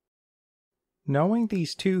 Knowing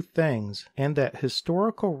these two things, and that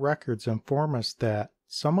historical records inform us that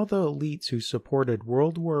some of the elites who supported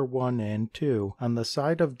World War I and II on the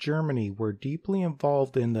side of Germany were deeply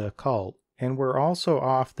involved in the occult, and were also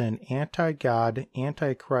often anti-God,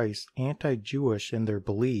 anti-Christ, anti-Jewish in their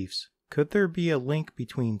beliefs, could there be a link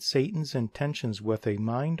between Satan's intentions with a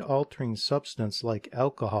mind-altering substance like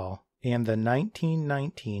alcohol and the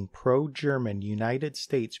 1919 pro-German United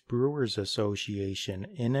States Brewers Association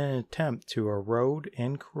in an attempt to erode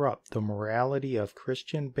and corrupt the morality of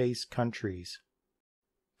Christian-based countries?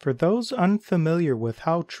 For those unfamiliar with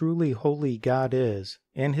how truly holy God is,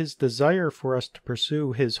 and his desire for us to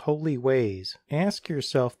pursue his holy ways, ask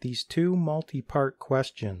yourself these two multi-part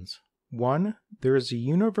questions. 1. There is a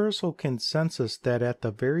universal consensus that at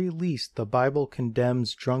the very least the Bible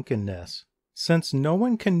condemns drunkenness. Since no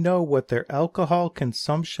one can know what their alcohol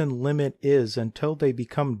consumption limit is until they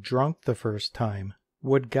become drunk the first time,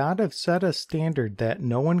 would God have set a standard that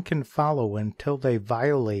no one can follow until they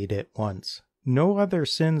violate it once? No other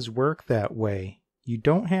sins work that way. You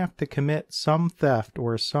don't have to commit some theft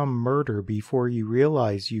or some murder before you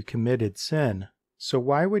realize you committed sin. So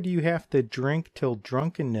why would you have to drink till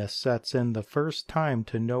drunkenness sets in the first time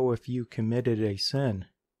to know if you committed a sin?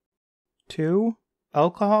 2.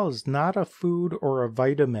 Alcohol is not a food or a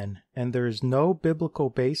vitamin, and there is no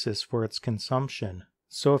biblical basis for its consumption.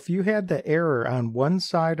 So if you had the error on one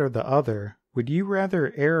side or the other, would you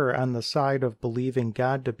rather err on the side of believing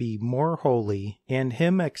God to be more holy and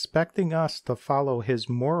him expecting us to follow his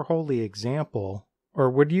more holy example, or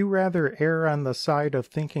would you rather err on the side of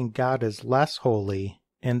thinking God is less holy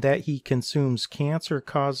and that he consumes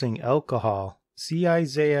cancer-causing alcohol? See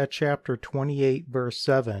Isaiah chapter 28 verse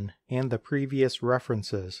 7 and the previous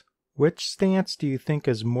references. Which stance do you think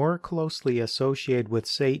is more closely associated with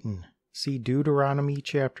Satan? See Deuteronomy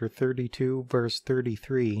chapter 32 verse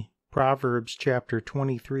 33, Proverbs chapter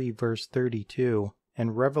 23 verse 32,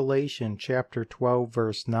 and Revelation chapter 12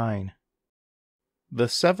 verse 9. The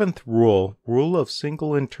seventh rule of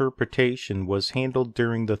single interpretation, was handled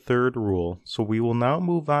during the third rule, so we will now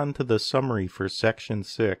move on to the summary for section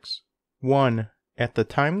 6. 1. At the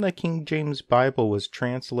time the King James Bible was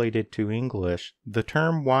translated to English, the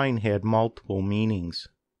term wine had multiple meanings.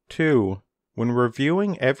 2. When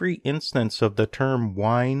reviewing every instance of the term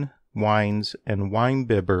wine, wines, and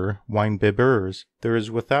winebibber, winebibbers, there is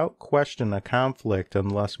without question a conflict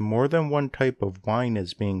unless more than one type of wine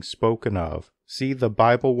is being spoken of. See the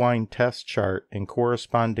Bible wine test chart and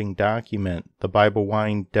corresponding document, the Bible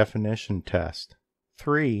wine definition test.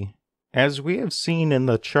 3. As we have seen in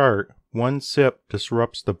the chart, one sip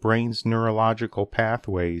disrupts the brain's neurological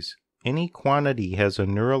pathways. Any quantity has a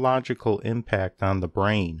neurological impact on the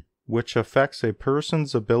brain, which affects a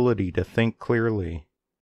person's ability to think clearly.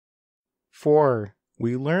 4.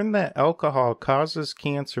 We learn that alcohol causes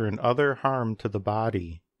cancer and other harm to the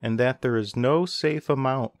body, and that there is no safe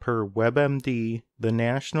amount per WebMD, the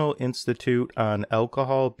National Institute on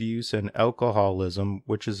Alcohol Abuse and Alcoholism,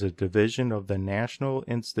 which is a division of the National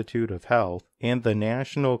Institute of Health, and the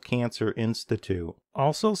National Cancer Institute.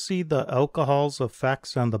 Also see the alcohol's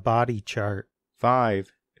effects on the body chart.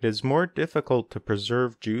 5. It is more difficult to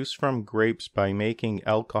preserve juice from grapes by making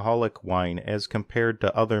alcoholic wine as compared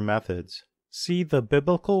to other methods. See the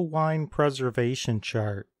Biblical Wine Preservation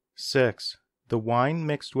Chart. 6. The wine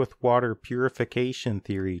mixed with water purification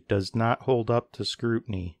theory does not hold up to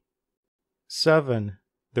scrutiny. 7.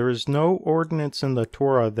 There is no ordinance in the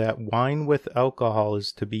Torah that wine with alcohol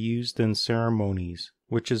is to be used in ceremonies,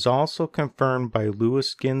 which is also confirmed by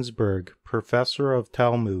Louis Ginsburg, professor of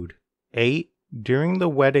Talmud. 8. During the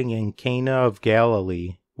wedding in Cana of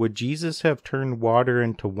Galilee, would Jesus have turned water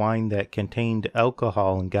into wine that contained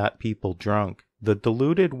alcohol and got people drunk? The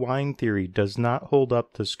diluted wine theory does not hold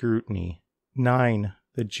up to scrutiny. 9.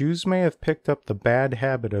 The Jews may have picked up the bad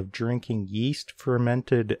habit of drinking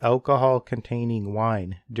yeast-fermented alcohol-containing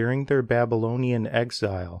wine during their Babylonian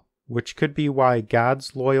exile, which could be why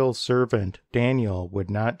God's loyal servant Daniel would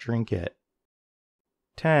not drink it.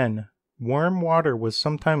 10. Warm water was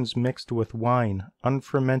sometimes mixed with wine,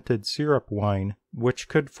 unfermented syrup wine, which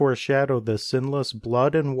could foreshadow the sinless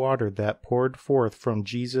blood and water that poured forth from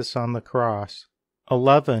Jesus on the cross.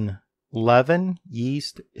 11. Leaven,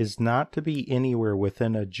 yeast, is not to be anywhere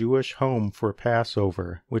within a Jewish home for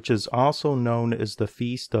Passover, which is also known as the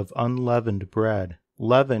Feast of Unleavened Bread.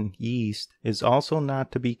 Leaven, yeast, is also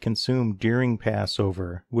not to be consumed during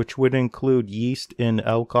Passover, which would include yeast in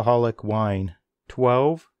alcoholic wine.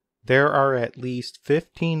 12. There are at least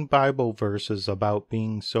 15 Bible verses about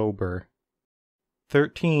being sober.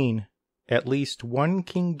 13. At least one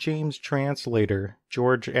King James translator,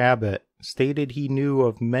 George Abbott, stated he knew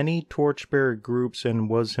of many Torchbearer groups and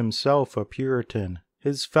was himself a Puritan.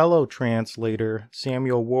 His fellow translator,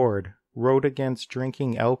 Samuel Ward, wrote against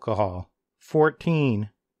drinking alcohol.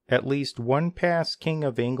 14. At least one past King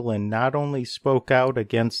of England not only spoke out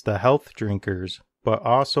against the health drinkers, but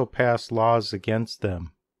also passed laws against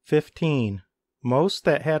them. 15. Most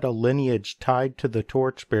that had a lineage tied to the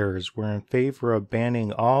Torchbearers were in favor of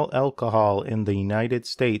banning all alcohol in the United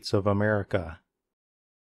States of America.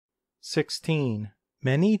 16.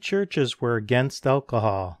 Many churches were against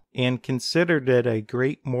alcohol and considered it a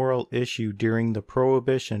great moral issue during the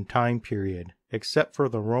Prohibition time period, except for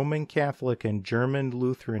the Roman Catholic and German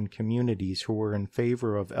Lutheran communities who were in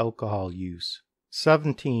favor of alcohol use.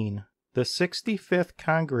 17. The 65th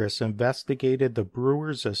Congress investigated the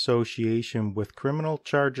Brewers Association with criminal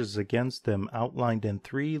charges against them outlined in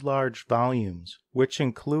 3 large volumes, which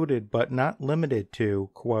included but not limited to,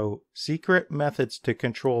 quote, secret methods to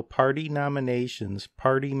control party nominations,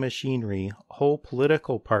 party machinery, whole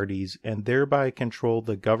political parties, and thereby control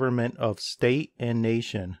the government of state and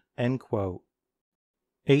nation, end quote.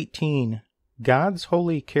 18. God's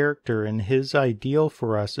holy character and His ideal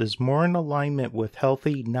for us is more in alignment with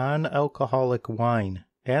healthy, non-alcoholic wine,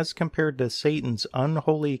 as compared to Satan's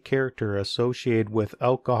unholy character associated with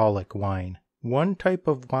alcoholic wine. One type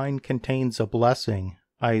of wine contains a blessing,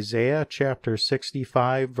 Isaiah chapter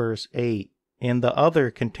 65 verse 8, and the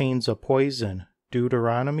other contains a poison,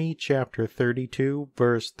 Deuteronomy chapter 32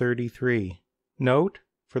 verse 33. Note,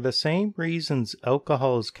 for the same reasons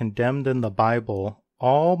alcohol is condemned in the Bible,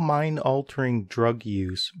 all mind-altering drug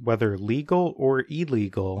use, whether legal or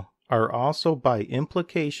illegal, are also by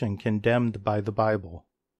implication condemned by the Bible.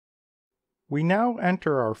 We now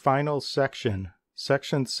enter our final section,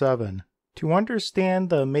 Section 7. To understand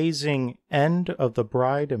the amazing end of the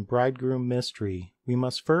bride and bridegroom mystery, we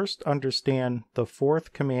must first understand the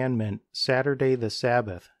 4th commandment, Saturday the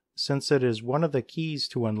Sabbath, since it is one of the keys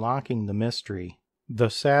to unlocking the mystery. The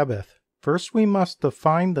Sabbath. First we must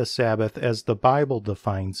define the Sabbath as the Bible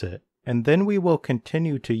defines it, and then we will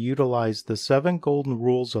continue to utilize the 7 golden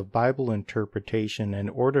rules of Bible interpretation in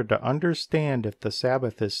order to understand if the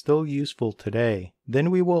Sabbath is still useful today.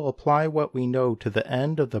 Then we will apply what we know to the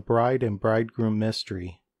end of the bride and bridegroom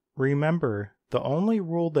mystery. Remember, the only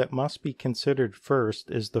rule that must be considered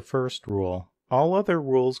first is the first rule. All other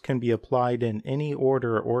rules can be applied in any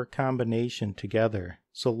order or combination together,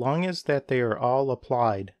 so long as that they are all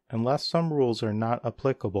applied, unless some rules are not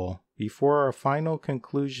applicable, before our final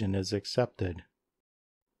conclusion is accepted.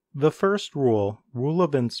 The first rule, rule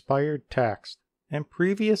of inspired text. In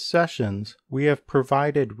previous sessions, we have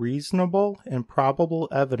provided reasonable and probable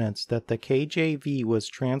evidence that the KJV was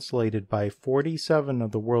translated by 47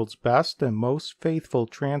 of the world's best and most faithful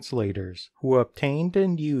translators, who obtained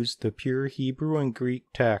and used the pure Hebrew and Greek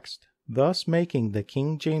text, thus making the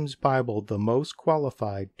King James Bible the most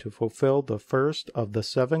qualified to fulfill the first of the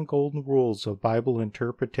 7 golden rules of Bible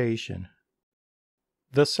interpretation.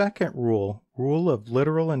 The second rule, rule of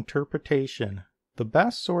literal interpretation. The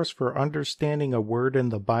best source for understanding a word in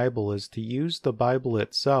the Bible is to use the Bible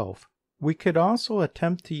itself. We could also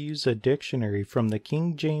attempt to use a dictionary from the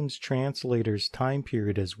King James translator's time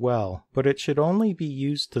period as well, but it should only be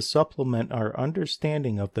used to supplement our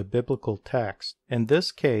understanding of the biblical text. In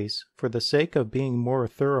this case, for the sake of being more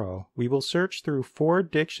thorough, we will search through 4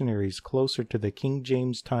 dictionaries closer to the King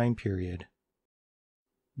James time period.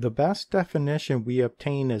 The best definition we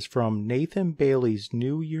obtain is from Nathan Bailey's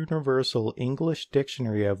New Universal English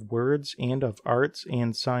Dictionary of Words and of Arts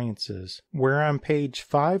and Sciences, where on page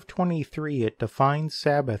 523 it defines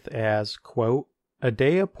Sabbath as, quote, "a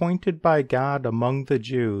day appointed by God among the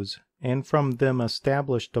Jews, and from them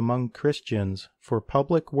established among Christians, for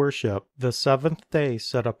public worship, the seventh day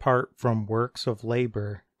set apart from works of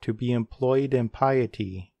labor, to be employed in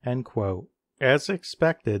piety," end quote. As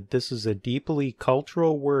expected, this is a deeply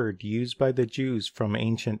cultural word used by the Jews from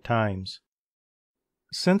ancient times.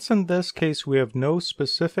 Since in this case we have no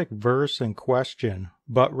specific verse in question,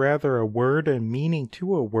 but rather a word and meaning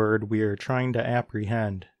to a word we are trying to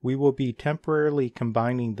apprehend, we will be temporarily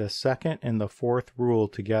combining the second and the fourth rule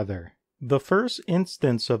together. The first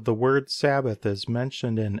instance of the word Sabbath is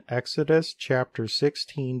mentioned in Exodus chapter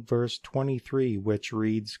 16 verse 23, which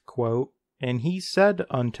reads, quote, "And he said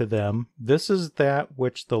unto them, This is that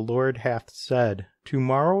which the Lord hath said,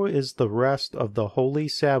 Tomorrow is the rest of the holy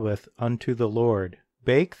Sabbath unto the Lord.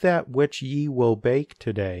 Bake that which ye will bake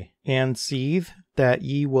today, and seethe that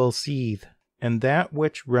ye will seethe, and that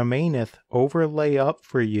which remaineth overlay up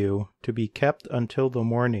for you to be kept until the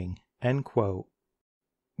morning." End quote.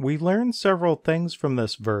 We learn several things from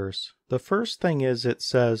this verse. The first thing is it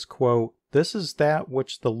says, quote, "This is that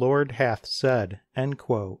which the Lord hath said," end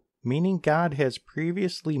quote, meaning God has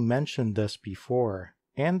previously mentioned this before,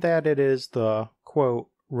 and that it is the, quote,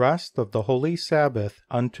 "rest of the holy Sabbath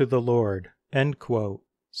unto the Lord," end quote.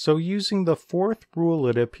 So using the fourth rule,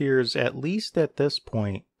 it appears, at least at this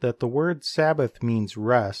point, that the word Sabbath means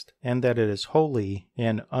rest, and that it is holy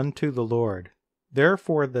and unto the Lord.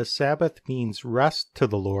 Therefore the Sabbath means rest to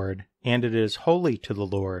the Lord, and it is holy to the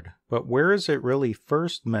Lord. But where is it really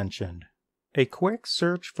first mentioned? A quick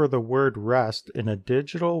search for the word rest in a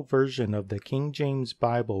digital version of the King James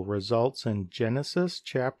Bible results in Genesis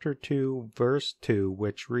chapter 2 verse 2,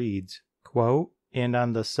 which reads, quote, "And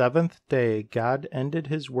on the seventh day God ended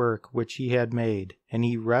his work which he had made, and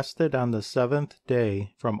he rested on the seventh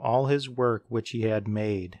day from all his work which he had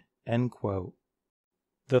made." End quote.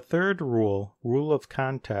 The third rule, rule of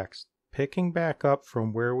context, picking back up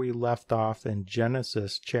from where we left off in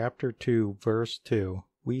Genesis chapter 2 verse 2,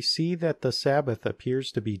 we see that the Sabbath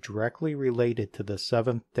appears to be directly related to the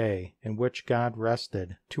seventh day in which God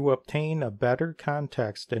rested. To obtain a better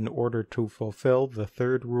context in order to fulfill the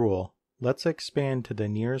third rule, let's expand to the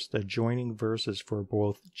nearest adjoining verses for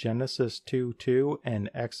both Genesis 2:2 and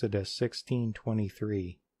Exodus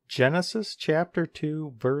 16:23. Genesis chapter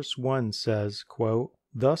 2 verse 1 says, quote,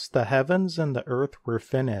 "Thus the heavens and the earth were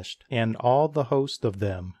finished, and all the host of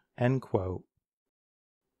them." End quote.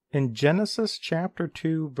 In Genesis chapter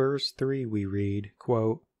 2 verse 3 we read,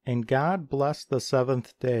 quote, "And God blessed the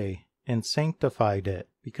seventh day, and sanctified it,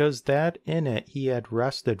 because that in it he had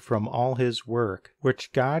rested from all his work,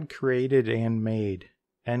 which God created and made."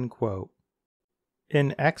 End quote.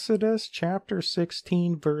 In Exodus chapter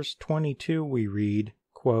 16 verse 22 we read,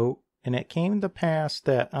 quote, "And it came to pass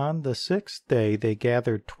that on the sixth day they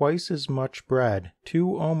gathered twice as much bread,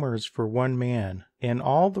 2 omers for one man, and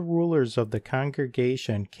all the rulers of the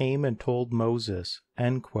congregation came and told Moses."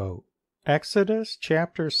 End quote. Exodus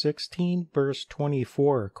chapter 16 verse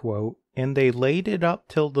 24, quote, "And they laid it up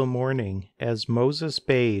till the morning, as Moses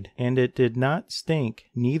bade, and it did not stink,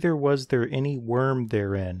 neither was there any worm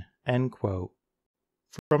therein." End quote.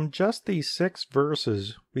 From just these 6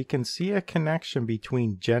 verses, we can see a connection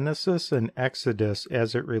between Genesis and Exodus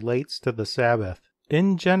as it relates to the Sabbath.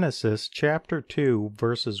 In Genesis chapter 2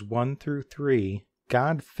 verses 1 through 3,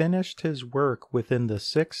 God finished his work within the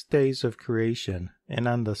 6 days of creation, and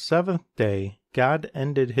on the 7th day God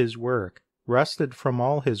ended his work, rested from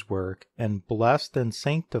all his work, and blessed and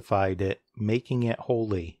sanctified it, making it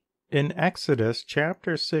holy. In Exodus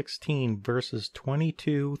chapter 16 verses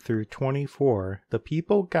 22 through 24, the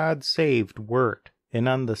people God saved worked, and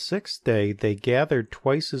on the 6th day they gathered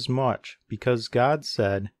twice as much, because God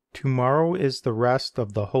said, "Tomorrow is the rest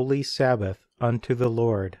of the holy Sabbath unto the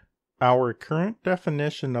Lord." Our current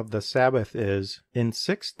definition of the Sabbath is, in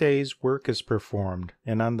 6 days work is performed,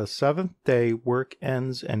 and on the 7th day work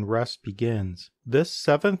ends and rest begins. This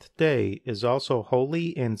 7th day is also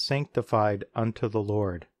holy and sanctified unto the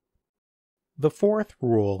Lord. The fourth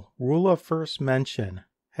rule, rule of first mention.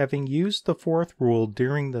 Having used the fourth rule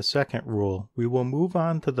during the second rule, we will move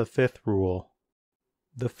on to the fifth rule.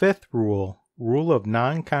 The fifth rule, rule of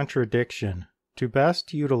non-contradiction. To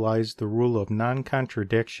best utilize the rule of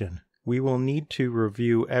non-contradiction, we will need to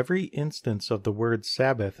review every instance of the word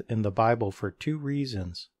Sabbath in the Bible for 2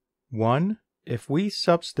 reasons. 1. If we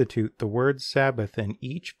substitute the word Sabbath in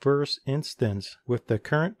each verse instance with the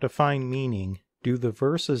current defined meaning, Do the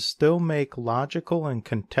verses still make logical and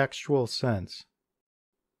contextual sense?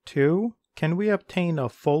 2. Can we obtain a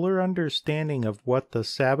fuller understanding of what the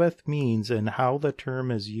Sabbath means and how the term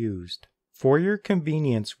is used? For your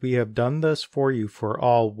convenience, we have done this for you for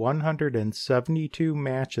all 172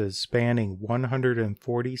 matches spanning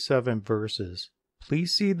 147 verses.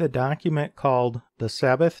 Please see the document called The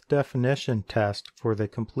Sabbath Definition Test for the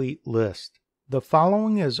complete list. The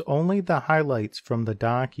following is only the highlights from the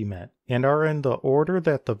document and are in the order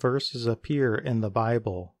that the verses appear in the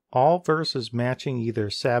Bible. All verses matching either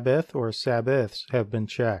Sabbath or Sabbaths have been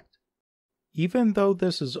checked. Even though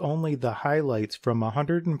this is only the highlights from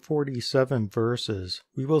 147 verses,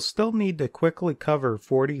 we will still need to quickly cover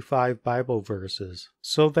 45 Bible verses,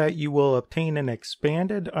 so that you will obtain an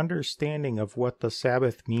expanded understanding of what the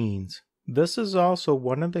Sabbath means. This is also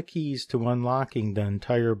one of the keys to unlocking the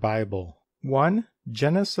entire Bible. 1.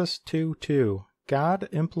 Genesis 2:2. God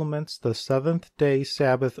implements the seventh-day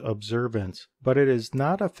Sabbath observance, but it is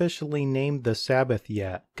not officially named the Sabbath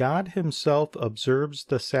yet. God himself observes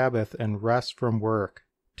the Sabbath and rests from work.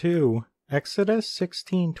 2. Exodus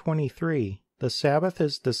 16:23. The Sabbath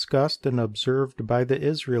is discussed and observed by the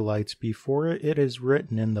Israelites before it is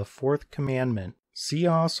written in the fourth commandment. See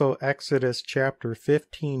also Exodus chapter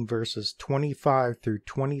 15 verses 25 through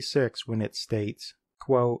 26 when it states,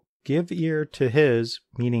 quote, "Give ear to his,"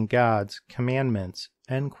 meaning God's, "commandments,"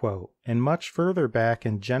 end quote. And much further back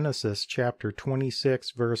in Genesis chapter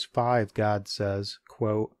 26 verse 5 God says,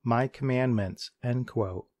 quote, "My commandments," end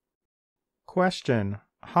quote. Question: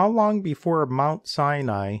 how long before Mount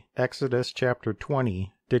Sinai, Exodus chapter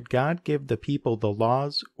 20, did God give the people the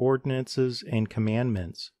laws, ordinances, and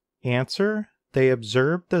commandments? Answer: they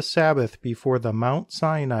observed the Sabbath before the Mount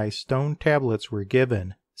Sinai stone tablets were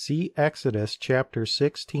given. See Exodus chapter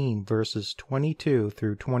 16 verses 22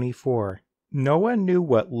 through 24. Noah knew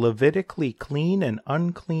what Levitically clean and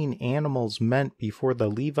unclean animals meant before the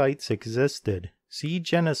Levites existed. See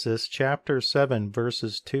Genesis chapter 7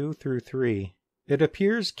 verses 2 through 3. It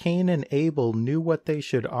appears Cain and Abel knew what they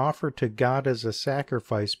should offer to God as a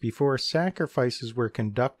sacrifice before sacrifices were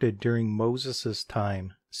conducted during Moses'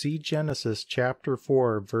 time. See Genesis chapter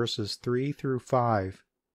 4 verses 3 through 5.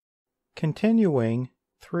 Continuing,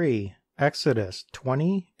 3. Exodus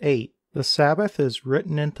 20:8. The Sabbath is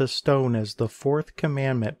written into stone as the fourth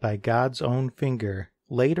commandment by God's own finger.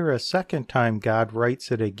 Later, a second time, God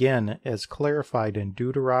writes it again as clarified in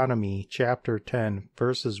Deuteronomy chapter 10,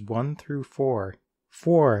 verses 1 through 4.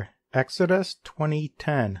 4. Exodus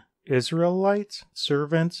 20:10. Israelites,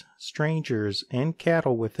 servants, strangers, and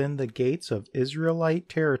cattle within the gates of Israelite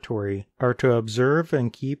territory are to observe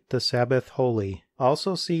and keep the Sabbath holy.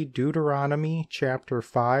 Also see Deuteronomy chapter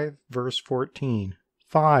 5, verse 14.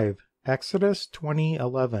 5. Exodus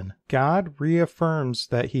 20:11. God reaffirms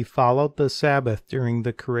that he followed the Sabbath during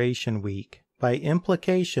the creation week. By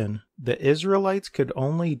implication, the Israelites could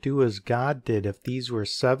only do as God did if these were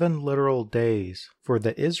 7 literal days, for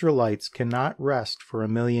the Israelites cannot rest for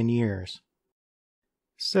 1,000,000 years.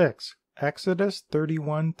 6. Exodus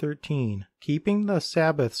 31:13. Keeping the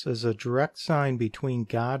Sabbaths is a direct sign between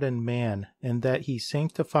God and man, and that he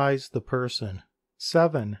sanctifies the person.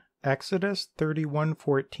 7. Exodus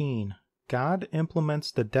 31:14. God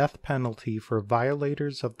implements the death penalty for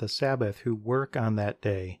violators of the Sabbath who work on that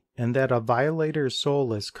day, and that a violator's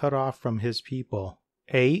soul is cut off from his people.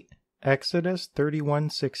 8. Exodus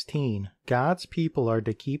 31:16. God's people are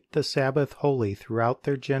to keep the Sabbath holy throughout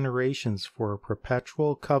their generations for a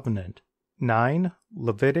perpetual covenant. 9.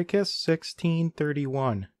 Leviticus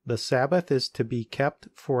 16:31. The Sabbath is to be kept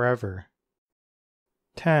forever.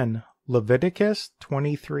 10. Leviticus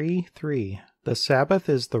 23:3. The Sabbath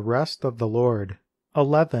is the rest of the Lord.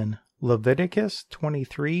 11. Leviticus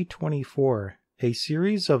 23:24. A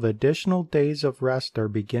series of additional days of rest are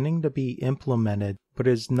beginning to be implemented, but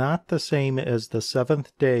is not the same as the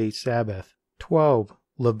seventh-day Sabbath. 12.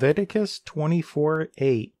 Leviticus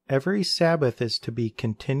 24:8. Every Sabbath is to be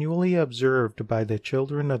continually observed by the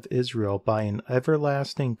children of Israel by an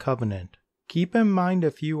everlasting covenant. Keep in mind,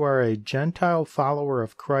 if you are a Gentile follower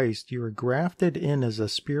of Christ, you are grafted in as a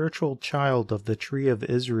spiritual child of the tree of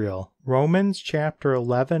Israel. Romans chapter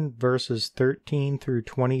 11 verses 13 through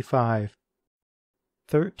 25.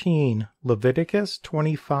 13. Leviticus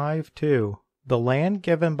 25:2. The land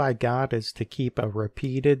given by God is to keep a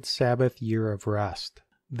repeated Sabbath year of rest.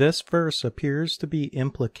 This verse appears to be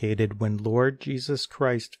implicated when Lord Jesus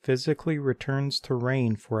Christ physically returns to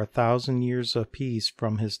reign for 1,000 years of peace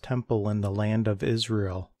from his temple in the land of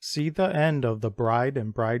Israel. See the end of the bride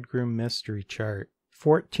and bridegroom mystery chart.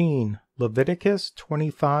 14. Leviticus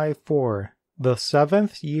 25:4. The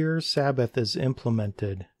seventh year Sabbath is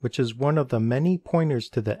implemented, which is one of the many pointers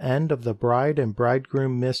to the end of the bride and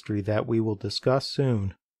bridegroom mystery that we will discuss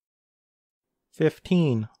soon.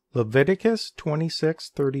 15. Leviticus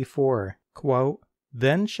 26:34, quote,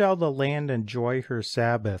 "Then shall the land enjoy her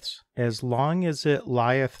Sabbaths, as long as it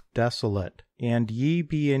lieth desolate, and ye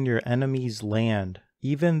be in your enemy's land.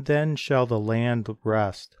 Even then shall the land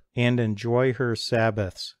rest, and enjoy her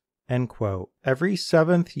Sabbaths." End quote. Every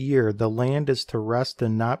seventh year the land is to rest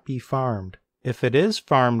and not be farmed. If it is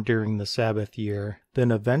farmed during the Sabbath year, then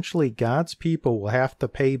eventually God's people will have to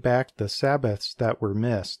pay back the Sabbaths that were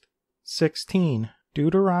missed. 16.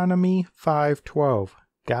 Deuteronomy 5:12.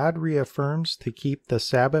 God reaffirms to keep the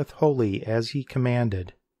Sabbath holy as he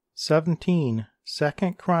commanded. 17.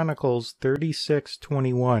 2 Chronicles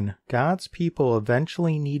 36:21. God's people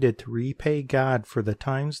eventually needed to repay God for the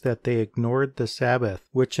times that they ignored the Sabbath,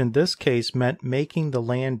 which in this case meant making the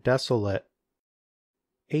land desolate.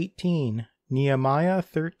 18. Nehemiah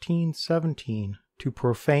 13:17. To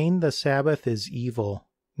profane the Sabbath is evil.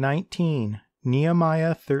 19.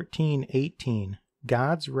 Nehemiah 13:18.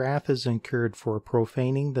 God's wrath is incurred for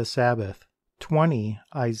profaning the Sabbath. 20.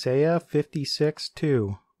 Isaiah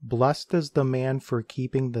 56:2. Blessed is the man for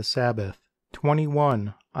keeping the Sabbath.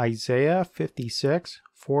 21. Isaiah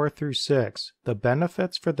 56:4-6. The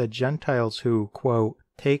benefits for the Gentiles who, quote,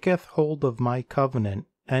 "taketh hold of my covenant,"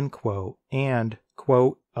 end quote, and,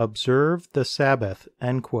 quote, "observe the Sabbath,"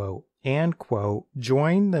 end quote, and, quote,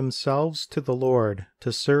 "join themselves to the Lord,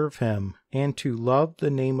 to serve him, and to love the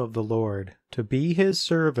name of the Lord, to be his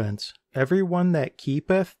servants. Every one that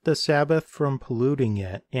keepeth the Sabbath from polluting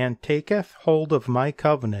it, and taketh hold of my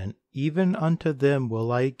covenant, even unto them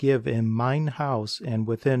will I give in mine house and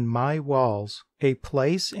within my walls a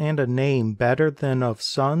place and a name better than of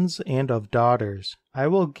sons and of daughters. I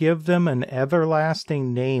will give them an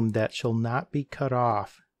everlasting name that shall not be cut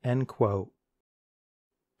off." End quote.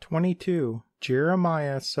 22.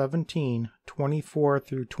 Jeremiah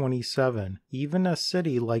 17:24-27. Even a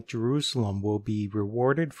city like Jerusalem will be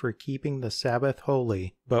rewarded for keeping the Sabbath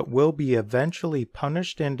holy, but will be eventually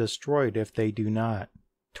punished and destroyed if they do not.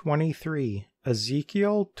 23.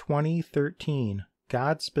 Ezekiel 20:13.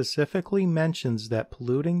 God specifically mentions that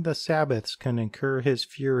polluting the Sabbaths can incur his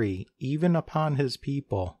fury, even upon his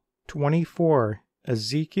people. 24.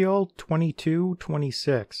 Ezekiel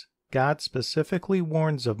 22:26. God specifically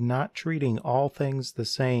warns of not treating all things the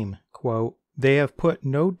same. Quote, "They have put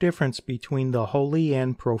no difference between the holy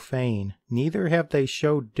and profane, neither have they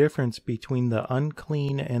showed difference between the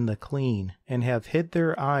unclean and the clean, and have hid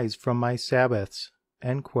their eyes from my Sabbaths."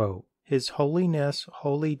 End quote. His holiness,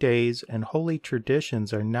 holy days, and holy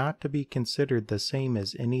traditions are not to be considered the same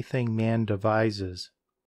as anything man devises.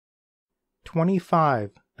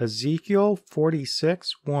 25. Ezekiel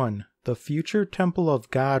 46:1. The future temple of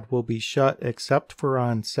God will be shut except for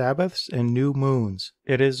on Sabbaths and new moons.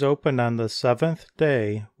 It is open on the seventh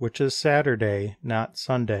day, which is Saturday, not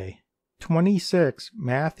Sunday. 26.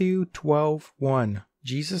 Matthew 12:1.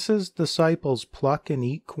 Jesus' disciples pluck and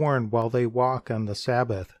eat corn while they walk on the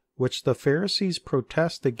Sabbath, which the Pharisees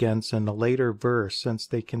protest against in a later verse since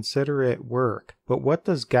they consider it work. But what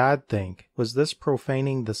does God think? Was this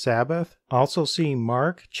profaning the Sabbath? Also see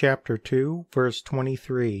Mark chapter 2, verse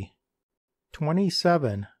 23.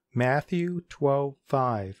 27. Matthew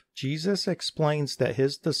 12:5. Jesus explains that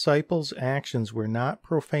his disciples' actions were not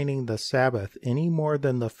profaning the Sabbath any more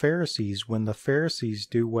than the Pharisees when the Pharisees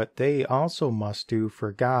do what they also must do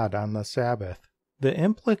for God on the Sabbath. The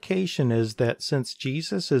implication is that since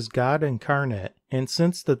Jesus is God incarnate, and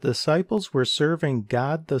since the disciples were serving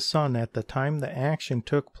God the Son at the time the action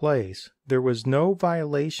took place, there was no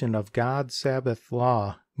violation of God's Sabbath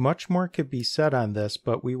law. Much more could be said on this,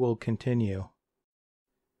 but we will continue.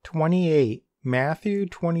 28. Matthew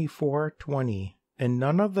 24:20. In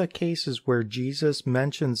none of the cases where Jesus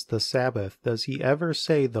mentions the Sabbath does he ever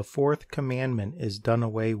say the fourth commandment is done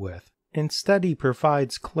away with. Instead, he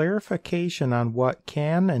provides clarification on what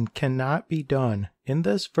can and cannot be done. In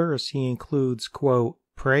this verse, he includes, quote,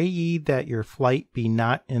 "Pray ye that your flight be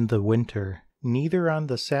not in the winter, neither on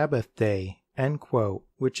the Sabbath day," end quote,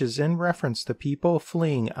 which is in reference to people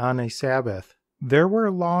fleeing on a Sabbath. There were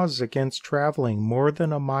laws against traveling more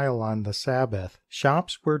than a mile on the Sabbath.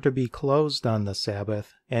 Shops were to be closed on the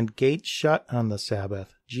Sabbath, and gates shut on the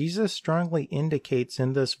Sabbath. Jesus strongly indicates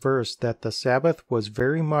in this verse that the Sabbath was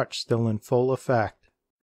very much still in full effect.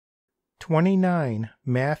 29.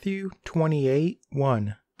 Matthew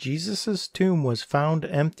 28:1. Jesus' tomb was found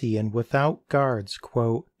empty and without guards,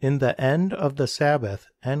 quote, in the end of the Sabbath,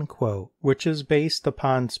 end quote, which is based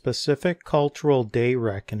upon specific cultural day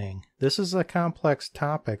reckoning. This is a complex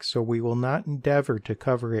topic, so we will not endeavor to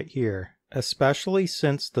cover it here, especially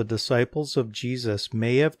since the disciples of Jesus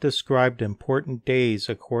may have described important days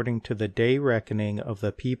according to the day reckoning of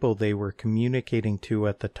the people they were communicating to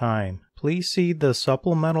at the time. Please see the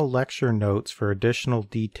supplemental lecture notes for additional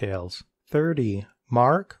details. 30.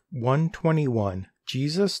 Mark 1:21.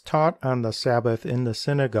 Jesus taught on the Sabbath in the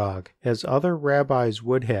synagogue, as other rabbis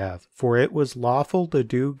would have, for it was lawful to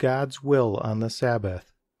do God's will on the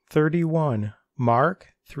Sabbath. 31. Mark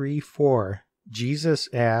 3:4. Jesus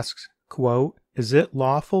asks, quote, "Is it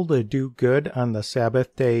lawful to do good on the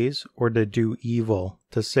Sabbath days, or to do evil,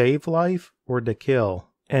 to save life, or to kill?"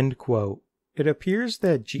 End quote. It appears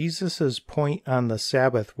that Jesus' point on the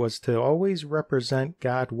Sabbath was to always represent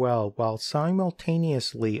God well while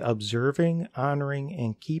simultaneously observing, honoring,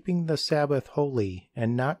 and keeping the Sabbath holy,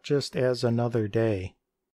 and not just as another day.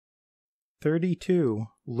 32.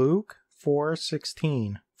 Luke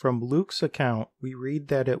 4:16. From Luke's account, we read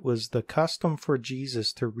that it was the custom for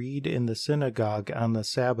Jesus to read in the synagogue on the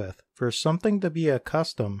Sabbath. For something to be a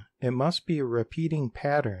custom, it must be a repeating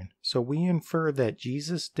pattern, so we infer that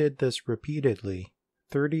Jesus did this repeatedly.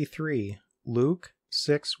 33. Luke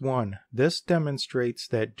 6:1. This demonstrates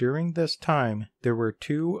that during this time there were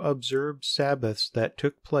 2 observed Sabbaths that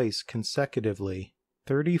took place consecutively.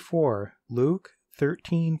 34. Luke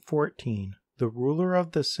 13:14. The ruler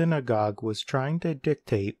of the synagogue was trying to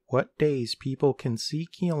dictate what days people can seek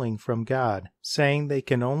healing from God, saying they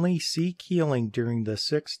can only seek healing during the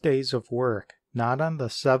 6 days of work, not on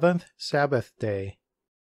the 7th Sabbath day.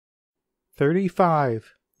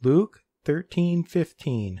 35. Luke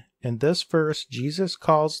 13:15. In this verse, Jesus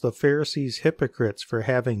calls the Pharisees hypocrites for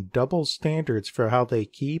having double standards for how they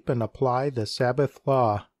keep and apply the Sabbath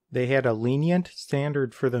law. They had a lenient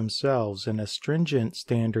standard for themselves and a stringent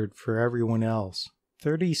standard for everyone else.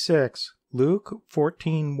 36. Luke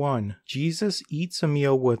 14:1. Jesus eats a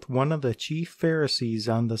meal with one of the chief Pharisees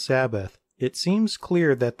on the Sabbath. It seems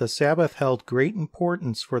clear that the Sabbath held great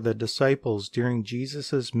importance for the disciples during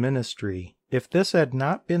Jesus' ministry. If this had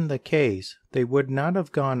not been the case, they would not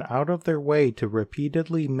have gone out of their way to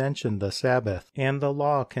repeatedly mention the Sabbath and the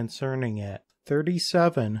law concerning it.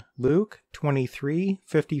 37. Luke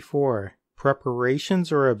 23:54.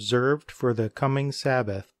 Preparations are observed for the coming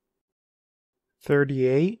Sabbath.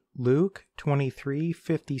 38. Luke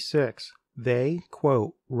 23:56. They,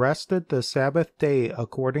 quote, rested the Sabbath day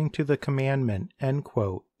according to the commandment, end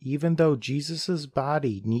quote, even though Jesus'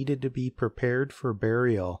 body needed to be prepared for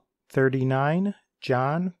burial. 39.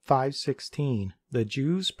 John 5:16. The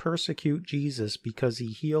Jews persecute Jesus because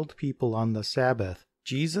he healed people on the Sabbath.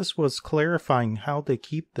 Jesus was clarifying how to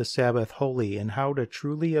keep the Sabbath holy and how to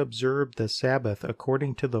truly observe the Sabbath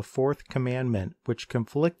according to the 4th commandment, which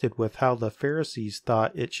conflicted with how the Pharisees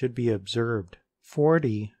thought it should be observed.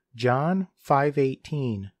 40. John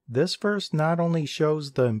 5:18. This verse not only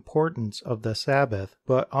shows the importance of the Sabbath,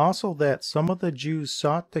 but also that some of the Jews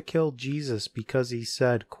sought to kill Jesus because he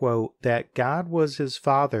said, quote, that God was his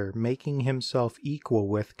Father, making himself equal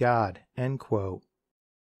with God, end quote.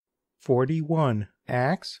 41.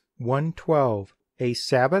 Acts 1:12. A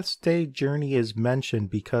Sabbath day journey is mentioned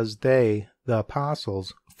because they, the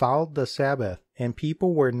apostles, followed the Sabbath, and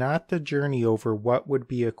people were not to journey over what would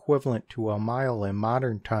be equivalent to a mile in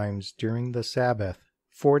modern times during the Sabbath.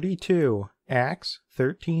 42. Acts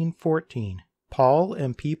 13:14. Paul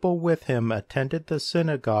and people with him attended the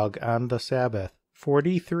synagogue on the Sabbath.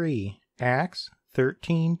 43. Acts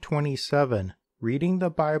 13:27. Reading the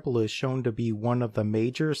Bible is shown to be one of the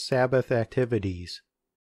major Sabbath activities.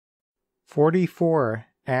 44.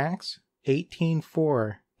 Acts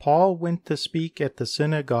 18:4. Paul went to speak at the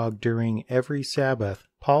synagogue during every Sabbath.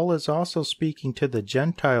 Paul is also speaking to the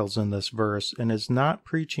Gentiles in this verse and is not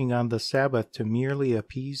preaching on the Sabbath to merely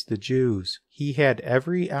appease the Jews. He had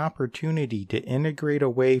every opportunity to integrate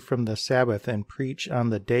away from the Sabbath and preach on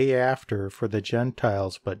the day after for the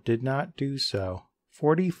Gentiles, but did not do so.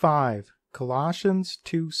 45. Colossians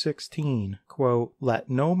 2:16, quote, let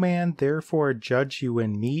no man therefore judge you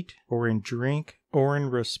in meat, or in drink, or in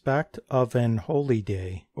respect of an holy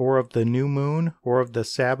day, or of the new moon, or of the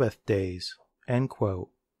Sabbath days, end quote.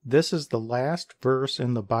 This is the last verse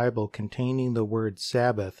in the Bible containing the word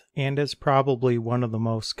Sabbath, and is probably one of the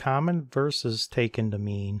most common verses taken to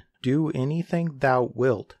mean, do anything thou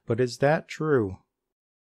wilt. But is that true?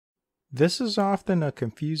 This is often a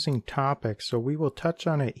confusing topic, so we will touch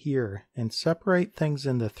on it here and separate things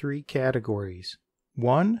into 3 categories.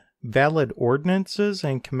 1. valid ordinances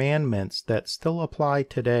and commandments that still apply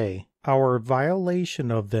today. Our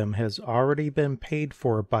violation of them has already been paid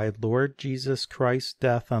for by Lord Jesus Christ's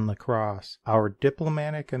death on the cross, our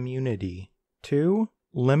diplomatic immunity. 2.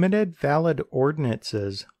 Limited valid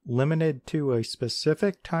ordinances limited to a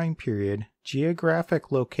specific time period,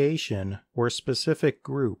 geographic location, or specific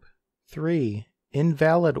group. 3.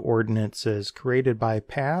 Invalid ordinances created by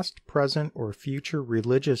past, present, or future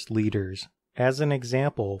religious leaders, as an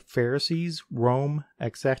example, Pharisees, Rome,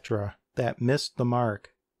 etc., that missed the mark.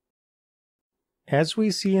 As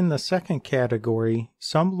we see in the second category,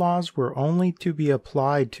 some laws were only to be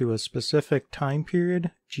applied to a specific time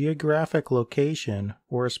period, geographic location,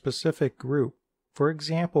 or a specific group. For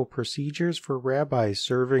example, procedures for rabbis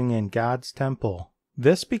serving in God's temple.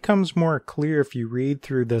 This becomes more clear if you read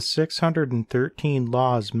through the 613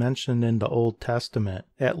 laws mentioned in the Old Testament.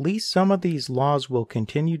 At least some of these laws will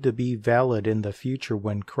continue to be valid in the future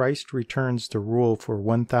when Christ returns to rule for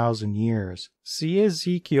 1,000 years. See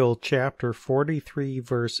Ezekiel chapter 43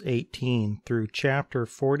 verse 18 through chapter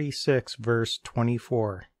 46 verse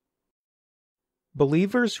 24.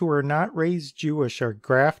 Believers who are not raised Jewish are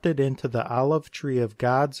grafted into the olive tree of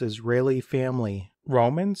God's Israeli family.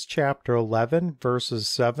 Romans chapter 11 verses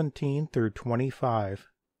 17 through 25.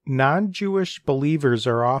 Non-Jewish believers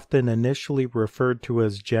are often initially referred to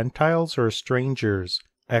as Gentiles or strangers.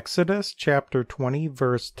 Exodus chapter 20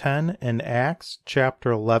 verse 10 and Acts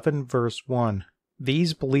chapter 11 verse 1.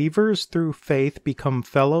 These believers through faith become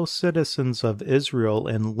fellow citizens of Israel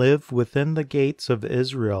and live within the gates of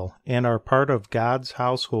Israel and are part of God's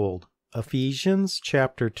household. Ephesians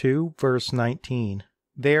chapter 2 verse 19.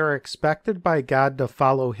 They are expected by God to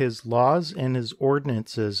follow His laws and His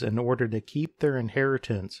ordinances in order to keep their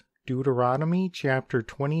inheritance. Deuteronomy chapter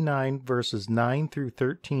 29 verses 9 through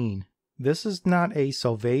 13. This is not a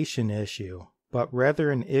salvation issue, but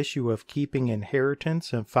rather an issue of keeping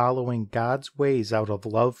inheritance and following God's ways out of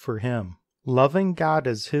love for Him. Loving God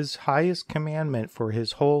is His highest commandment for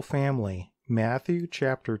His whole family. Matthew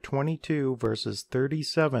chapter 22 verses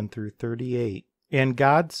 37 through 38. And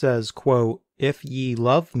God says, quote, "If ye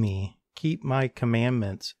love me, keep my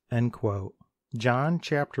commandments," end quote. John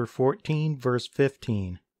chapter 14 verse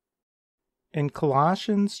 15. In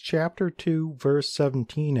Colossians chapter 2 verse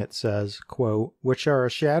 17 it says, quote, "Which are a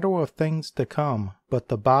shadow of things to come, but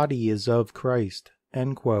the body is of Christ,"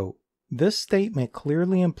 end quote. This statement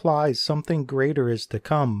clearly implies something greater is to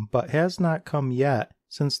come, but has not come yet,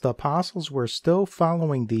 since the apostles were still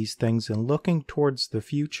following these things and looking towards the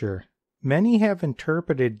future. Many have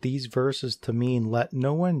interpreted these verses to mean let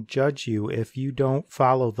no one judge you if you don't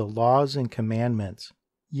follow the laws and commandments.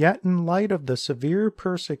 Yet in light of the severe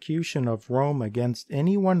persecution of Rome against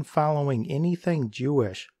anyone following anything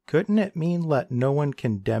Jewish, couldn't it mean let no one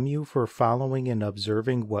condemn you for following and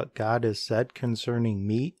observing what God has said concerning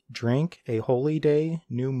meat, drink, a holy day,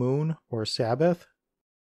 new moon, or Sabbath?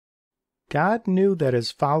 God knew that His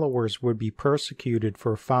followers would be persecuted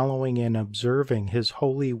for following and observing His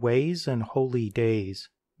holy ways and holy days.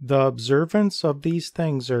 The observance of these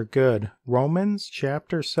things are good. Romans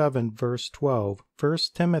chapter 7 verse 12, 1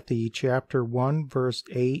 Timothy chapter 1 verse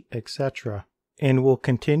 8, etc. And will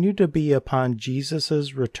continue to be upon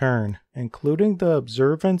Jesus' return, including the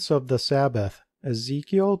observance of the Sabbath.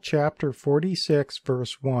 Ezekiel chapter 46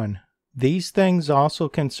 verse 1. These things also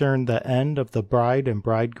concern the end of the bride and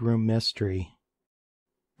bridegroom mystery.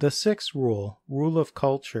 The sixth rule, rule of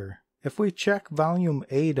culture. If we check volume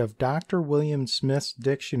 8 of Dr. William Smith's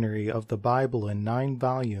Dictionary of the Bible in 9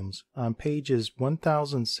 volumes, on pages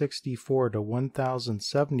 1064 to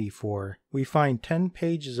 1074, we find 10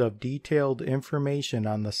 pages of detailed information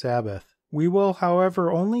on the Sabbath. We will, however,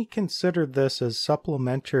 only consider this as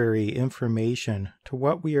supplementary information to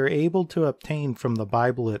what we are able to obtain from the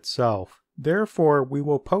Bible itself. Therefore, we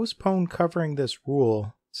will postpone covering this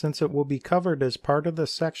rule, since it will be covered as part of the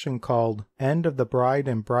section called End of the Bride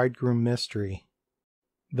and Bridegroom Mystery.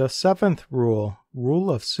 The seventh rule, rule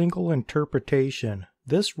of single interpretation.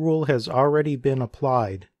 This rule has already been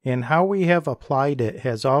applied, and how we have applied it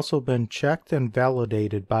has also been checked and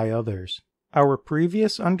validated by others. Our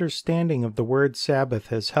previous understanding of the word Sabbath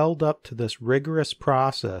has held up to this rigorous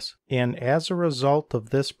process, and as a result of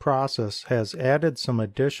this process has added some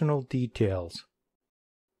additional details.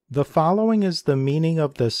 The following is the meaning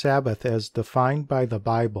of the Sabbath as defined by the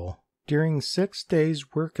Bible. During 6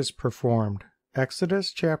 days work is performed.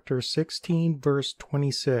 Exodus chapter 16 verse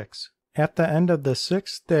 26. At the end of the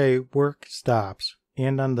 6th day work stops,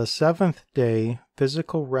 and on the 7th day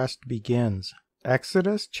physical rest begins.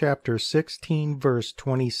 Exodus chapter 16 verse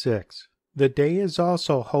 26. The day is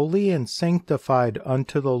also holy and sanctified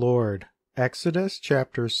unto the Lord. Exodus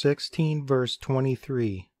chapter 16 verse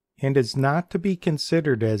 23, and is not to be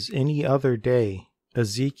considered as any other day.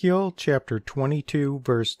 Ezekiel chapter 22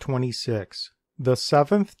 verse 26. The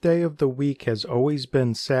seventh day of the week has always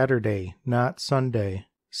been Saturday, not Sunday.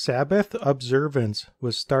 Sabbath observance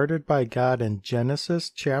was started by God in Genesis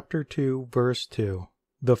chapter 2 verse 2.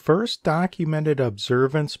 The first documented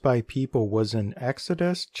observance by people was in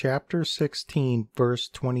Exodus chapter 16 verse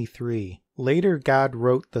 23. Later, God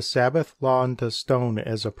wrote the Sabbath law into stone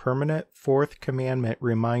as a permanent fourth commandment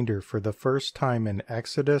reminder for the first time in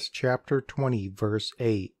Exodus chapter 20 verse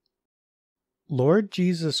 8. Lord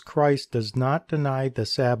Jesus Christ does not deny the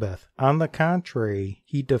Sabbath. On the contrary,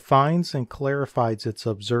 he defines and clarifies its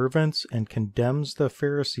observance and condemns the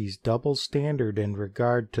Pharisees' double standard in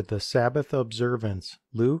regard to the Sabbath observance.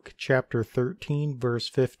 Luke chapter 13 verse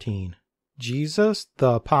 15. Jesus,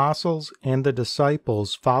 the apostles, and the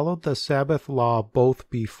disciples followed the Sabbath law both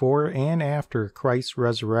before and after Christ's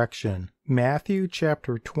resurrection. Matthew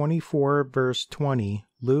chapter 24 verse 20,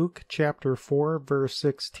 Luke chapter 4 verse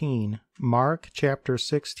 16, Mark chapter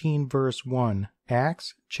 16 verse 1,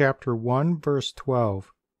 Acts chapter 1 verse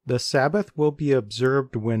 12. The Sabbath will be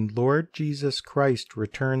observed when Lord Jesus Christ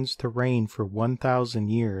returns to reign for 1,000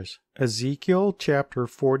 years. Ezekiel chapter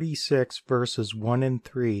 46 verses 1 and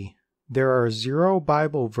 3. There are 0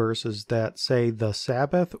 Bible verses that say the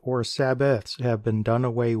Sabbath or Sabbaths have been done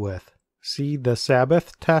away with. See the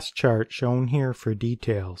Sabbath test chart shown here for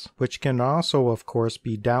details, which can also, of course,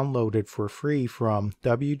 be downloaded for free from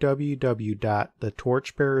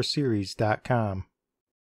www.thetorchbearerseries.com.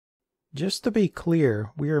 Just to be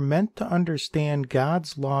clear, we are meant to understand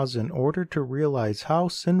God's laws in order to realize how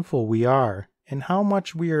sinful we are and how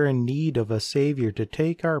much we are in need of a Savior to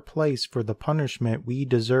take our place for the punishment we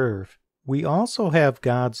deserve. We also have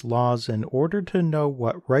God's laws in order to know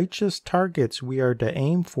what righteous targets we are to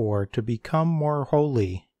aim for to become more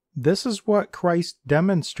holy. This is what Christ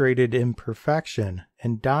demonstrated in perfection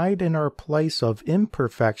and died in our place of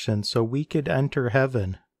imperfection so we could enter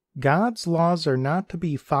heaven. God's laws are not to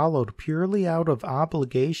be followed purely out of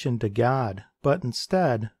obligation to God, but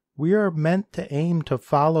instead, we are meant to aim to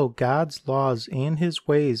follow God's laws and His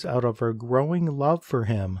ways out of our growing love for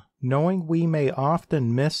Him, knowing we may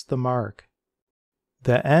often miss the mark.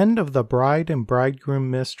 The end of the bride and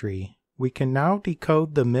bridegroom mystery. We can now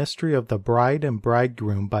decode the mystery of the bride and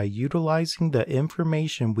bridegroom by utilizing the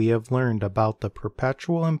information we have learned about the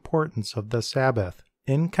perpetual importance of the Sabbath,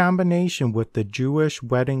 in combination with the Jewish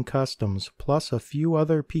wedding customs, plus a few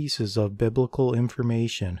other pieces of biblical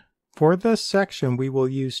information. For this section, we will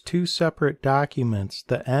use 2 separate documents,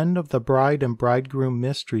 the end of the bride and bridegroom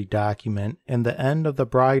mystery document and the end of the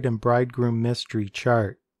bride and bridegroom mystery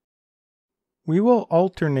chart. We will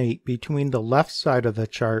alternate between the left side of the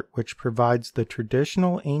chart, which provides the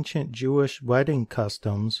traditional ancient Jewish wedding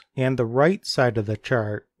customs, and the right side of the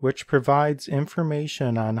chart, which provides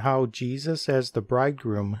information on how Jesus as the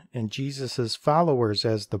bridegroom and Jesus' followers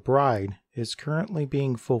as the bride is currently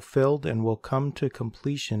being fulfilled and will come to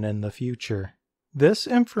completion in the future. This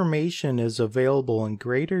information is available in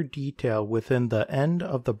greater detail within the end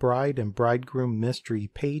of the bride and bridegroom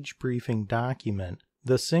mystery page briefing document.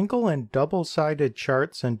 The single and double-sided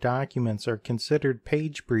charts and documents are considered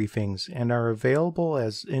page briefings and are available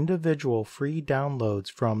as individual free downloads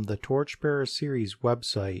from the Torchbearer series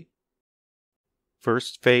website.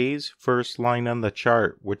 First phase, first line on the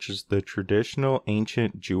chart, which is the traditional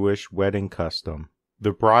ancient Jewish wedding custom.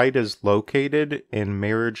 The bride is located in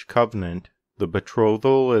marriage covenant. The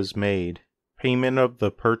betrothal is made. Payment of the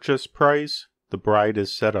purchase price. The bride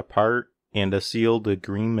is set apart, and a sealed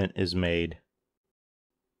agreement is made.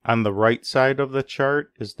 On the right side of the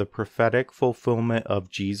chart is the prophetic fulfillment of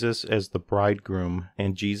Jesus as the bridegroom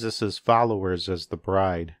and Jesus' followers as the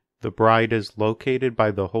bride. The bride is located by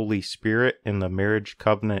the Holy Spirit and the marriage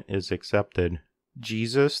covenant is accepted.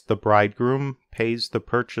 Jesus, the bridegroom, pays the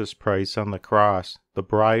purchase price on the cross. The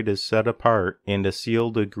bride is set apart and a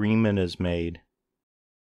sealed agreement is made.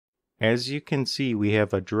 As you can see, we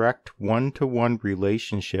have a direct one-to-one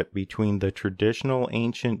relationship between the traditional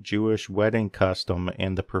ancient Jewish wedding custom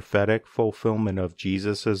and the prophetic fulfillment of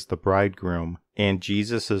Jesus as the bridegroom and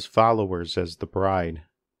Jesus' followers as the bride.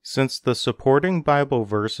 Since the supporting Bible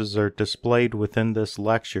verses are displayed within this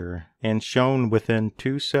lecture and shown within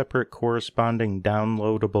 2 separate corresponding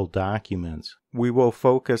downloadable documents, we will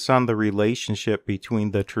focus on the relationship between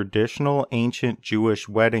the traditional ancient Jewish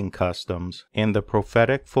wedding customs and the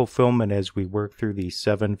prophetic fulfillment as we work through these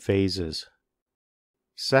 7 phases.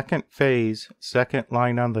 Second phase, second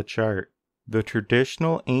line on the chart. The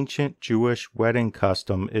traditional ancient Jewish wedding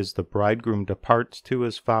custom is the bridegroom departs to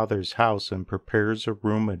his father's house and prepares a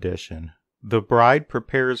room addition. The bride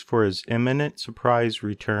prepares for his imminent surprise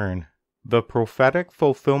return. The prophetic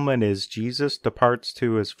fulfillment is Jesus departs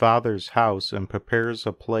to his Father's house and prepares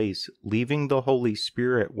a place, leaving the Holy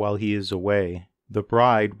Spirit while he is away. The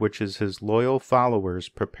bride, which is his loyal followers,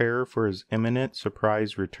 prepare for his imminent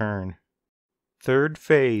surprise return. Third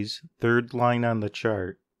phase, third line on the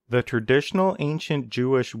chart. The traditional ancient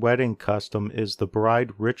Jewish wedding custom is the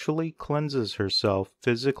bride ritually cleanses herself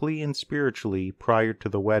physically and spiritually prior to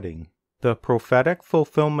the wedding. The prophetic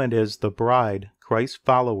fulfillment is the bride, Christ's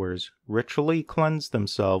followers, ritually cleanse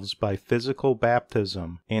themselves by physical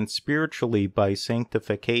baptism and spiritually by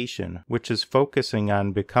sanctification, which is focusing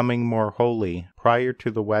on becoming more holy prior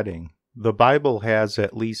to the wedding. The Bible has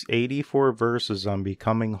at least 84 verses on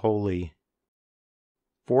becoming holy.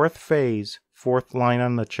 Fourth phase, fourth line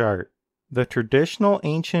on the chart. The traditional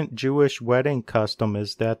ancient Jewish wedding custom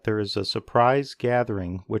is that there is a surprise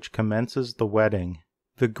gathering which commences the wedding.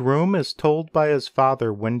 The groom is told by his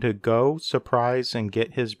father when to go, surprise, and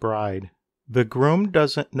get his bride. The groom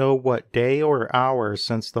doesn't know what day or hour,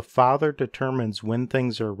 since the father determines when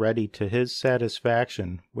things are ready to his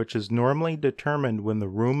satisfaction, which is normally determined when the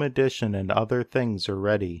room addition and other things are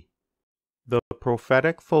ready. The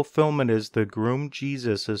prophetic fulfillment is the groom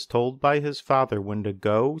Jesus is told by his father when to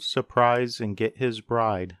go, surprise, and get his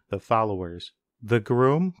bride, the followers. The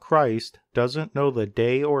groom, Christ, doesn't know the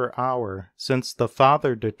day or hour, since the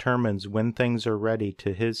Father determines when things are ready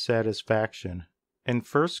to his satisfaction. In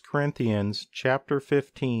 1 Corinthians chapter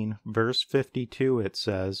 15, verse 52 it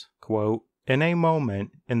says, quote, "In a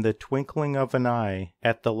moment, in the twinkling of an eye,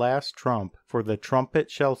 at the last trump, for the trumpet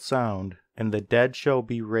shall sound, and the dead shall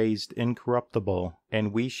be raised incorruptible,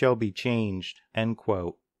 and we shall be changed." End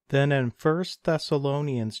quote. Then in 1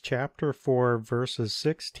 Thessalonians chapter 4, verses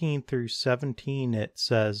 16 through 17 it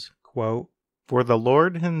says, quote, "For the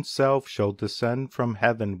Lord himself shall descend from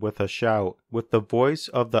heaven with a shout, with the voice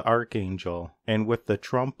of the archangel, and with the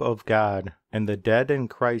trump of God, and the dead in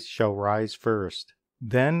Christ shall rise first.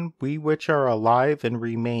 Then we which are alive and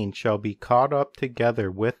remain shall be caught up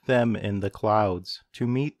together with them in the clouds, to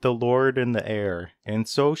meet the Lord in the air, and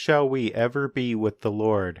so shall we ever be with the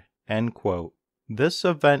Lord." End quote. This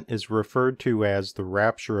event is referred to as the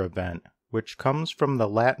rapture event, which comes from the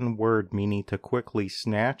Latin word meaning to quickly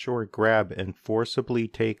snatch or grab and forcibly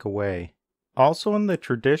take away. Also in the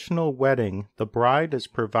traditional wedding, the bride is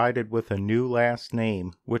provided with a new last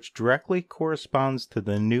name, which directly corresponds to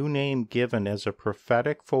the new name given as a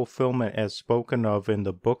prophetic fulfillment as spoken of in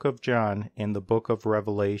the book of John and the book of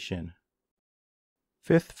Revelation.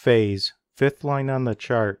 Fifth phase, fifth line on the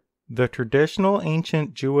chart. The traditional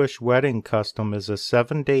ancient Jewish wedding custom is a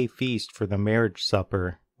 7-day feast for the marriage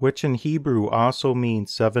supper, which in Hebrew also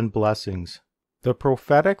means 7 blessings. The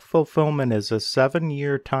prophetic fulfillment is a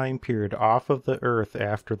 7-year time period off of the earth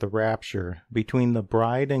after the rapture, between the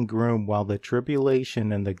bride and groom while the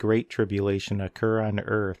tribulation and the great tribulation occur on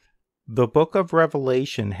earth. The book of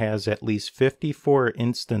Revelation has at least 54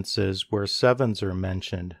 instances where 7s are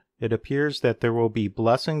mentioned. It appears that there will be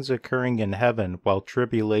blessings occurring in heaven while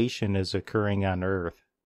tribulation is occurring on earth.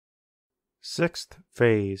 Sixth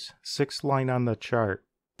phase, sixth line on the chart.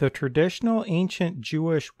 The traditional ancient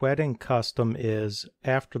Jewish wedding custom is,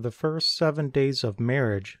 after the first 7 days of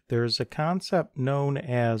marriage, there is a concept known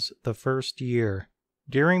as the first year.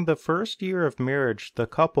 During the first year of marriage, the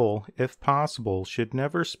couple, if possible, should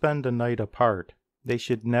never spend a night apart. They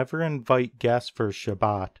should never invite guests for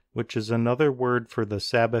Shabbat, which is another word for the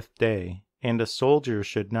Sabbath day, and a soldier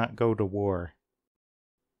should not go to war.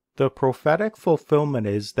 The prophetic fulfillment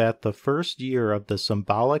is that the first year of the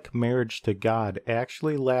symbolic marriage to God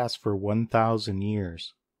actually lasts for 1,000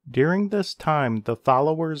 years. During this time, the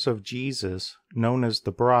followers of Jesus, known as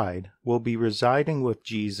the bride, will be residing with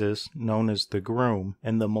Jesus, known as the groom,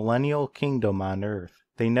 in the millennial kingdom on earth.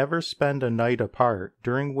 They never spend a night apart,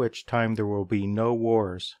 during which time there will be no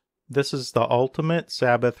wars. This is the ultimate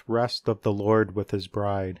Sabbath rest of the Lord with his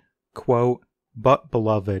bride. Quote, "But,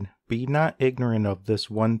 beloved, be not ignorant of this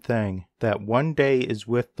one thing, that one day is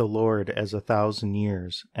with the Lord as 1,000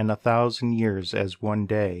 years, and 1,000 years as one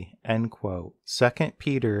day." End quote. 2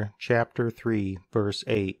 Peter chapter 3, verse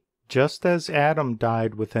 8. Just as Adam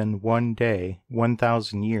died within one day,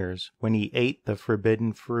 1,000 years, when he ate the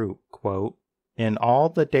forbidden fruit, quote, "And all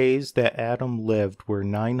the days that Adam lived were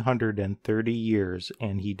 930 years,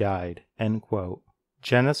 and he died." End quote.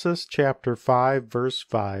 Genesis chapter 5, verse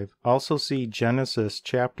 5. Also see Genesis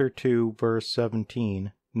chapter 2, verse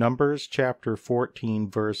 17, Numbers chapter 14,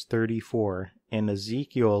 verse 34, and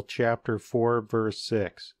Ezekiel chapter 4, verse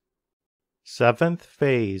 6. Seventh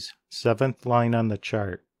phase, seventh line on the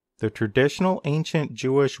chart. The traditional ancient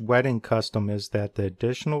Jewish wedding custom is that the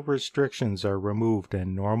additional restrictions are removed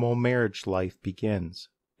and normal marriage life begins.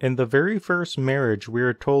 In the very first marriage, we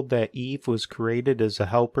are told that Eve was created as a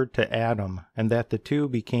helper to Adam, and that the two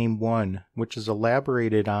became one, which is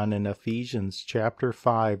elaborated on in Ephesians chapter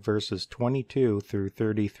 5, verses 22 through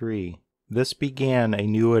 33. This began a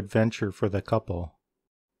new adventure for the couple.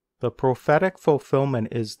 The prophetic fulfillment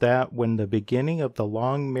is that when the beginning of the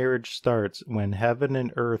long marriage starts, when heaven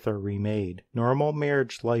and earth are remade, normal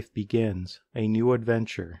marriage life begins, a new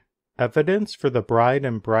adventure. Evidence for the bride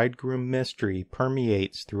and bridegroom mystery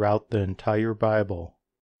permeates throughout the entire Bible.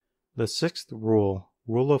 The sixth rule,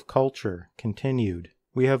 rule of culture, continued.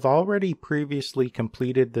 We have already previously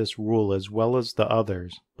completed this rule as well as the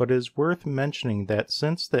others, but it is worth mentioning that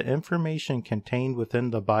since the information contained within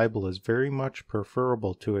the Bible is very much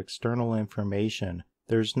preferable to external information,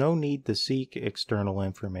 there is no need to seek external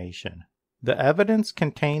information. The evidence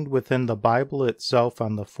contained within the Bible itself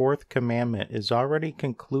on the fourth commandment is already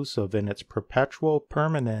conclusive in its perpetual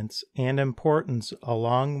permanence and importance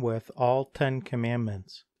along with all 10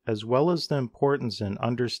 commandments, as well as the importance in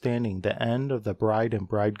understanding the end of the bride and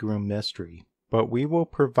bridegroom mystery. But we will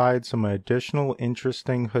provide some additional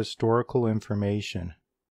interesting historical information.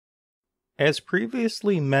 As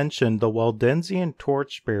previously mentioned, the Waldensian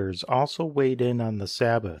Torchbearers also weighed in on the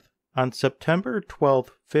Sabbath. On September 12,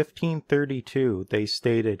 1532, they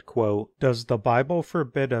stated, quote, "Does the Bible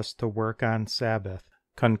forbid us to work on Sabbath?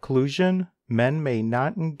 Conclusion: men may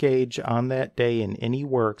not engage on that day in any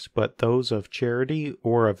works but those of charity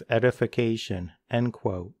or of edification." End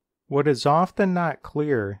quote. What is often not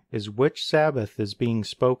clear is which Sabbath is being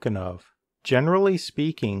spoken of. Generally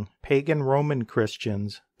speaking, pagan Roman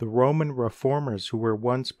Christians, the Roman reformers who were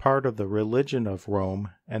once part of the religion of Rome,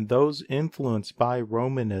 and those influenced by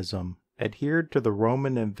Romanism, adhered to the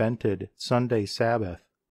Roman-invented Sunday Sabbath.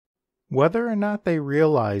 Whether or not they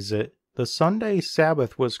realize it, the Sunday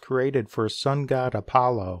Sabbath was created for sun god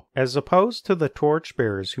Apollo, as opposed to the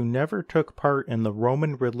torchbearers who never took part in the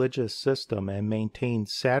Roman religious system and maintained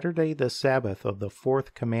Saturday the Sabbath of the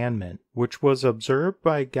fourth commandment, which was observed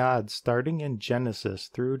by God starting in Genesis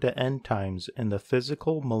through to end times in the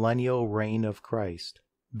physical millennial reign of Christ.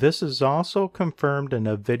 This is also confirmed in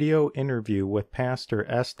a video interview with Pastor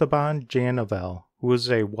Esteban Janavel, who is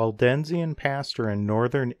a Waldensian pastor in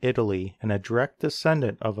northern Italy and a direct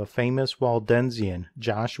descendant of a famous Waldensian,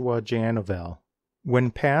 Joshua Janavel.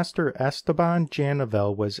 When Pastor Esteban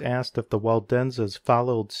Janavel was asked if the Waldenses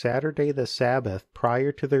followed Saturday the Sabbath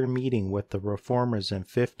prior to their meeting with the Reformers in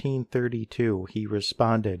 1532, he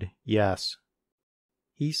responded, "Yes."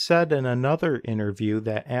 He said in another interview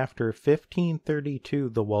that after 1532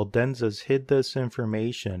 the Waldenses hid this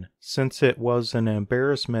information, since it was an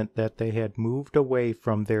embarrassment that they had moved away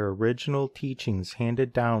from their original teachings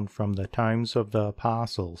handed down from the times of the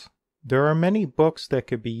apostles. There are many books that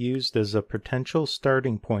could be used as a potential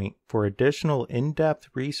starting point for additional in-depth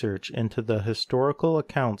research into the historical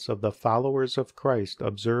accounts of the followers of Christ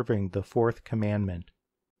observing the fourth commandment.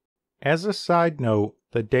 As a side note,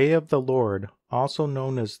 the Day of the Lord, also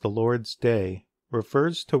known as the Lord's Day,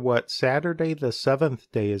 refers to what Saturday the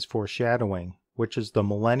seventh day is foreshadowing, which is the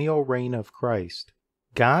millennial reign of Christ.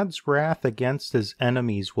 God's wrath against his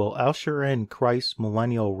enemies will usher in Christ's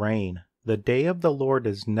millennial reign. The Day of the Lord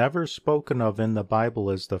is never spoken of in the Bible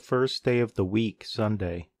as the first day of the week,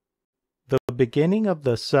 Sunday. The beginning of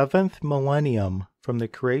the seventh millennium from the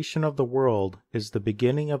creation of the world is the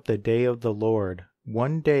beginning of the Day of the Lord.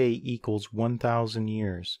 1 day equals 1,000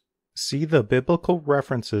 years. See the biblical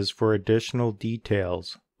references for additional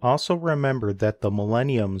details. Also remember that the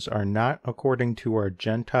millenniums are not according to our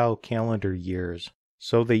Gentile calendar years,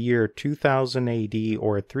 so the year 2000 AD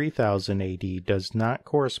or 3000 AD does not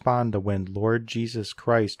correspond to when Lord Jesus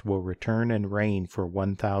Christ will return and reign for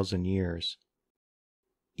 1,000 years.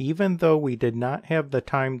 Even though we did not have the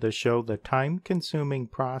time to show the time-consuming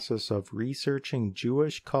process of researching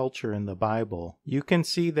Jewish culture in the Bible, you can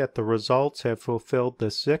see that the results have fulfilled the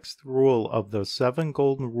sixth rule of the 7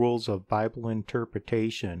 golden rules of Bible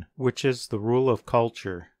interpretation, which is the rule of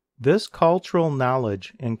culture. This cultural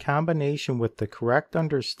knowledge, in combination with the correct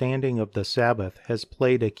understanding of the Sabbath, has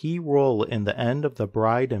played a key role in the end of the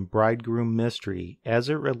bride and bridegroom mystery as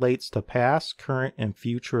it relates to past, current, and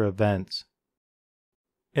future events.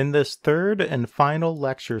 In this third and final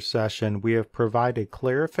lecture session, we have provided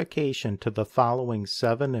clarification to the following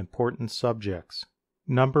 7 important subjects.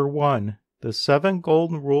 Number 1. The 7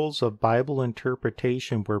 golden rules of Bible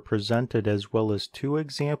interpretation were presented as well as 2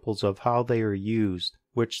 examples of how they are used,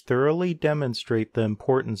 which thoroughly demonstrate the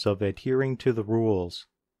importance of adhering to the rules.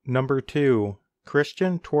 Number 2.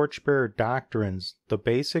 Christian Torchbearer doctrines, the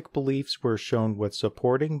basic beliefs were shown with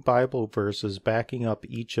supporting Bible verses backing up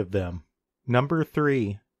each of them. Number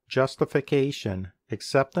 3. Justification.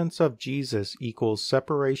 Acceptance of Jesus equals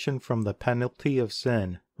separation from the penalty of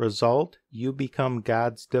sin. Result, you become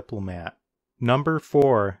God's diplomat. Number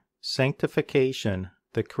 4. Sanctification.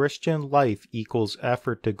 The Christian life equals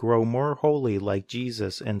effort to grow more holy like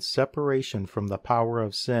Jesus and separation from the power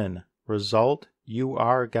of sin. Result, you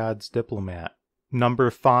are God's diplomat.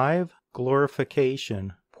 Number 5.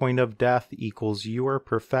 Glorification. Point of death equals you are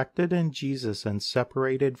perfected in Jesus and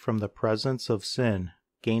separated from the presence of sin,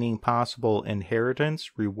 gaining possible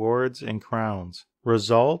inheritance, rewards, and crowns.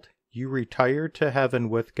 Result, you retire to heaven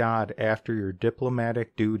with God after your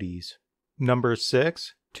diplomatic duties. Number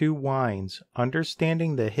 6. 2 wines.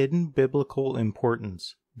 Understanding the hidden biblical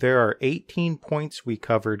importance. There are 18 points we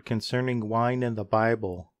covered concerning wine in the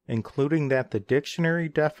Bible, including that the dictionary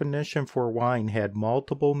definition for wine had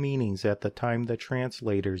multiple meanings at the time the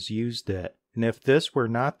translators used it, and if this were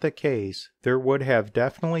not the case, there would have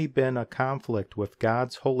definitely been a conflict with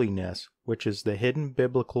God's holiness, which is the hidden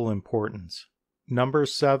biblical importance. Number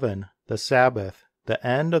 7. The Sabbath. The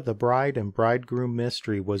end of the bride and bridegroom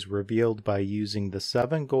mystery was revealed by using the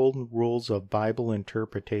 7 golden rules of Bible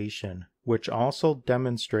interpretation, which also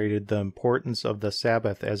demonstrated the importance of the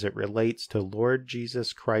Sabbath as it relates to Lord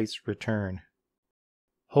Jesus Christ's return.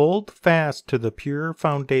 Hold fast to the pure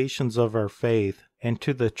foundations of our faith and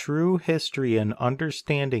to the true history and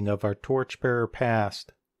understanding of our torchbearer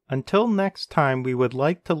past. Until next time, we would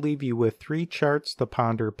like to leave you with 3 charts to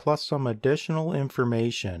ponder plus some additional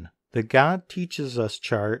information. The God Teaches Us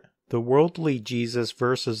chart, the worldly Jesus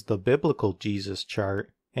versus the biblical Jesus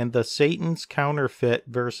chart, and the Satan's counterfeit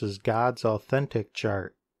versus God's authentic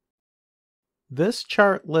chart. This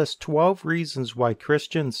chart lists 12 reasons why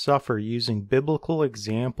Christians suffer using biblical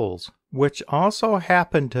examples, which also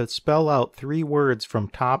happen to spell out 3 words from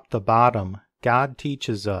top to bottom: God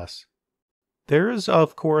teaches us. There is,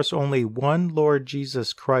 of course, only one Lord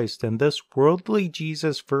Jesus Christ, and this worldly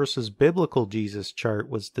Jesus versus biblical Jesus chart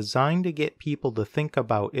was designed to get people to think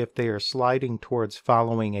about if they are sliding towards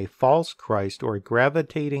following a false Christ or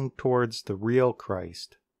gravitating towards the real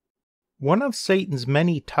Christ. One of Satan's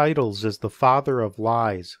many titles is the father of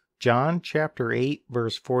lies, John chapter 8,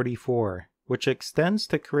 verse 44, which extends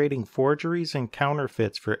to creating forgeries and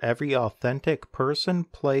counterfeits for every authentic person,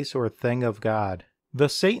 place, or thing of God. The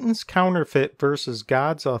Satan's counterfeit versus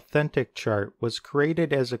God's authentic chart was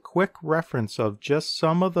created as a quick reference of just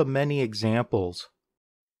some of the many examples.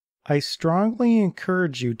 I strongly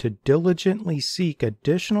encourage you to diligently seek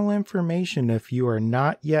additional information if you are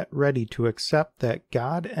not yet ready to accept that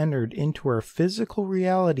God entered into our physical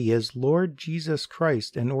reality as Lord Jesus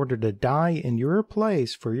Christ in order to die in your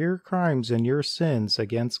place for your crimes and your sins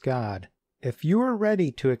against God. If you are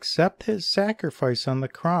ready to accept His sacrifice on the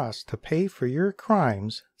cross to pay for your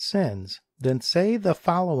crimes, sins, then say the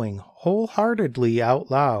following wholeheartedly out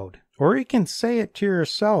loud. Or you can say it to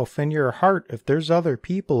yourself in your heart if there's other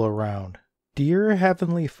people around. Dear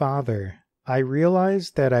Heavenly Father, I realize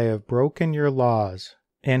that I have broken your laws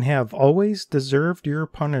and have always deserved your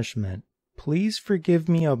punishment. Please forgive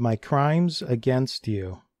me of my crimes against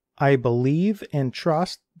you. I believe and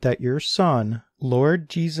trust that your Son, Lord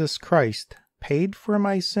Jesus Christ, paid for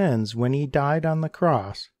my sins when He died on the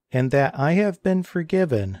cross, and that I have been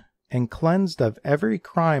forgiven and cleansed of every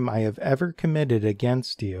crime I have ever committed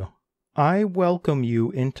against you. I welcome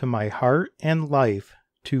you into my heart and life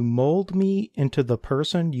to mold me into the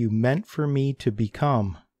person you meant for me to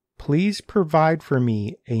become. Please provide for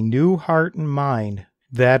me a new heart and mind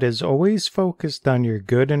that is always focused on your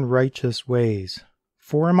good and righteous ways.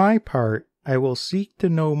 For my part, I will seek to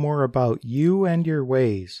know more about you and your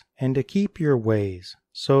ways, and to keep your ways,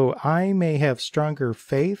 so I may have stronger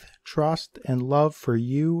faith, trust, and love for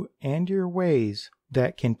you and your ways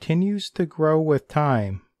that continues to grow with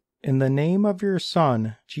time. In the name of your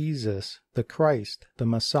Son, Jesus, the Christ, the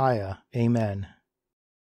Messiah. Amen.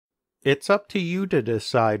 It's up to you to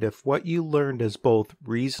decide if what you learned is both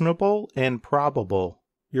reasonable and probable.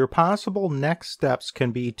 Your possible next steps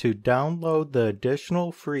can be to download the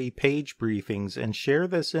additional free page briefings and share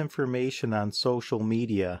this information on social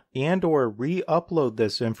media, and/or re-upload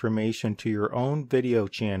this information to your own video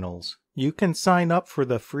channels. You can sign up for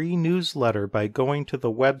the free newsletter by going to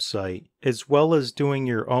the website, as well as doing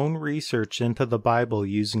your own research into the Bible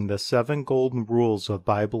using the 7 golden rules of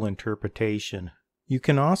Bible interpretation. You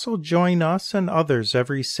can also join us and others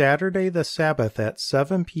every Saturday the Sabbath at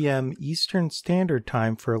 7 p.m. Eastern Standard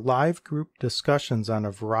Time for live group discussions on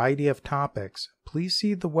a variety of topics. Please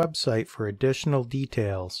see the website for additional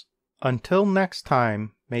details. Until next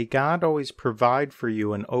time, May God always provide for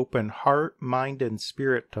you an open heart, mind, and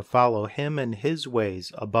spirit to follow Him and His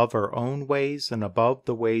ways above our own ways and above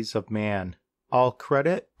the ways of man. All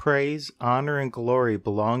credit, praise, honor, and glory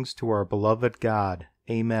belongs to our beloved God.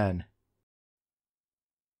 Amen.